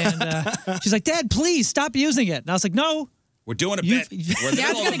song, and she's like, Dad, please stop using it. And I was like, no. We're doing a bit. We're in the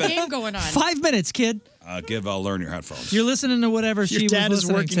Dad's middle got of a a bit. game going on. 5 minutes, kid. Learn your headphones. You're listening to whatever she was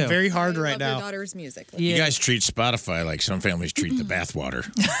listening to. I love your daughter's music. You guys treat Spotify like some families treat the bathwater.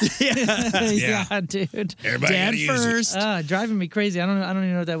 Yeah, dude. Everybody Dad gotta use it. Driving me crazy. I don't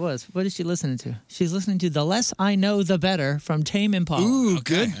even know what that was. What is she listening to? She's listening to "The Less I Know, the Better" from Tame Impala. Ooh,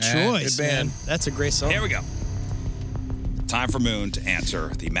 good choice, good band. man. That's a great song. Here we go. Time for Moon to answer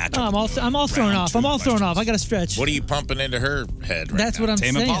the matchup. Oh, I'm all thrown off. I'm all thrown off. I got to stretch. What are you pumping into her head right That's now? what I'm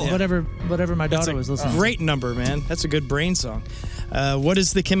Tame saying. Impala. Whatever my That's daughter a was listening. great number, man. That's a good brain song. What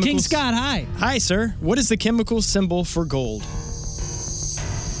is the chemical? King Scott, hi. Hi, sir. What is the chemical symbol for gold?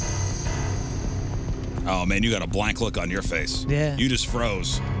 Oh, man, you got a blank look on your face. Yeah. You just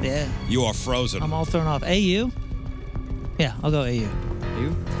froze. Yeah. You are frozen. I'm all thrown off. AU? Yeah, I'll go AU.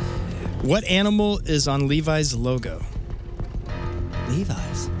 What animal is on Levi's logo?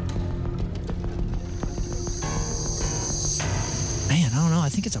 Levi's. Man, I don't know. I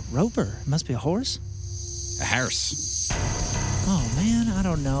think it's a roper. It must be a horse. A hearse. Oh man, I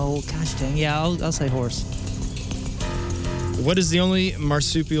don't know. Gosh dang. Yeah, I'll say horse. What is the only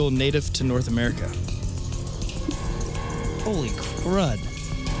marsupial native to North America? Holy crud.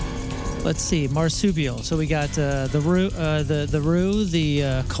 Let's see, marsupial. So we got the roo,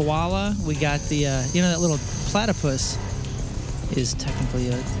 the koala. We got the that little platypus is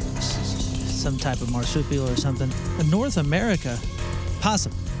technically some type of marsupial or something. North America,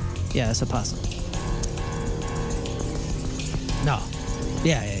 possum. Yeah, it's a possum. No.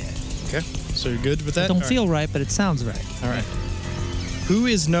 Yeah. Okay. So you're good with that? It don't All feel right, but it sounds right. All right. Who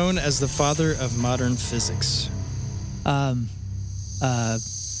is known as the father of modern physics?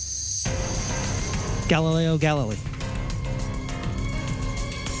 Galileo Galilei.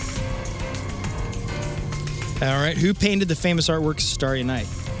 All right. Who painted the famous artwork Starry Night?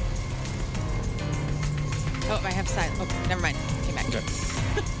 Oh, I have silent. Oh, never mind. Came back. Okay.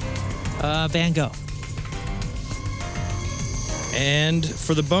 Van Gogh. And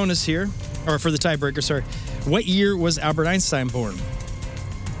for the bonus here, or for the tiebreaker, sorry. What year was Albert Einstein born?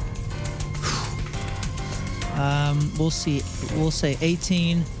 We'll see. We'll say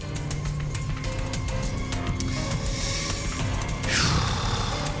 18.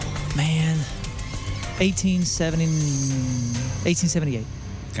 Man, 1878.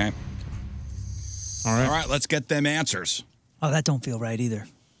 Okay. All right, let's get them answers. Oh, that don't feel right either.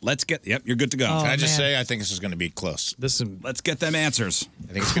 Let's get, yep, you're good to go. Oh, Can I just man. say, I think this is going to be close. Let's get them answers.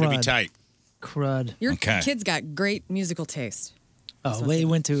 I think it's going to be Crud. tight. Crud. Your Okay. kid's got great musical taste. Oh, they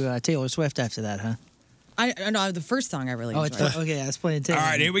went to Taylor Swift after that, huh? I know the first song I really Oh, enjoyed. it's okay. I was playing Taylor. All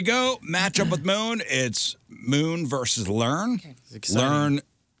right, here we go. Matchup with Moon. It's Moon versus Learn. exciting. Learn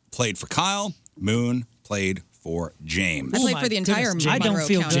played for Kyle. Moon played for James. I played for the entire I don't Monroe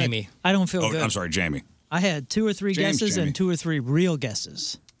feel County. good. Jamie. I don't feel Oh, good. I'm sorry, Jamie. I had 2 or 3 James, guesses Jamie. and 2 or 3 real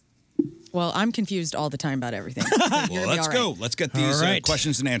guesses. Well, I'm confused all the time about everything. So Well, let's go. Let's get these All right.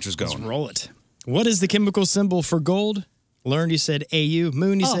 questions and answers Let's going. roll it. What is the chemical symbol for gold? Learn, you said AU.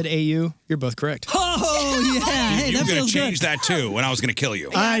 Moon, you said AU. You're both correct. Oh, yeah. Hey, You that were going feels to change good. that too when I was going to kill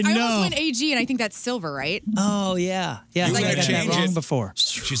you. I I know. almost went AG, and I think that's silver, right? Oh, yeah. Yeah, You I think I gotta got that change wrong it. before.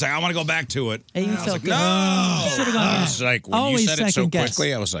 She's like, I want to go back to it. Hey, you And I was felt like, good. no. Should've gone I with was it. like, when Always you said it so second guess.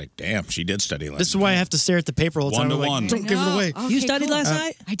 quickly, I was like, damn, she did study last This is why I have to stare at the paper all the time. 1 to I'm like, 1. don't give it away. Okay, You studied cool. last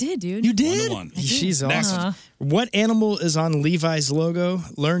night? I did, dude. You 1 did? to 1. She's Next. awesome. What animal is on Levi's logo?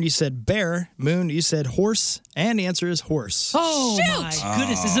 Learn, you said bear. Moon, you said horse. And the answer is horse. Oh, my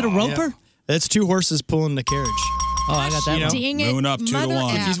goodness. Is it a roper? That's 2 horses pulling the carriage. Oh, I got that You know, wrong. Dang it. Moon up 2 to Mother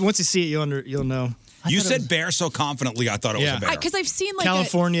 1. F. Once you see it, you'll know. You said bear so confidently, I thought it was Yeah. a bear. Because I've seen like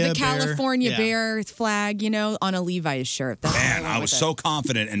California the bear. California Yeah. bear flag, on a Levi's shirt. That's why Man, went I was with so it.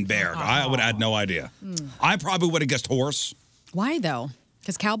 confident in bear. I would have had no idea. I probably would have guessed horse. Why though?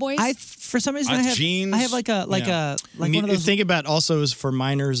 Because cowboys. For some reason, Jeans. I have like Yeah. one of those. Think about also is for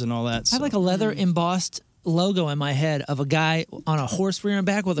miners and all that. I have like a leather embossed logo in my head of a guy on a horse rearing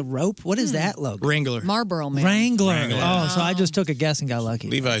back with a rope. What is that logo? Wrangler. Marlboro Man. Wrangler. Oh, so I just took a guess and got lucky.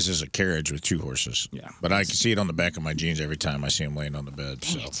 Levi's is a carriage with 2 horses. Yeah. But I can see it on the back of my jeans every time I see him laying on the bed.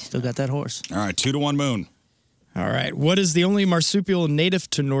 So. Still got that horse. All right, 2-1 Moon. All right. What is the only marsupial native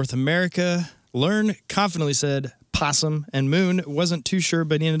to North America? Learn confidently said possum, and Moon wasn't too sure,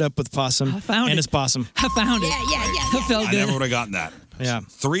 but he ended up with possum. I found and it. it's possum. I found it. Yeah. I felt I good. never would have gotten that. Yeah.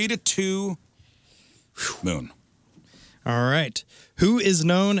 3-2 Moon. All right. Who is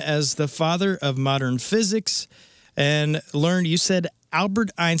known as the father of modern physics? And Learn, you said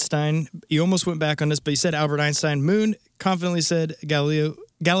Albert Einstein. You almost went back on this, but you said Albert Einstein. Moon confidently said Galileo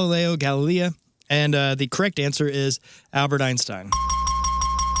Galilei. And the correct answer is Albert Einstein.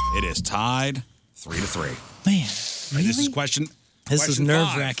 It is tied 3-3. Man, And this is question. This is question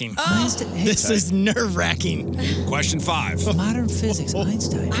nerve-wracking. This Oh. is nerve-wracking. 5. Question 5. Modern physics,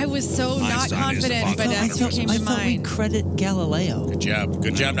 Einstein. I was so not Einstein is the confident, father but of that's modern what came I to thought we mind. credit Galileo. Good job.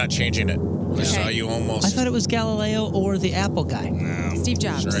 Good job not changing it. I saw you almost. I thought it was Galileo or the Apple guy. No. Steve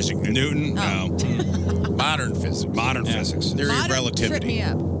Jobs. Sir Isaac Newton. No. Modern physics. Modern physics. Theory of Trip relativity. me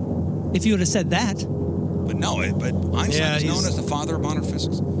up. If you would have said that. But no, but Einstein Yeah, is known he's- as the father of modern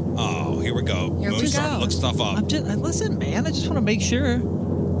physics. Oh, here we go. Here we Moon's starting go. to look stuff up. I'm just, listen, man, I just want to make sure.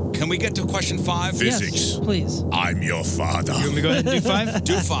 Can we get to question 5? Physics. Yes, please. I'm your father. You want me to go ahead and do 5?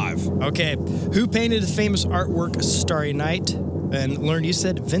 Do 5. Okay. Who painted the famous artwork Starry Night? And Learn, you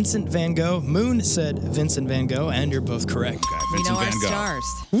said Vincent van Gogh. Moon said Vincent van Gogh, and you're both correct. Okay, We Vincent know our van Gogh. stars.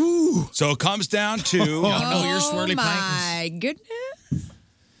 Woo! So it comes down to. no, you're swirly My goodness.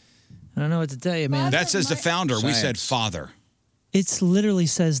 I don't know what to tell you, man. That says the founder. We said Science. father. It literally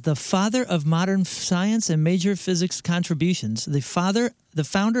says the father of modern science and major physics contributions. The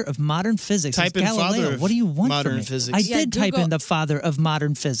founder of modern physics. Type is in Galileo. father of What do you want modern from me? physics. I Yeah, did type Google- in the father of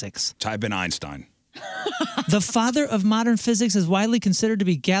modern physics. Type in Einstein. The father of modern physics is widely considered to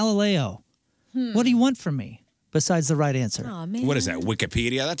be Galileo. What do you want from me besides the right answer? Oh, man. What is that?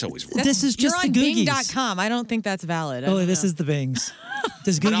 Wikipedia? That's always wrong. This is You're just on the Googies. Bing.com. I don't think that's valid. Oh, this is the Bings.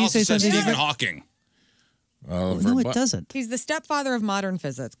 Does It Googie also say says something Stephen different? Hawking. No, it doesn't. He's the stepfather of modern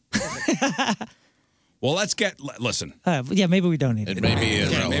physics. Well, listen. Yeah, maybe we don't need it. It may be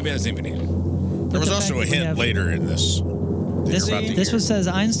irrelevant. Maybe it doesn't even need it. There was the also a fact that we hint have- later in this. This one says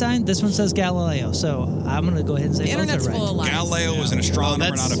Einstein. This one says Galileo. So I'm going to go ahead and say The both internet's are right. full of lies. Galileo was an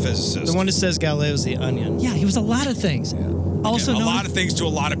astronomer, not a physicist. The one that says Galileo's the onion. Yeah, he was a lot of things. Also a known, lot of things to a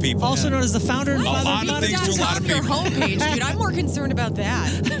lot of people. also known as the founder and A father lot of of modern things to a lot of Your people. homepage, dude. I'm more concerned about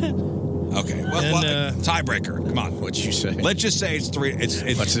that. Okay. Well, tiebreaker. Come on. What'd you say? Let's just say it's 3. It's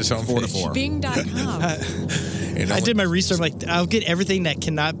What's his home 4-4. Bing.com. I did my research. Like, I'll get everything that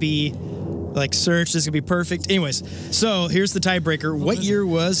cannot be like searched. This is gonna be perfect. Anyways, so here's the tiebreaker. What year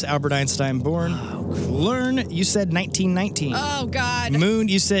was Albert Einstein born? Learn, you said 1919. Oh, God. Moon,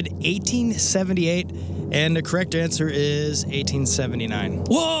 you said 1878. And the correct answer is 1879. Whoa!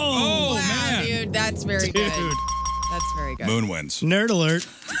 Oh, wow, man. dude. That's very Dude. good. That's very good. Moon wins. Nerd alert.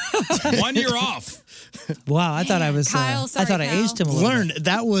 1 year off. Wow, I thought I was. Kyle, I sorry, thought I Kyle. aged him a little. Learn.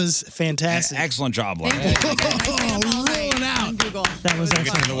 That was fantastic. Excellent job, Lauren. Thank you. I got my stamp all night on Google. That was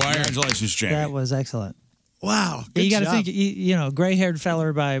excellent. Congratulations, Jamie. That was excellent. Wow. Yeah, you good got to job. think, you know, gray-haired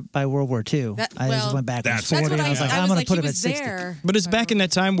feller by World War II. I just went back. that's 40, what and I was like, I'm going to put him he at was 60. there. But it's back in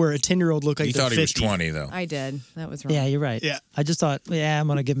that time where a 10-year-old looked like He they're thought he was 50. 20, though. I did. That was wrong. Yeah, you're right. Yeah. I just thought, I'm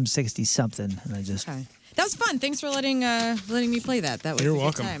going to give him 60-something, and I just. Okay. That was fun. Thanks for letting me play that. That was You're a good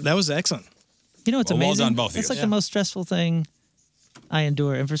welcome. time. That was excellent. You know what's Well, well amazing? done, both of It's you. like the most stressful thing I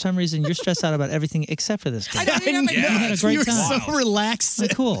endure, and for some reason, you're stressed out about everything except for this game. I know, but You had a great you were time. so relaxed. Oh,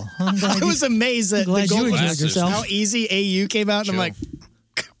 cool. I'm glad I was amazed at glad the you goal enjoyed was- yourself. How easy AU came out, and I'm like,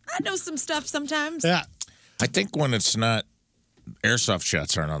 I know some stuff sometimes. yeah. I think when it's not airsoft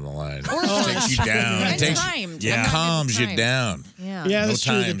shots aren't on the line, Or it takes you down. And It takes timed. it I'm not calms good you at down. Yeah. Yeah, No that's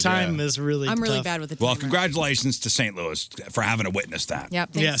true. The times, time yeah. is really I'm really tough. bad with the Well, timer. congratulations to St. Louis for having to witness that. Yep.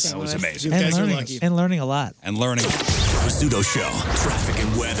 Thanks, Yes. St. That was Louis. amazing. You and guys are learning, lucky. and learning a lot. And learning. Rizzuto Show, traffic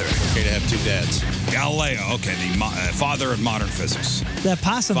and weather. Okay to have two dads. Galileo, okay, the father of modern physics. That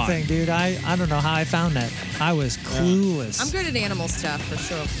possum Fine. thing, dude, I don't know how I found that. I was clueless. I'm good at animal stuff for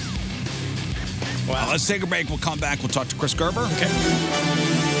sure. Well, let's take a break. We'll come back. We'll talk to Chris Gerber. Okay.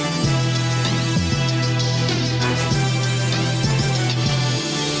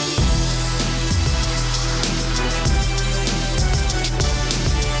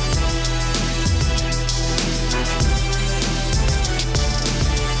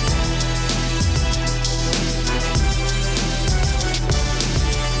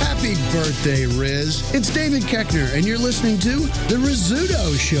 Happy birthday, Riz. It's David Keckner, and you're listening to The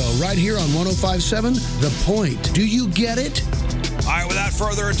Rizzuto Show right here on 105.7 The Point. Do you get it? All right, without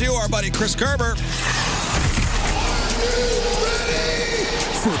further ado, our buddy Chris Kerber.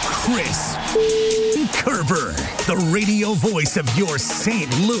 For Chris Kerber, the radio voice of your St.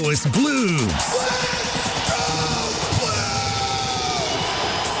 Louis Blues.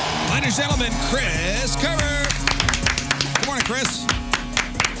 Ladies and gentlemen, Chris Kerber. Good morning, Chris.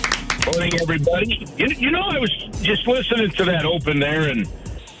 Morning, everybody. You know, I was just listening to that open there, and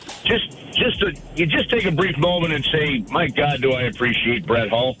you just take a brief moment and say, "My God, do I appreciate Brett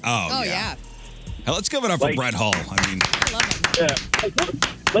Hull?" Oh yeah. Now, let's give it up for Brett Hull. I mean,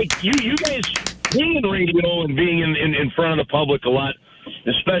 like you guys being in radio and being in front of the public a lot,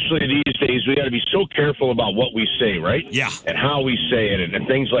 especially these days, we got to be so careful about what we say, right? Yeah. And how we say it and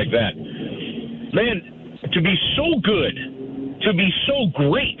things like that. Man, to be so good, to be so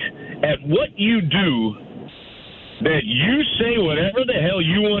great at what you do that you say whatever the hell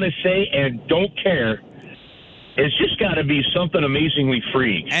you want to say and don't care, it's just got to be something amazingly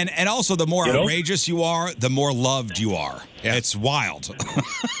freeing. And also, the more outrageous you are, the more loved you are. Yeah. It's wild.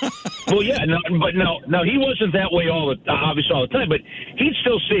 Well, yeah, but he wasn't that way obviously all the time, but he'd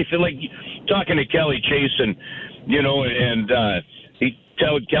still say, like, talking to Kelly Chase and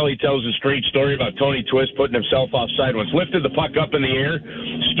Kelly tells a straight story about Tony Twist putting himself offside once, lifted the puck up in the air,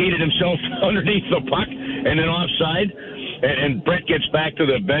 skated himself underneath the puck, and then offside. And Brett gets back to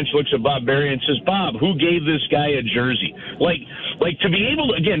the bench, looks at Bob Berry and says, "Bob, who gave this guy a jersey?" Like to be able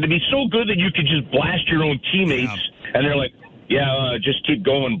to, again, to be so good that you could just blast your own teammates, and they're like, "Yeah, just keep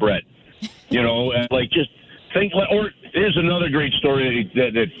going, Brett." And like just think. Or there's another great story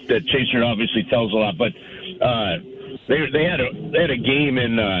that Chaser obviously tells a lot, but they had a game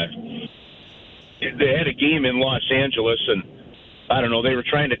in Los Angeles, and I don't know, they were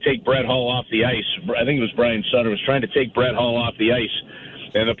trying to take Brett Hull off the ice. I think it was Brian Sutter was trying to take Brett Hull off the ice,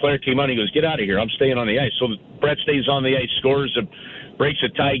 and the player came on. He goes, "Get out of here! I'm staying on the ice." So Brett stays on the ice, scores, breaks a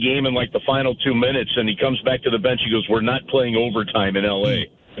tie game in like the final 2 minutes, and he comes back to the bench. He goes, "We're not playing overtime in L.A."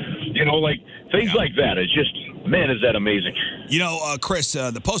 Like things like that. It's just, man, is that amazing. Chris,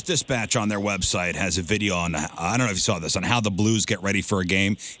 the Post-Dispatch on their website has a video on, I don't know if you saw this, on how the Blues get ready for a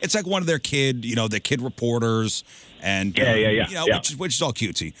game. It's like one of their kid reporters, and which is all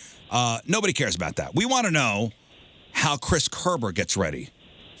cutesy. Nobody cares about that. We want to know how Chris Kerber gets ready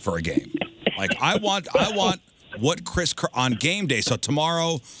for a game. Like, I want what Chris on game day. So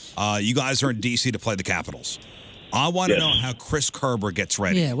tomorrow, you guys are in D.C. to play the Capitals. I want to know how Chris Kerber gets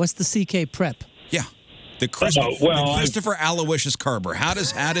ready. Yeah, what's the CK prep? Yeah. The Christopher Aloysius Kerber. How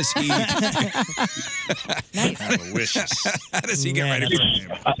does he Aloysius. How does he get ready for a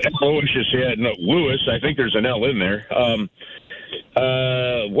game? Aloysius, Lewis. I think there's an L in there. I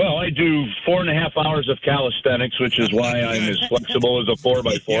do 4.5 hours of calisthenics, which is why I'm as flexible as a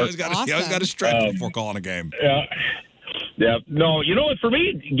 4x4. You always got to stretch before calling a game. Yeah. No, you know what? For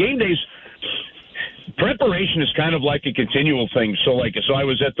me, game days, preparation is kind of like a continual thing. So I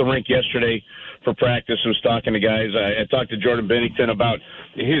was at the rink yesterday for practice. I was talking to guys. I talked to Jordan Bennington about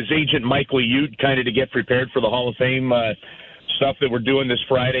his agent, Mike Liute, kind of to get prepared for the Hall of Fame stuff that we're doing this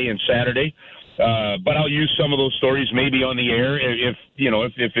Friday and Saturday. But I'll use some of those stories maybe on the air if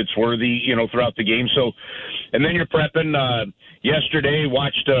it's worthy, throughout the game. So, and then you're prepping. Yesterday,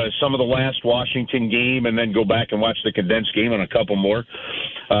 watched some of the last Washington game, and then go back and watch the condensed game on a couple more.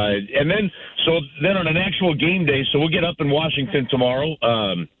 And then on an actual game day, so we'll get up in Washington tomorrow,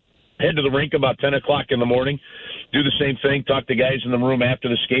 head to the rink about 10 o'clock in the morning, do the same thing, talk to guys in the room after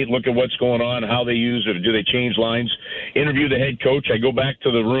the skate, look at what's going on, how they use it, do they change lines, interview the head coach. I go back to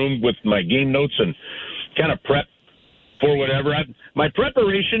the room with my game notes and kind of prep for whatever. My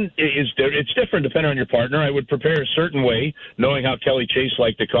preparation it's different depending on your partner. I would prepare a certain way, knowing how Kelly Chase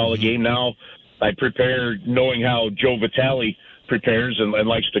liked to call a game. Now I prepare knowing how Joe Vitale prepares and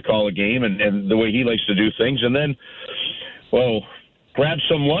likes to call a game and the way he likes to do things. And then, grab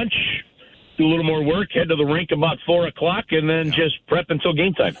some lunch, do a little more work, head to the rink about 4 o'clock, and then just prep until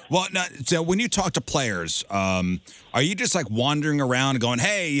game time. Well, now, so when you talk to players, are you just like wandering around and going,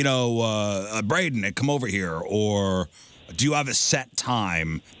 "Hey, Braden, come over here," or do you have a set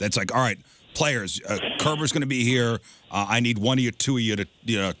time that's like, "All right, players, Kerber's going to be here. I need one of you, two of you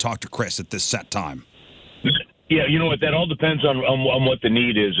to talk to Chris at this set time"? Yeah, you know what? That all depends on what the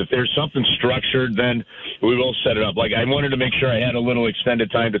need is. If there's something structured, then we will set it up. Like, I wanted to make sure I had a little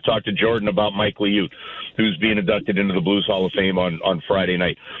extended time to talk to Jordan about Mike Liute, who's being inducted into the Blues Hall of Fame on Friday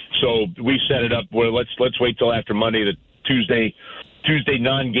night. So we set it up where let's wait till after Monday, the Tuesday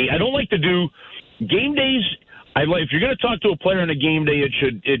non-game. I don't like to do game days. if you're going to talk to a player on a game day,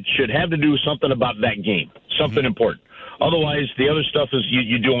 it should have to do something about that game, something important. Otherwise, the other stuff is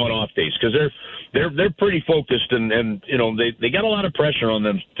you do on off days because they're pretty focused and they got a lot of pressure on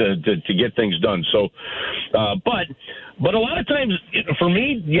them to get things done. So, but a lot of times for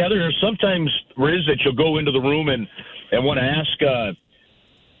me, there are sometimes Riz that you'll go into the room and want to ask.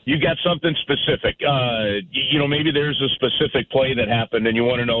 You got something specific. Maybe there's a specific play that happened, and you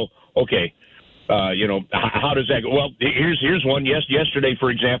want to know. Okay. How does that go? Well, here's one. Yesterday, for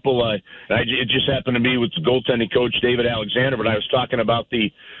example, it just happened to be with the goaltending coach, David Alexander, but I was talking about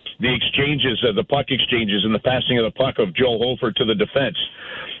the exchanges, the puck exchanges and the passing of the puck of Joe Hofer to the defense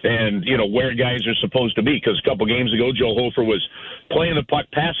and, where guys are supposed to be. Because a couple games ago, Joe Hofer was playing the puck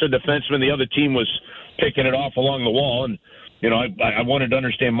past the defenseman. The other team was picking it off along the wall. And, I wanted to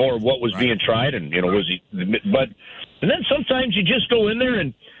understand more of what was being tried. And, and then sometimes you just go in there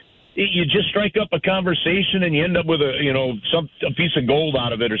and you just strike up a conversation and you end up with a piece of gold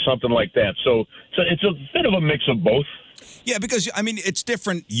out of it or something like that. So it's a bit of a mix of both. Yeah, because it's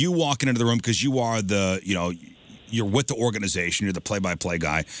different. You walking into the room because you are you're with the organization. You're the play-by-play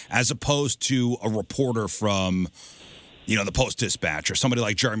guy, as opposed to a reporter from the Post-Dispatch or somebody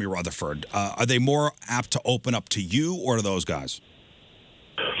like Jeremy Rutherford. Are they more apt to open up to you or to those guys?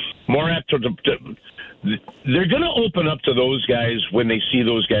 More apt to they're going to open up to those guys when they see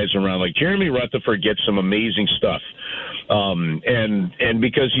those guys around. Like Jeremy Rutherford gets some amazing stuff. And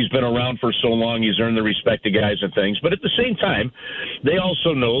because he's been around for so long, he's earned the respect of guys and things. But at the same time, they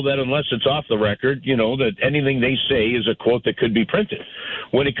also know that unless it's off the record, that anything they say is a quote that could be printed.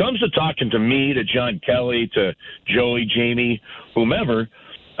 When it comes to talking to me, to John Kelly, to Joey, Jamie, whomever,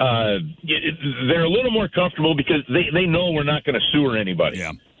 they're a little more comfortable because they know we're not going to sewer anybody.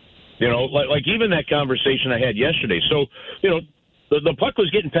 Yeah. Like even that conversation I had yesterday. So, the puck was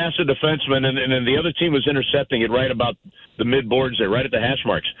getting past the defenseman, and then the other team was intercepting it right about the mid-boards there, right at the hash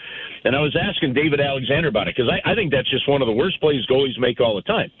marks. And I was asking David Alexander about it because I think that's just one of the worst plays goalies make all the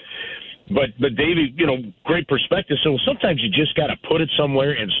time. But Davey, great perspective. So sometimes you just got to put it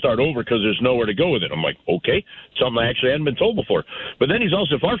somewhere and start over because there's nowhere to go with it. I'm like, okay, something I actually hadn't been told before. But then he's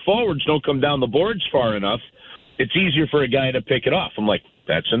also, if our forwards don't come down the boards far enough, it's easier for a guy to pick it off. I'm like,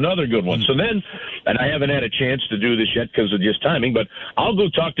 that's another good one. So then, and I haven't had a chance to do this yet because of just timing, but I'll go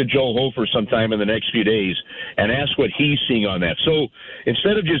talk to Joe Hofer sometime in the next few days and ask what he's seeing on that. So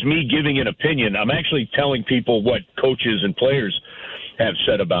instead of just me giving an opinion, I'm actually telling people what coaches and players have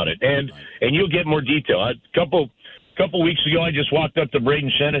said about it. And you'll get more detail. A couple weeks ago, I just walked up to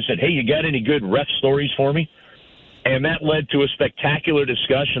Braden Shen and said, hey, you got any good ref stories for me? And that led to a spectacular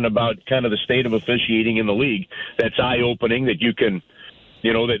discussion about kind of the state of officiating in the league. That's eye-opening that you can,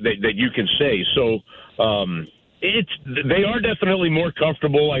 that you can say. So they are definitely more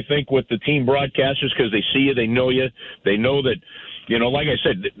comfortable, I think, with the team broadcasters because they see you, they know you, they know that, like I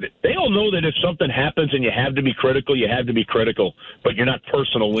said, they all know that if something happens and you have to be critical, you have to be critical, but you're not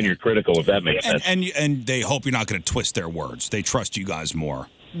personal when you're critical, if that makes sense. And they hope you're not going to twist their words. They trust you guys more.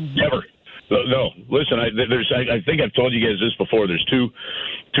 Never. No, listen. I think I've told you guys this before. There's two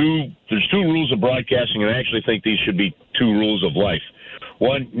rules of broadcasting, and I actually think these should be two rules of life.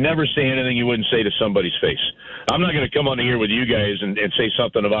 One, never say anything you wouldn't say to somebody's face. I'm not going to come on here with you guys and say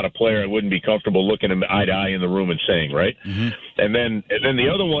something about a player I wouldn't be comfortable looking him eye to eye in the room and saying, right? Mm-hmm. And then the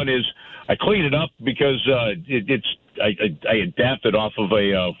other one is I cleaned it up because I adapted off of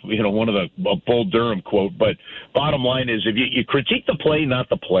one of a Bull Durham quote. But bottom line is, if you critique the play, not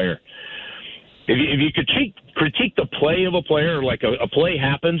the player. If you critique the play of a player, or like a play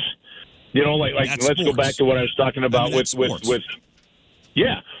happens, let's sports. Go back to what I was talking about with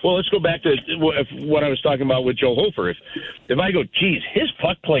yeah. Well, let's go back to what I was talking about with Joe Hofer. If I go, geez, his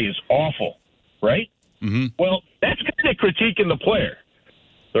puck play is awful, right? Mm-hmm. Well, that's kind of critiquing the player,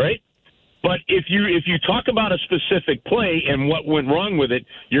 right? But if you talk about a specific play and what went wrong with it,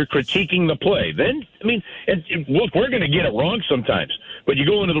 you're critiquing the play. Then, look, we're going to get it wrong sometimes. But you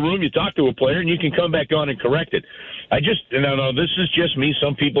go into the room, you talk to a player, and you can come back on and correct it. No, this is just me.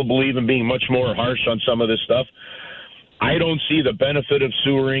 Some people believe in being much more harsh on some of this stuff. I don't see the benefit of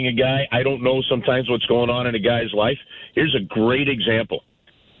sewering a guy. I don't know sometimes what's going on in a guy's life. Here's a great example.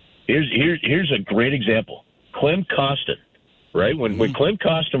 Here's a great example. Clem Costin. Right? When Clem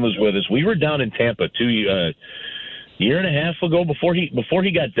Costin was with us, we were down in Tampa year and a half ago before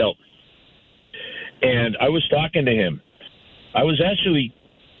he got dealt. And I was talking to him. I was actually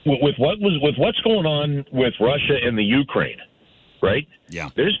with what's going on with Russia and the Ukraine, right? Yeah.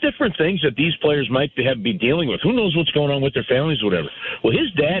 There's different things that these players might be dealing with. Who knows what's going on with their families or whatever. Well, his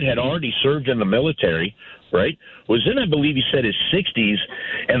dad had already served in the military, right? Was in, I believe he said, his 60s,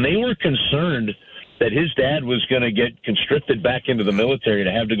 and they were concerned that his dad was going to get conscripted back into the military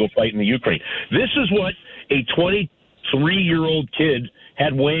to have to go fight in the Ukraine. This is what a 23-year-old kid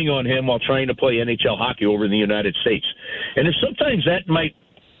had weighing on him while trying to play NHL hockey over in the United States. And if sometimes that might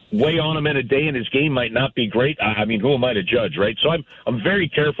weigh on him in a day and his game might not be great, I mean, who am I to judge, right? So I'm very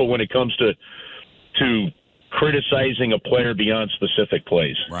careful when it comes to criticizing a player beyond specific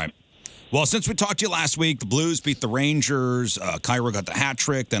plays. Right. Well, since we talked to you last week, the Blues beat the Rangers. Cairo got the hat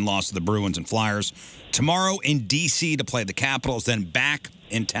trick, then lost to the Bruins and Flyers. Tomorrow in D.C. to play the Capitals, then back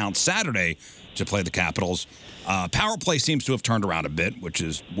in town Saturday to play the Capitals. Power play seems to have turned around a bit, which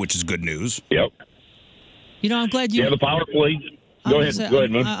is good news. Yep. You know, I'm glad you. Yeah, the power play. Go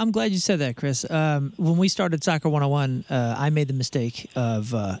ahead, Moon. I'm glad you said that, Chris. When we started Soccer 101, I made the mistake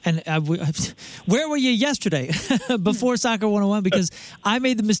of, where were you yesterday before Soccer 101? Because I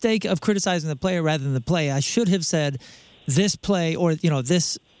made the mistake of criticizing the player rather than the play. I should have said this play or,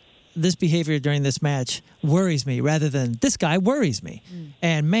 this behavior during this match worries me rather than this guy worries me.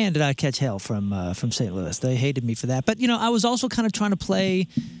 And man, did I catch hell from St. Louis. They hated me for that. But, I was also kind of trying to play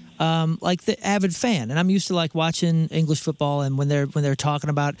like the avid fan, and I'm used to like watching English football. And when they're talking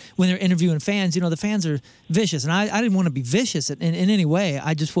about when they're interviewing fans, the fans are vicious, and I didn't want to be vicious in any way.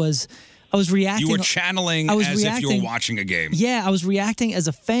 I was reacting. You were channeling if you were watching a game. Yeah, I was reacting as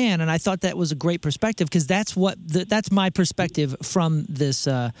a fan, and I thought that was a great perspective because that's my perspective from this,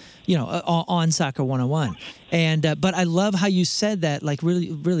 on Soccer 101. And but I love how you said that, like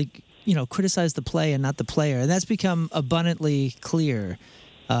really, really, criticize the play and not the player, and that's become abundantly clear.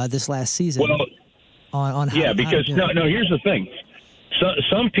 This last season. Well, on how, yeah, because how no. Here's the thing.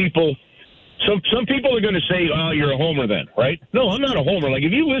 Some people are going to say, "Oh, you're a homer," then, right? No, I'm not a homer. Like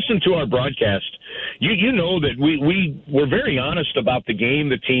if you listen to our broadcast, you know that we're very honest about the game,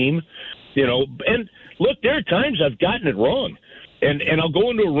 the team, And look, there are times I've gotten it wrong, and I'll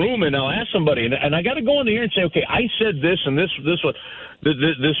go into a room and I'll ask somebody, and I got to go in the air and say, "Okay, I said this, and this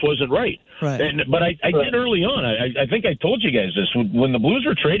wasn't right." Right. But I did early on. I think I told you guys this. When the Blues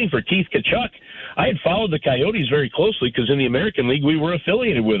were trading for Keith Tkachuk, I had followed the Coyotes very closely because in the American League we were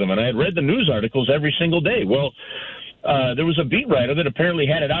affiliated with them, and I had read the news articles every single day. Well, there was a beat writer that apparently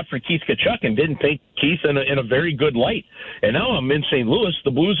had it out for Keith Tkachuk and didn't paint Keith in a very good light. And now I'm in St. Louis.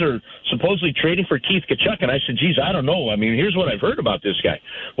 The Blues are supposedly trading for Keith Tkachuk, and I said, geez, I don't know. I mean, here's what I've heard about this guy.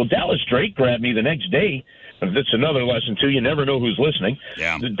 Well, Dallas Drake grabbed me the next day. That's another lesson, too. You never know who's listening.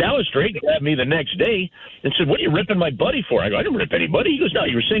 Yeah. Dallas Drake grabbed me the next day and said, what are you ripping my buddy for? I go, I didn't rip anybody. He goes, no,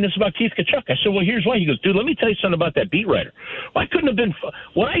 you were saying this about Keith Tkachuk. I said, well, here's why. He goes, dude, let me tell you something about that beat writer. Well,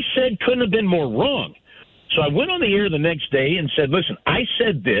 what I said couldn't have been more wrong. So I went on the air the next day and said, listen, I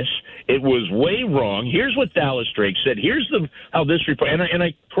said this. It was way wrong. Here's what Dallas Drake said. Here's how this report, and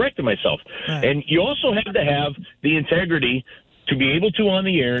I corrected myself. Right. And you also have to have the integrity to be able to on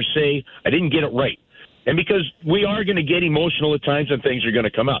the air say, I didn't get it right. And because we are going to get emotional at times and things are going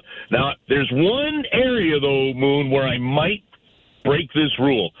to come out. Now, there's one area, though, Moon, where I might break this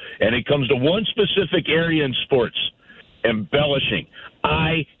rule, and it comes to one specific area in sports, embellishing.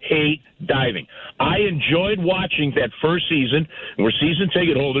 I hate diving. I enjoyed watching that first season. We're season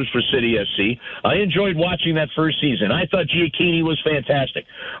ticket holders for City SC. I enjoyed watching that first season. I thought Giacchini was fantastic.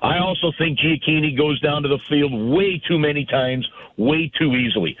 I also think Giacchini goes down to the field way too many times, way too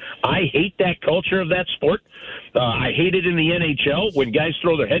easily. I hate that culture of that sport. I hate it in the NHL when guys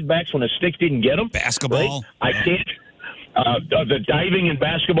throw their head backs when a stick didn't get them. Basketball. Right? I can't. The diving in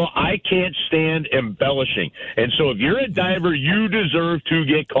basketball, I can't stand embellishing. And so if you're a diver, you deserve to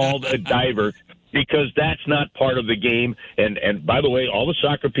get called a diver because that's not part of the game. And by the way, all the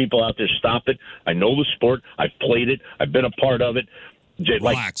soccer people out there, stop it. I know the sport. I've played it. I've been a part of it.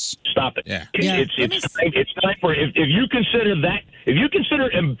 Relax. Stop it. Yeah. It's time for if you consider that. If you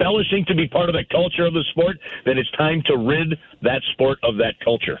consider embellishing to be part of the culture of the sport, then it's time to rid that sport of that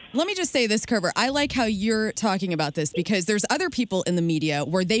culture. Let me just say this, Kerber. I like how you're talking about this because there's other people in the media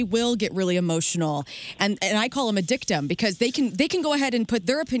where they will get really emotional, and I call them a dictum because they can go ahead and put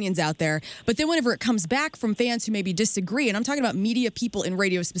their opinions out there, but then whenever it comes back from fans who maybe disagree, and I'm talking about media people in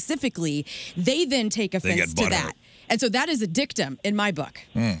radio specifically, they then take offense to that. And so that is a dictum in my book.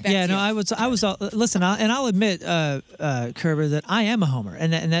 Yeah, no, I was. Listen, I'll admit, Kerber, that I am a homer,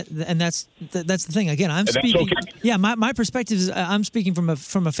 and that's the thing. Again, I'm speaking. Okay. Yeah, my perspective is I'm speaking from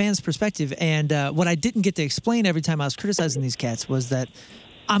a fan's perspective, and what I didn't get to explain every time I was criticizing these cats was that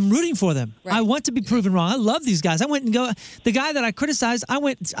I'm rooting for them. Right. I want to be proven wrong. I love these guys. The guy that I criticized, I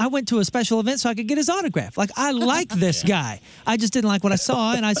went to a special event so I could get his autograph. Like, I like this guy. I just didn't like what I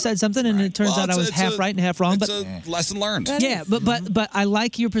saw, and I said something, and it turns out I was half right and half wrong. It's a lesson learned. Yeah, but I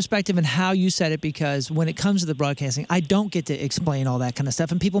like your perspective and how you said it, because when it comes to the broadcasting, I don't get to explain all that kind of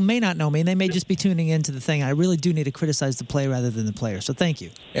stuff, and people may not know me, and they may just be tuning into the thing. I really do need to criticize the play rather than the player. So thank you.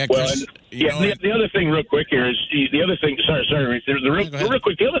 Yeah, Chris, the other thing, real quick here is the other thing. Sorry, real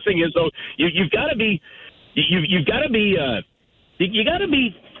quick. The other thing is though, you've got to be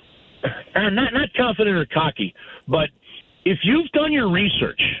not confident or cocky, but if you've done your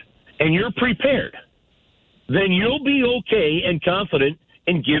research and you're prepared, then you'll be okay and confident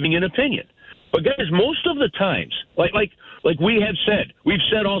in giving an opinion. But guys, most of the times, like we've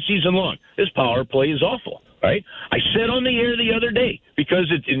said all season long, this power play is awful. Right? I said on the air the other day,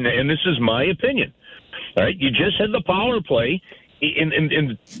 because and this is my opinion. All right, you just had the power play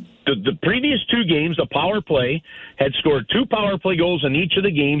in the previous 2 games. The power play had scored 2 power play goals in each of the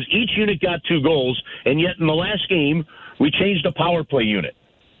games. Each unit got 2 goals, and yet in the last game we changed the power play unit.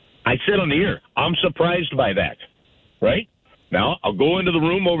 I said on the air, I'm surprised by that. Right? Now, I'll go into the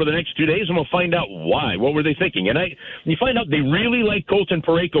room over the next 2 days and we'll find out why. What were they thinking? And you find out they really like Colton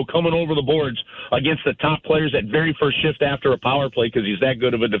Parayko coming over the boards against the top players that very first shift after a power play because he's that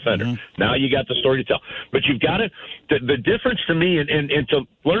good of a defender. Mm-hmm. Now you got the story to tell. But you've got to – the difference to me, and to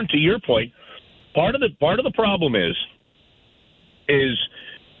learn to your point, part of the problem is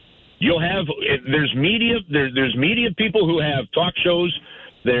you'll have – there's media people who have talk shows –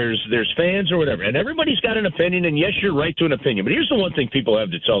 There's fans or whatever, and everybody's got an opinion, and yes, you're right to an opinion. But here's the one thing people have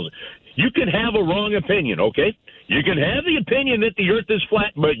to tell us. You can have a wrong opinion, okay? You can have the opinion that the earth is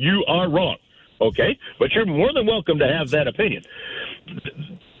flat, but you are wrong, okay? But you're more than welcome to have that opinion.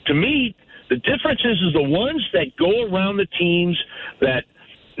 To me, the difference is the ones that go around the teams that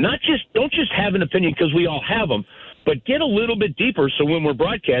don't just have an opinion because we all have them, but get a little bit deeper so when we're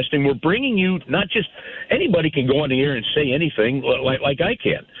broadcasting, we're bringing you not just anybody can go on the air and say anything like I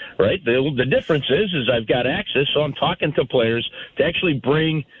can, right? The difference is I've got access, so I'm talking to players to actually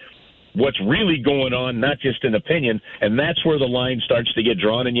bring what's really going on, not just an opinion, and that's where the line starts to get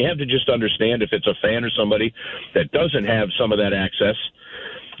drawn, and you have to just understand if it's a fan or somebody that doesn't have some of that access.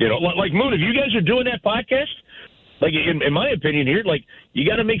 You know, like Moon, if you guys are doing that podcast, like in my opinion here, like you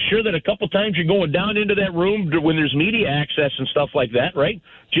got to make sure that a couple times you're going down into that room when there's media access and stuff like that, right?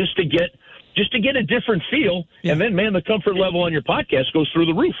 Just to get a different feel, and then man, the comfort level on your podcast goes through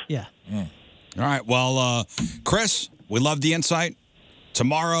the roof. Yeah. All right. Well, Chris, we love the insight.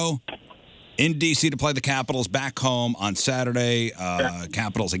 Tomorrow in D.C. to play the Capitals, back home on Saturday.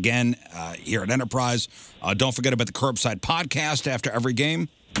 Capitals again here at Enterprise. Don't forget about the Curbside podcast after every game.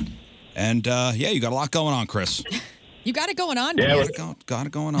 And, you got a lot going on, Chris. You got it going on. Yeah, got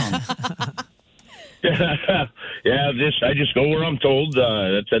it going on. I just go where I'm told.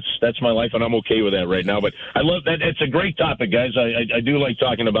 That's my life, and I'm okay with that right now. But I love that. It's a great topic, guys. I do like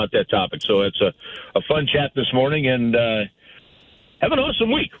talking about that topic. So it's a fun chat this morning, and have an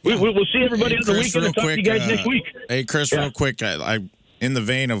awesome week. We'll see everybody on the weekend and talk to you guys next week. Hey, Chris, real quick, I in the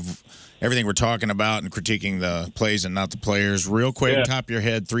vein of everything we're talking about and critiquing the plays and not the players, real quick, top of your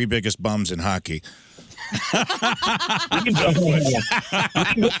head, 3 biggest bums in hockey.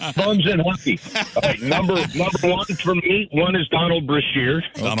 Bums in hockey. All right, number one for me, one is Donald Brashear.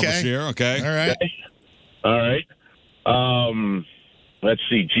 Donald Brashear, okay. All right. Let's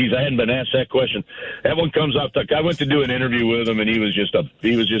see. Geez, I hadn't been asked that question. That one comes up. I went to do an interview with him, and he was just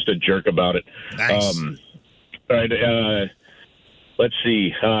a jerk about it. Nice. All right. Let's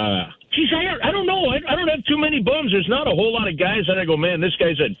see. I don't know. I don't have too many bums. There's not a whole lot of guys that I go, man, this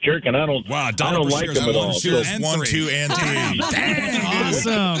guy's a jerk, and I don't like him at all. 1, 2, and 3. Dang,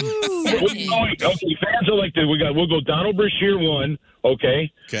 awesome. Okay, fans are like this. We'll go Donald Brashear 1.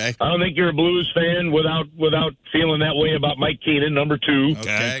 Okay. I don't think you're a Blues fan without feeling that way about Mike Keenan, number 2.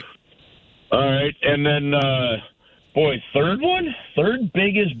 Okay. All right, and then third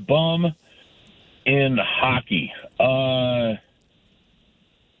biggest bum in hockey.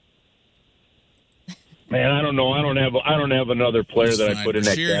 Man, I don't know. I don't have another player that I put in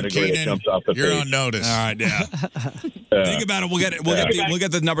that category that jumps off the page. You're on notice. All right, yeah. Think about it. We'll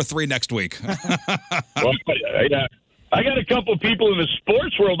get the number 3 next week. Well, I got a couple of people in the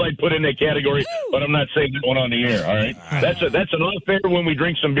sports world I'd put in that category, but I'm not saying that one on the air. All right, that's an unfair when we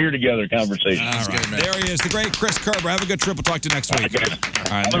drink some beer together conversation. All right, there he is, the great Chris Kerber. Have a good trip. We'll talk to you next week. All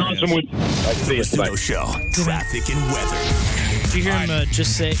right, awesome week. The Rizzuto Show, traffic and weather. Did you hear him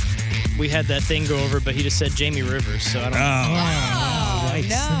just say? We had that thing go over, but he just said Jamie Rivers, so I don't know. You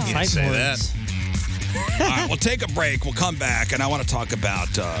didn't say that. All right, we'll take a break. We'll come back, and I want to talk about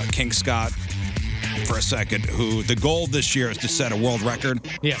King Scott for a second, who the goal this year is to set a world record.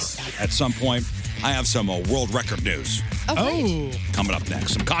 Yes. At some point. I have some world record news. Oh. Coming up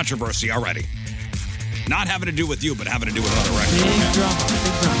next. Some controversy already. Not having to do with you, but having to do with another record. Big drama.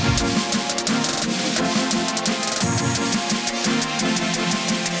 Big drama.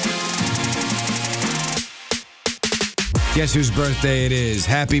 Guess whose birthday it is?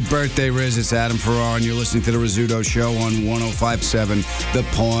 Happy birthday, Riz. It's Adam Farrar, and you're listening to The Rizzuto Show on 105.7 The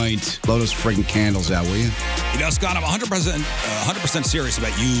Point. Blow those friggin' candles out, will you? You know, Scott, I'm 100% serious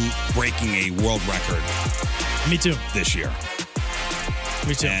about you breaking a world record. Me too. This year.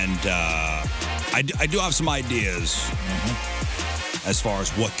 Me too. And I do have some ideas as far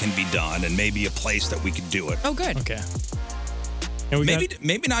as what can be done and maybe a place that we could do it. Oh, good. Okay.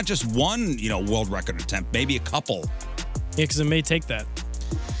 Maybe not just one, world record attempt, maybe a couple. Yeah, because it may take that.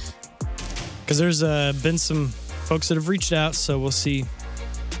 Because there's been some folks that have reached out, so we'll see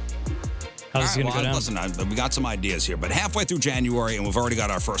how this is going to go down. Listen, we got some ideas here, but halfway through January, and we've already got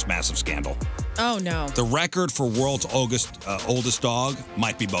our first massive scandal. Oh, no. The record for world's oldest dog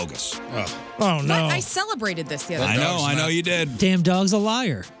might be bogus. Oh, no. What? I celebrated this the other day. I know you did. Damn dog's a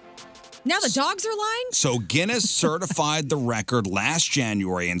liar. Now the dogs are lying? So Guinness certified the record last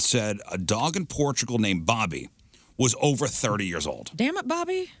January and said a dog in Portugal named Bobby was over 30 years old. Damn it,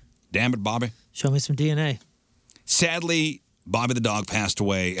 Bobby. Damn it, Bobby. Show me some DNA. Sadly, Bobby the dog passed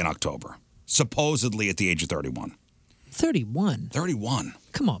away in October, supposedly at the age of 31. 31? 31.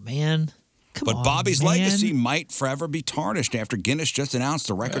 Come on, man. But Bobby's legacy might forever be tarnished after Guinness just announced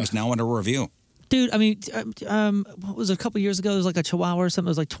the record is now under review. Dude, I mean, what was it, a couple years ago? There was like a Chihuahua or something.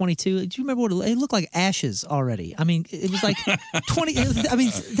 It was like 22. Do you remember what it looked like? Ashes already. I mean, it was like 20. I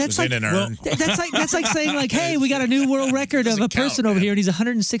mean, that's like that's like saying like, hey, we got a new world record of a person over here, and he's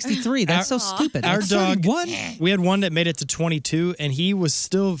 163. That's so stupid. Our That's dog, 31. we had one that made it to 22, and he was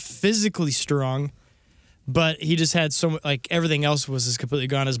still physically strong, but he just had everything else was just completely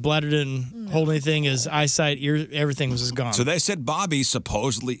gone. His bladder didn't hold anything. His eyesight, ear, everything was just gone. So they said Bobby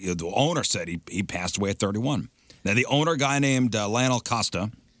supposedly, the owner said he passed away at 31. Now, the owner, a guy named Lionel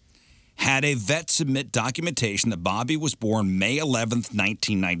Costa, had a vet submit documentation that Bobby was born May 11th,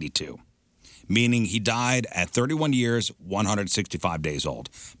 1992, meaning he died at 31 years, 165 days old.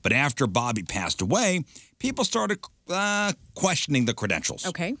 But after Bobby passed away, people started questioning the credentials.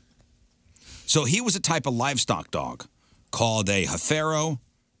 Okay. So he was a type of livestock dog called a Jafero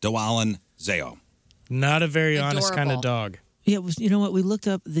Doalan Zeo. Not a very honest kind of dog. Yeah, it was, you know what? We looked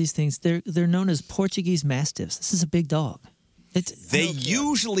up these things. They're known as Portuguese Mastiffs. This is a big dog. They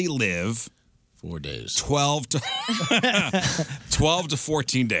usually live 4 days. 12 to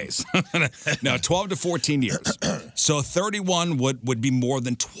 14 days. No, 12 to 14 years. So 31 would be more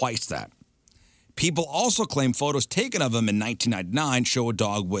than twice that. People also claim photos taken of him in 1999 show a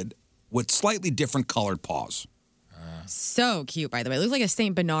dog with slightly different colored paws. So cute, by the way. It looks like a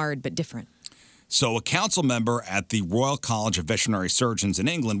St. Bernard, but different. So a council member at the Royal College of Veterinary Surgeons in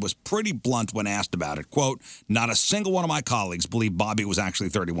England was pretty blunt when asked about it. Quote, not a single one of my colleagues believed Bobby was actually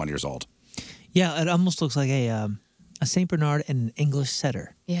 31 years old. Yeah, it almost looks like a St. Bernard and an English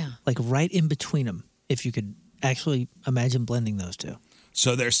setter. Yeah. Like right in between them, if you could actually imagine blending those two.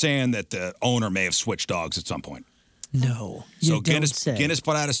 So they're saying that the owner may have switched dogs at some point. No. So Guinness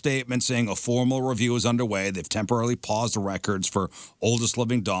put out a statement saying a formal review is underway. They've temporarily paused the records for oldest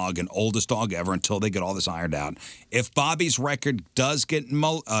living dog and oldest dog ever until they get all this ironed out. If Bobby's record does get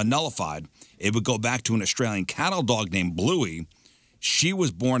nullified, it would go back to an Australian cattle dog named Bluey. She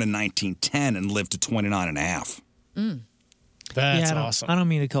was born in 1910 and lived to 29 and a half. That's awesome. I don't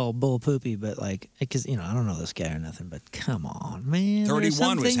mean to call bull poopy, but because I don't know this guy or nothing, but come on, man.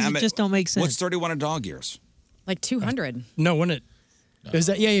 31 was how many? Just don't make sense. What's 31 in dog years? Like 200. No, when it is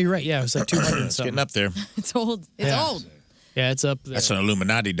that? Yeah, you're right. Yeah, it was like 200. It's getting up there. It's old. It's old. Yeah, it's up there. That's an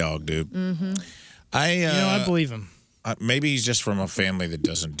Illuminati dog, dude. Mm-hmm. I believe him. Maybe he's just from a family that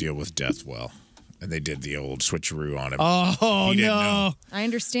doesn't deal with death well, and they did the old switcheroo on him. Oh He didn't no! know. I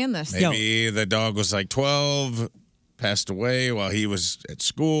understand this. Maybe the dog was like 12, passed away while he was at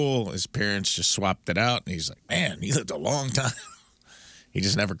school. His parents just swapped it out, and he's like, man, he lived a long time. He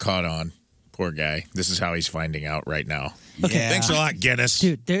just never caught on. Poor guy. This is how he's finding out right now. Okay. Yeah. Thanks a lot, Guinness.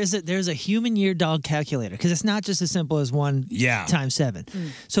 Dude, there's a human year dog calculator because it's not just as simple as 1 times 7.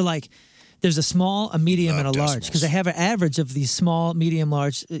 So there's a small, a medium, and a large because they have an average of these small, medium,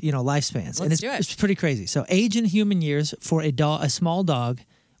 large, lifespans. And it's pretty crazy. So age in human years for a small dog,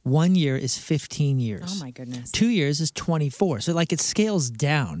 1 year is 15 years. Oh my goodness. 2 years is 24. So it scales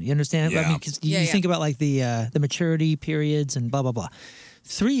down. You understand? Yeah. I mean, because you think about the maturity periods and blah blah blah.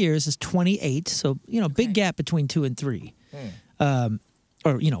 3 years is 28. So, big gap between 2 and 3. Or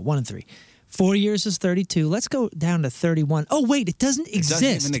 1 and 3. 4 years is 32. Let's go down to 31. Oh, wait, it doesn't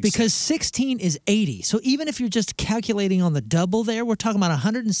exist because 16 is 80. So even if you're just calculating on the double there, we're talking about a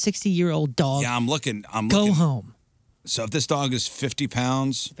 160-year-old dog. Yeah, I'm looking. Go home. So if this dog is 50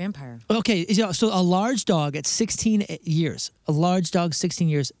 pounds. Vampire. Okay, so a large dog at 16 years, a large dog 16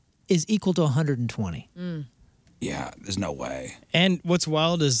 years is equal to 120. Yeah, there's no way. And what's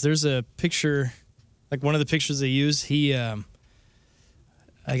wild is there's a picture, like one of the pictures they use, he, I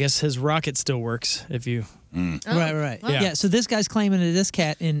guess his rocket still works if you. Right. Yeah, so this guy's claiming that this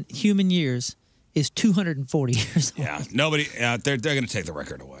cat in human years is 240 years old. Yeah, nobody, they're going to take the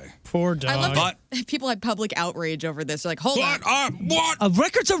record away. Poor dog. I love that people had public outrage over this. They're like, hold on. What? A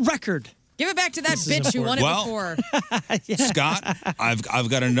record's a record. Give it back to that bitch who won it before. Scott, I've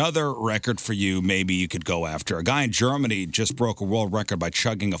got another record for you. Maybe you could go after. A guy in Germany just broke a world record by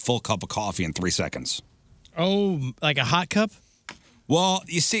chugging a full cup of coffee in 3 seconds. Oh, like a hot cup? Well,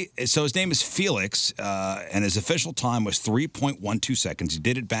 you see, so his name is Felix, and his official time was 3.12 seconds. He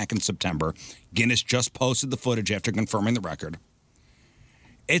did it back in September. Guinness just posted the footage after confirming the record.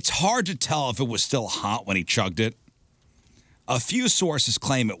 It's hard to tell if it was still hot when he chugged it. A few sources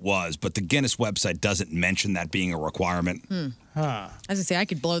claim it was, but the Guinness website doesn't mention that being a requirement. I was gonna say I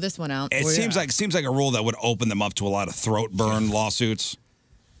could blow this one out. It seems like a rule that would open them up to a lot of throat burn lawsuits.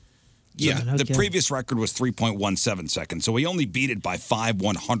 Yeah, the previous record was 3.17 seconds, so he only beat it by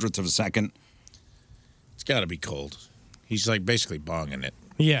 5/100ths of a second. It's got to be cold. He's like basically bonging it.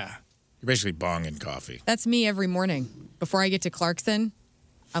 Yeah. You're basically bonging coffee. That's me every morning. Before I get to Clarkson,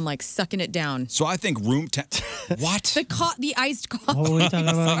 I'm like sucking it down. So I think room what? The iced coffee. What are we talking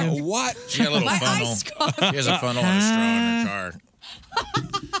about again? What? She got a little My funnel. iced coffee. She has a funnel and a straw in her car.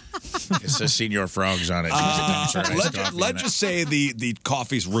 It says Senior Frogs on it. Let's just say the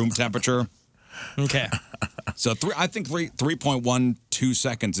coffee's room temperature. Okay. So I think 3.12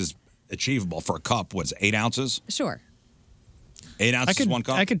 seconds is achievable for a cup. What's 8 ounces? Sure. 8 ounces, 1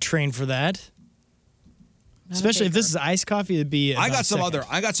 cup. I could train for that. Especially if this is iced coffee, it'd be. I got some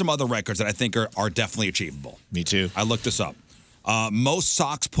other records that I think are definitely achievable. Me too. I looked this up. Most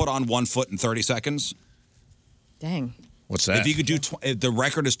socks put on 1 foot in 30 seconds. Dang. What's that? If you could do, the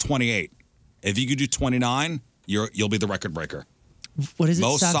record is 28. If you could do 29, you'll be the record breaker. What is it?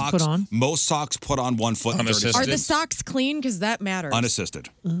 Socks put on? Most socks put on 1 foot in 30 seconds. Are the socks clean? Because that matters. Unassisted.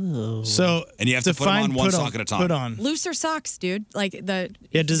 Oh. So and you have to put them on one sock at a time. Put on. Looser socks, dude. Like the.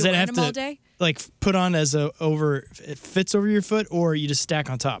 Yeah. Does you it have them to all day? like put on as it fits over your foot, or you just stack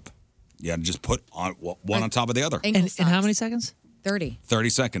on top? Yeah, just put on one on top of the other. And how many seconds? 30. 30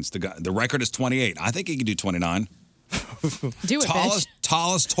 seconds. The record is 28. I think he can do 29. Do it, bitch.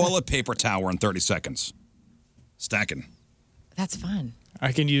 Tallest toilet paper tower in 30 seconds. Stacking. That's fun.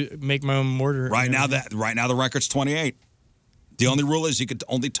 I can make my own mortar. Right now the record's 28. The only rule is you could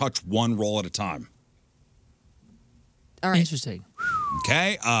only touch one roll at a time. All right. Interesting.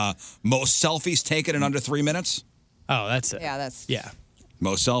 Okay. Most selfies taken in under 3 minutes. Oh, that's it. Yeah, that's. Yeah.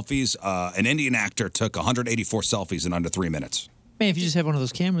 Most selfies. An Indian actor took 184 selfies in under 3 minutes. Man, if you just have one of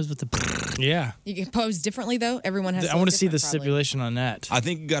those cameras with the. Yeah. You can pose differently though. Everyone has. I want to see the probably. stipulation on that. I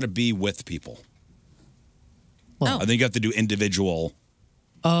think you got to be with people. Well, I think you have to do individual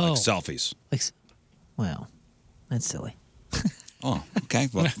selfies. Well, that's silly. Oh, okay.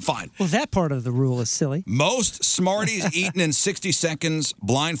 Well, fine. Well, that part of the rule is silly. Most Smarties eaten in 60 seconds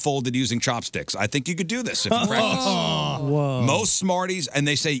blindfolded using chopsticks. I think you could do this if you practice. Whoa. Most Smarties, and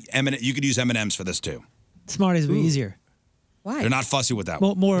they say you could use M&Ms for this too. Smarties would be easier. Why? They're not fussy with that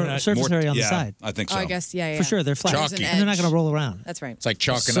one. More surface area on the side. I think so. Oh, I guess, yeah. For sure, they're flat. Chalky. And they're not going to roll around. That's right. It's like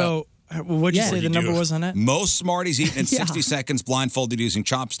chalking up. So, what'd you say the number was on that? Most Smarties eaten in 60 seconds blindfolded using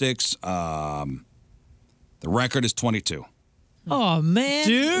chopsticks. The record is 22. Oh, man.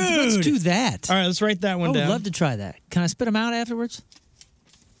 Dude. Let's do that. All right, let's write that one I would down. love to try that. Can I spit them out afterwards?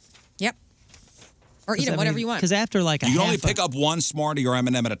 Yep. Or eat them, whatever you want. Because after like a You can half only pick up one Smartie or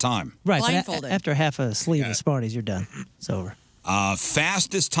M&M at a time. Right. but Blindfolded. after half a sleeve of Smarties, you're done. It's over.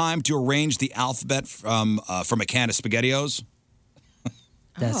 Fastest time to arrange the alphabet from a can of SpaghettiOs.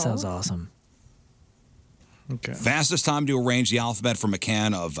 That sounds awesome. Okay. Fastest time to arrange the alphabet from a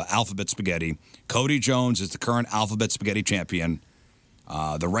can of alphabet spaghetti. Cody Jones is the current alphabet spaghetti champion.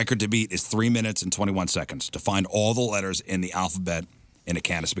 The record to beat is 3 minutes and 21 seconds to find all the letters in the alphabet in a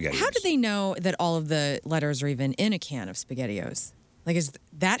can of spaghetti. How do they know that all of the letters are even in a can of SpaghettiOs? Like,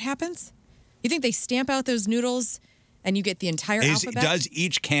 that happens? You think they stamp out those noodles And you get the entire alphabet. Does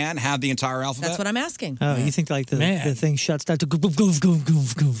each can have the entire alphabet? That's what I'm asking. Oh, you think like the thing shuts down to goof, goof, goof,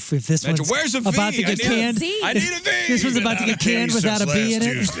 goof, goof. If this Imagine, one's where's a about V? to get I need a canned, Z. I need a V. This one's about to get canned without a B in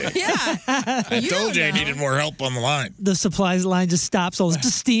it. Yeah. I told you I needed more help on the line. The supplies line just stops. All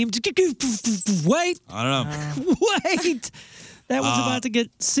this steam. Wait. I don't know. Wait. That one's about to get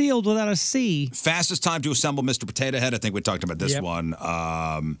sealed without a C. Fastest time to assemble Mr. Potato Head. I think we talked about this Yep. one.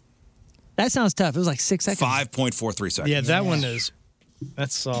 That sounds tough. It was like 6 seconds. 5.43 seconds. Yeah, that one is.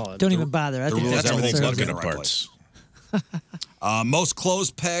 That's solid. Don't even bother. I The think rule is that's everything's absurd. looking at parts. Most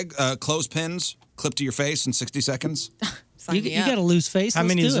clothespins clipped to your face in 60 seconds. You got a loose face. How Let's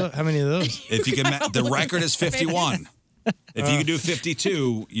many? do Is it. how many of those? If you can, the record is 51. If you can do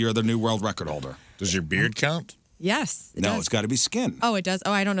 52, you're the new world record holder. Does your beard count? Yes. No, it's got to be skin. Oh, it does.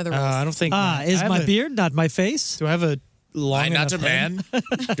 Oh, I don't know the rules. I don't think. Is I my have a- beard not my face? Do I have a long Am I not a enough head? man?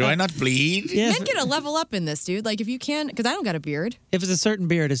 Do I not bleed? Yeah. Men get a level up in this, dude. Like if you can, because I don't got a beard. If it's a certain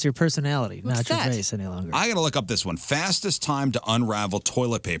beard, it's your personality, What's not your that? face any longer. I got to look up this one. Fastest time to unravel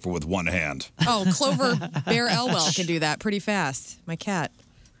toilet paper with one hand. Oh, Clover Bear Elwell can do that pretty fast. My cat.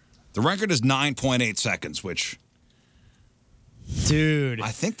 The record is 9.8 seconds, which, Dude, I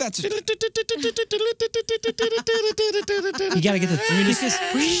think that's. You got to get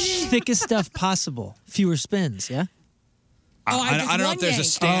the thickest stuff possible. Fewer spins, yeah? I don't know if there's a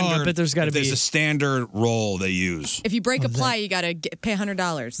standard. Oh, I bet there's gotta if be- a standard roll they use. If you break a ply, you got to pay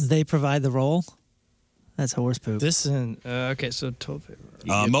 $100. They provide the roll. That's horse poop. This is okay. So toilet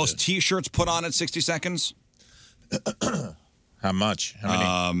paper. Most T-shirts put on in 60 seconds. How much?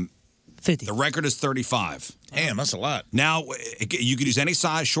 How many? 50. The record is 35. Damn, that's a lot. Now, you could use any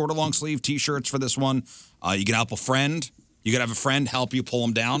size, short or long sleeve T-shirts for this one. You can help a friend. You could have a friend help you pull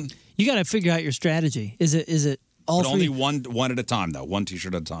them down. You got to figure out your strategy. Is it all But three? only one at a time, though. One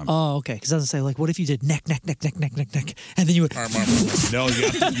T-shirt at a time. Oh, okay. Because I was gonna say, like, what if you did neck, and then you would, No, you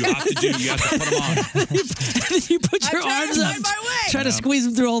have to put them on. and then you put your arms up, try to squeeze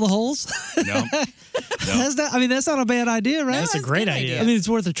them through all the holes. No. That's not. I mean, that's not a bad idea, right? That's a great idea. I mean, it's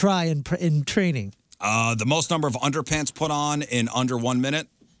worth a try in training. The most number of underpants put on in under 1 minute,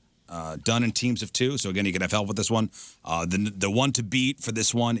 done in teams of 2. So again, you can have help with this one. The one to beat for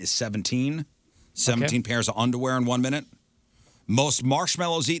this one is 17. 17 pairs of underwear in 1 minute. Most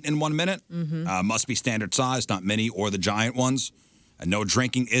marshmallows eaten in 1 minute. Must be standard size, not mini or the giant ones. And no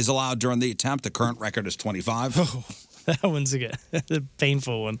drinking is allowed during the attempt. The current record is 25. Oh, that one's the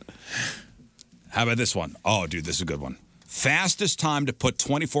painful one. How about this one? Oh, dude, this is a good one. Fastest time to put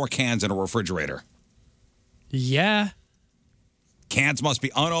 24 cans in a refrigerator. Yeah. Cans must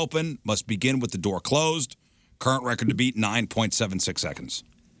be unopened, must begin with the door closed. Current record to beat, 9.76 seconds.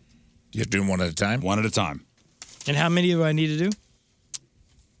 Do you have to do them one at a time? One at a time. And how many do I need to do?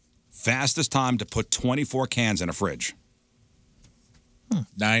 Fastest time to put 24 cans in a fridge.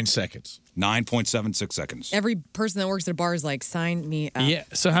 9 seconds. 9.76 seconds. Every person that works at a bar is like, sign me up. Yeah.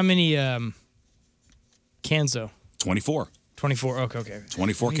 So how many cans though? 24. 24. Okay.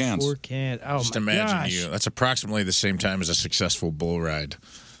 24 cans. 24 cans. Oh Just my imagine gosh. you. That's approximately the same time as a successful bull ride.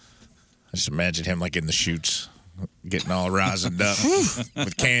 I just imagine him like in the chutes, getting all rosined up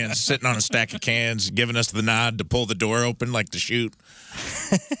with cans, sitting on a stack of cans, giving us the nod to pull the door open like the chute.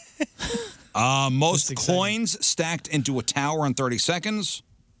 Most coins stacked into a tower in 30 seconds.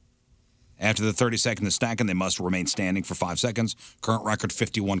 After the 30 seconds of stacking, they must remain standing for 5 seconds. Current record,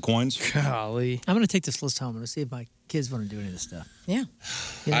 51 coins. Golly. I'm going to take this list home and see if my kids want to do any of this stuff. Yeah.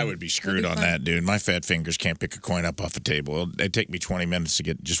 I would be screwed on that, dude. My fat fingers can't pick a coin up off a table. It'd take me 20 minutes to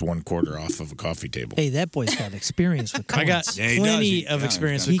get just 1 quarter off of a coffee table. Hey, that boy's got experience with coins. I got plenty of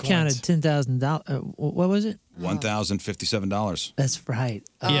experience He with counted coins. $10,000. What was it? $1,057. That's right.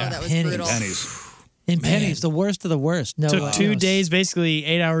 Yeah. that was pennies. brutal. Pennies. In pennies, the worst of the worst. No, Took 2 days, basically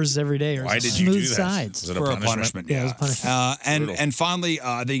 8 hours every day. Or Why something. did you do Smooth that? sides. Was it a For punishment? Yeah, it was punishment. And finally,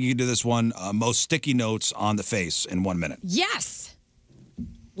 I think you can do this one. Most sticky notes on the face in 1 minute. Yes.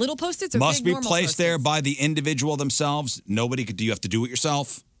 Little Post-its or Must big be normal placed there Post-its? by the individual themselves. Nobody could do. You have to do it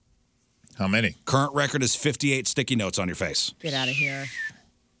yourself. How many? Current record is 58 sticky notes on your face. Get out of here.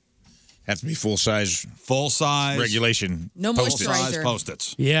 Have to be full size. Full size. Regulation. No Post-its. moisturizer. Size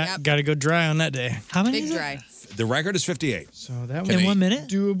Post-its. Yeah, got to go dry on that day. How many? Big dry. The record is 58. So that Can In they- 1 minute?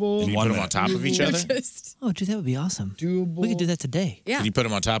 doable. Can you One put them on minute. top of each other? Just, Oh, dude, that would be awesome. Doable. We could do that today. yeah. Can you put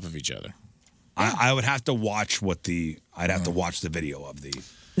them on top of each other? I would have to watch I'd have to watch the video of the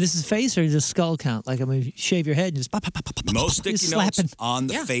This is face or just skull count? Like, I mean, shave your head and just pop, pop, pop, pop, pop, most pop, sticky just notes slapping, on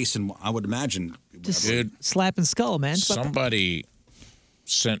the Yeah. face, and I would imagine. just Dude. slapping skull, man. Somebody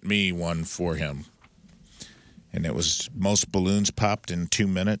sent me one for him. and it was most balloons popped in 2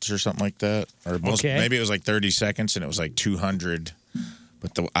 minutes or something like that, or maybe it was like 30 seconds, and it was like 200.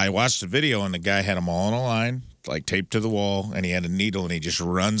 But I watched the video, and the guy had them all in a line, like taped to the wall, and he had a needle, and he just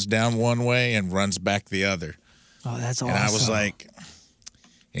runs down one way and runs back the other. Oh, that's awesome. And I was like,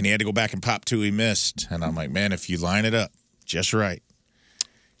 and he had to go back and pop 2 he missed. And I'm like, man, if you line it up just right,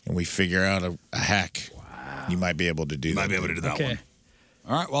 and we figure out a hack, you might be able to do that. Might be able to do that one.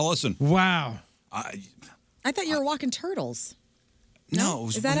 All right, well, listen. Wow. I thought you were walking turtles. No,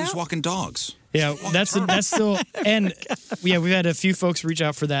 Is that he was out? walking dogs. Yeah, that's still, and yeah, we've had a few folks reach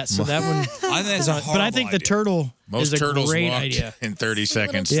out for that, so that one. I think is that's a on, but I horrible think the idea. turtle Most is a turtles great walked idea. in 30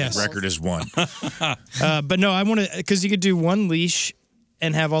 seconds. Yes. The record is 1. But no, I want to, because you could do one leash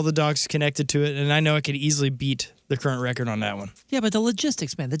and have all the dogs connected to it, and I know I could easily beat the current record on that one. Yeah, but the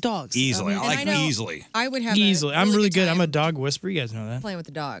logistics, man, the dogs. Easily. And I know easily. I would have Easily. A I'm really good good. time I'm a dog whisperer. You guys know that. playing with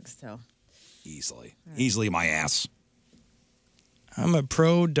the dogs. So Easily. Easily my ass. I'm a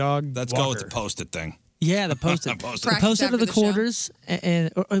pro dog. Let's walker. go with the Post-it thing. Yeah, the post-it. Post-it. The Practice post-it after of the the show? quarters,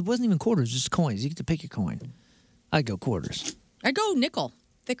 or it wasn't even quarters, just coins. You get to pick your coin. I'd go quarters. I go nickel,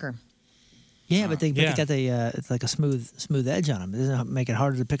 thicker. Yeah, but they Yeah. got the it's like a smooth edge on them. Doesn't it make it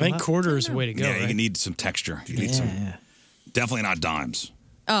harder to pick I them think up? quarter is the way to go. Yeah, right? you need some texture. You need Yeah, some. yeah. Definitely not dimes.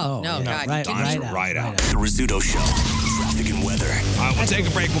 Oh, no, yeah. God. Right, Dimes right are out, right out. The Rizzuto Show. Traffic and weather. All right, we'll take a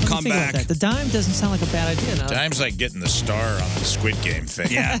break. We'll What do you come think about back. that? The dime doesn't sound like a bad idea. No. Dime's like getting the star on the Squid Game thing.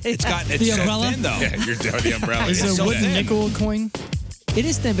 Yeah, it's got it's The so umbrella? thin though. Yeah, you're doing the umbrella. Is It's a so wooden thin. nickel a coin? It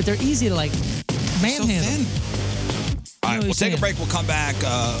is thin, but they're easy to like So manhandle. thin. All right, what we'll you're take a saying. break. We'll come back.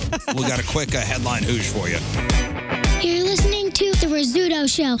 We got a quick headline hoosh for you. You're listening to The Rizzuto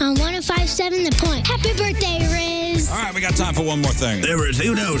Show on 105.7 The Point. Happy birthday, Riz. All right, we got time for one more thing. The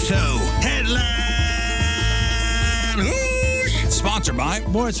Rizzuto Show. Headline Whoosh. Sponsored by.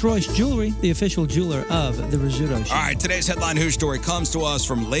 Moritz Royce Jewelry, the official jeweler of the Rizzuto Show. All right, today's headline who story comes to us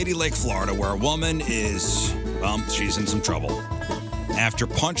from Lady Lake, Florida, where a woman is, well, she's in some trouble. After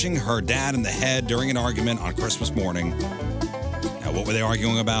punching her dad in the head during an argument on Christmas morning. Now, what were they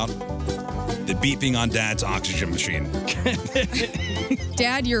arguing about? The beeping on Dad's oxygen machine.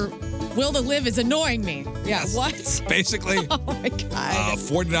 Dad, your will to live is annoying me. Yeah, Yes. what? Basically, Oh, my God.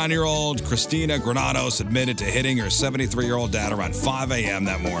 49-year-old Christina Granados admitted to hitting her 73-year-old dad around 5 a.m.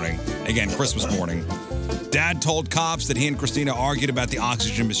 that morning. Again, Christmas morning. Dad told cops that he and Christina argued about the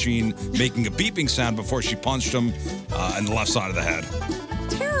oxygen machine making a beeping sound before she punched him in the left side of the head.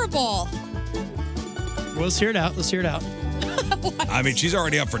 Terrible. Well, let's hear it out. Let's hear it out. I mean, she's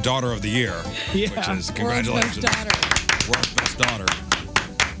already up for Daughter of the Year, Yeah. which is World's congratulations. best daughter. World's best daughter.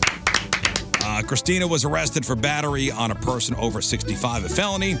 Christina was arrested for battery on a person over 65, a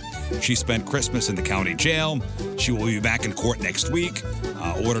felony. She spent Christmas in the county jail. She will be back in court next week,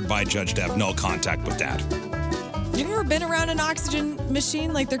 ordered by Judge to have no contact with Dad. You've ever been around an oxygen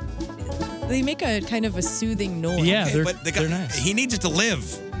machine? Like they make a kind of a soothing noise. Yeah, Okay, they're, but the guy, they're nice. he needs it to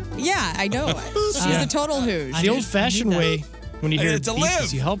live. Yeah, I know. She's Yeah. a total hoosh. The old-fashioned way, when you hear It's it to beep, live.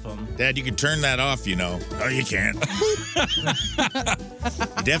 is you help them. Dad, you can turn that off, you know. Oh, you can't. You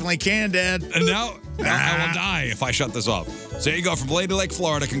definitely can, Dad. And now I will die if I shut this off. So there you go from Lady Lake,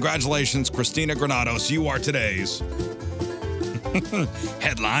 Florida. Congratulations, Christina Granados. You are today's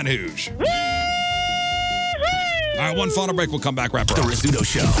headline hoosh. All right, one final break. We'll come back. Wrap her The up. Rizzuto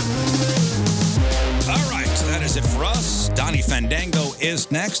Show. All right, so that is it for us. Donnie Fandango is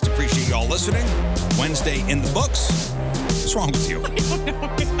next. Appreciate you all listening. Wednesday in the books. What's wrong with you?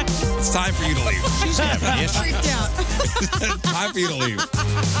 It's time for you to leave. She's having issues. Freaked out. It's time for you to leave.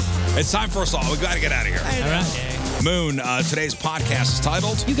 It's time for us all. We got to get out of here. All right. Moon, today's podcast is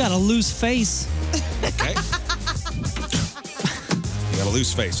titled. You got a loose face. Okay. You got a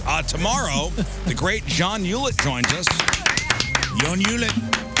loose face. Tomorrow, the great John Hewlett joins us. John Hewlett.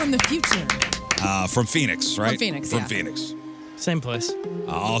 From the future. From Phoenix, right? Phoenix, From yeah. Phoenix. Same place.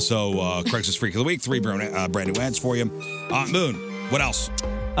 Also, Craigslist Freak of the Week, 3 brand new ads for you. Moon, what else?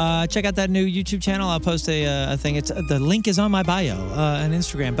 Check out that new YouTube channel. I'll post a thing. It's the link is on my bio on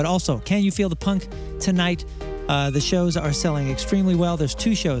Instagram. But also, Can You Feel the Punk tonight? The shows are selling extremely well. There's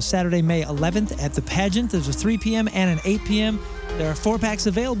 2 shows. Saturday, May 11th at the Pageant. There's a 3 p.m. and an 8 p.m. There are 4-packs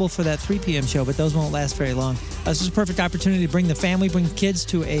available for that 3 p.m. show, but those won't last very long. This is a perfect opportunity to bring the family, bring the kids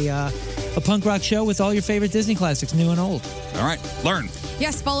to a punk rock show with all your favorite Disney classics, new and old. All right, Learn.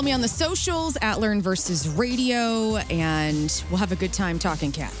 Yes, follow me on the socials at Learn versus Radio, and we'll have a good time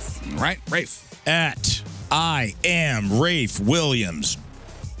talking cats. All right, Rafe. At I am Rafe Williams.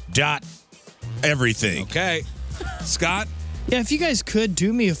 Dot everything. Okay. Scott. Yeah, if you guys could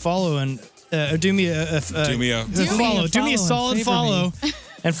do me a follow and do me a Do me a follow. Do me a solid favor follow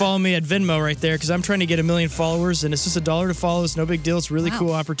And follow me at Venmo right there because I'm trying to get 1 million followers, and it's just $1 to follow. It's no big deal. It's a really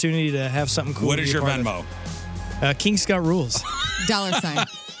cool opportunity to have something cool. What to is be a your part Venmo? of. King Scott Rules. $.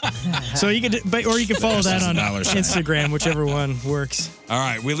 So you can, or you can follow that on $. Instagram, whichever one works. All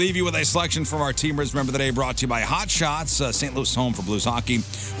right, we leave you with a selection from our Teamers Member of the Day, brought to you by Hot Shots, St. Louis home for Blues hockey.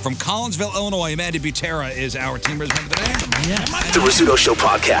 From Collinsville, Illinois, Amanda Butera is our Teamers Member of the Day. The Rizzuto Show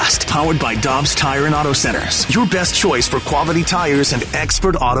podcast, powered by Dobbs Tire and Auto Centers. Your best choice for quality tires and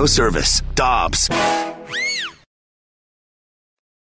expert auto service. Dobbs.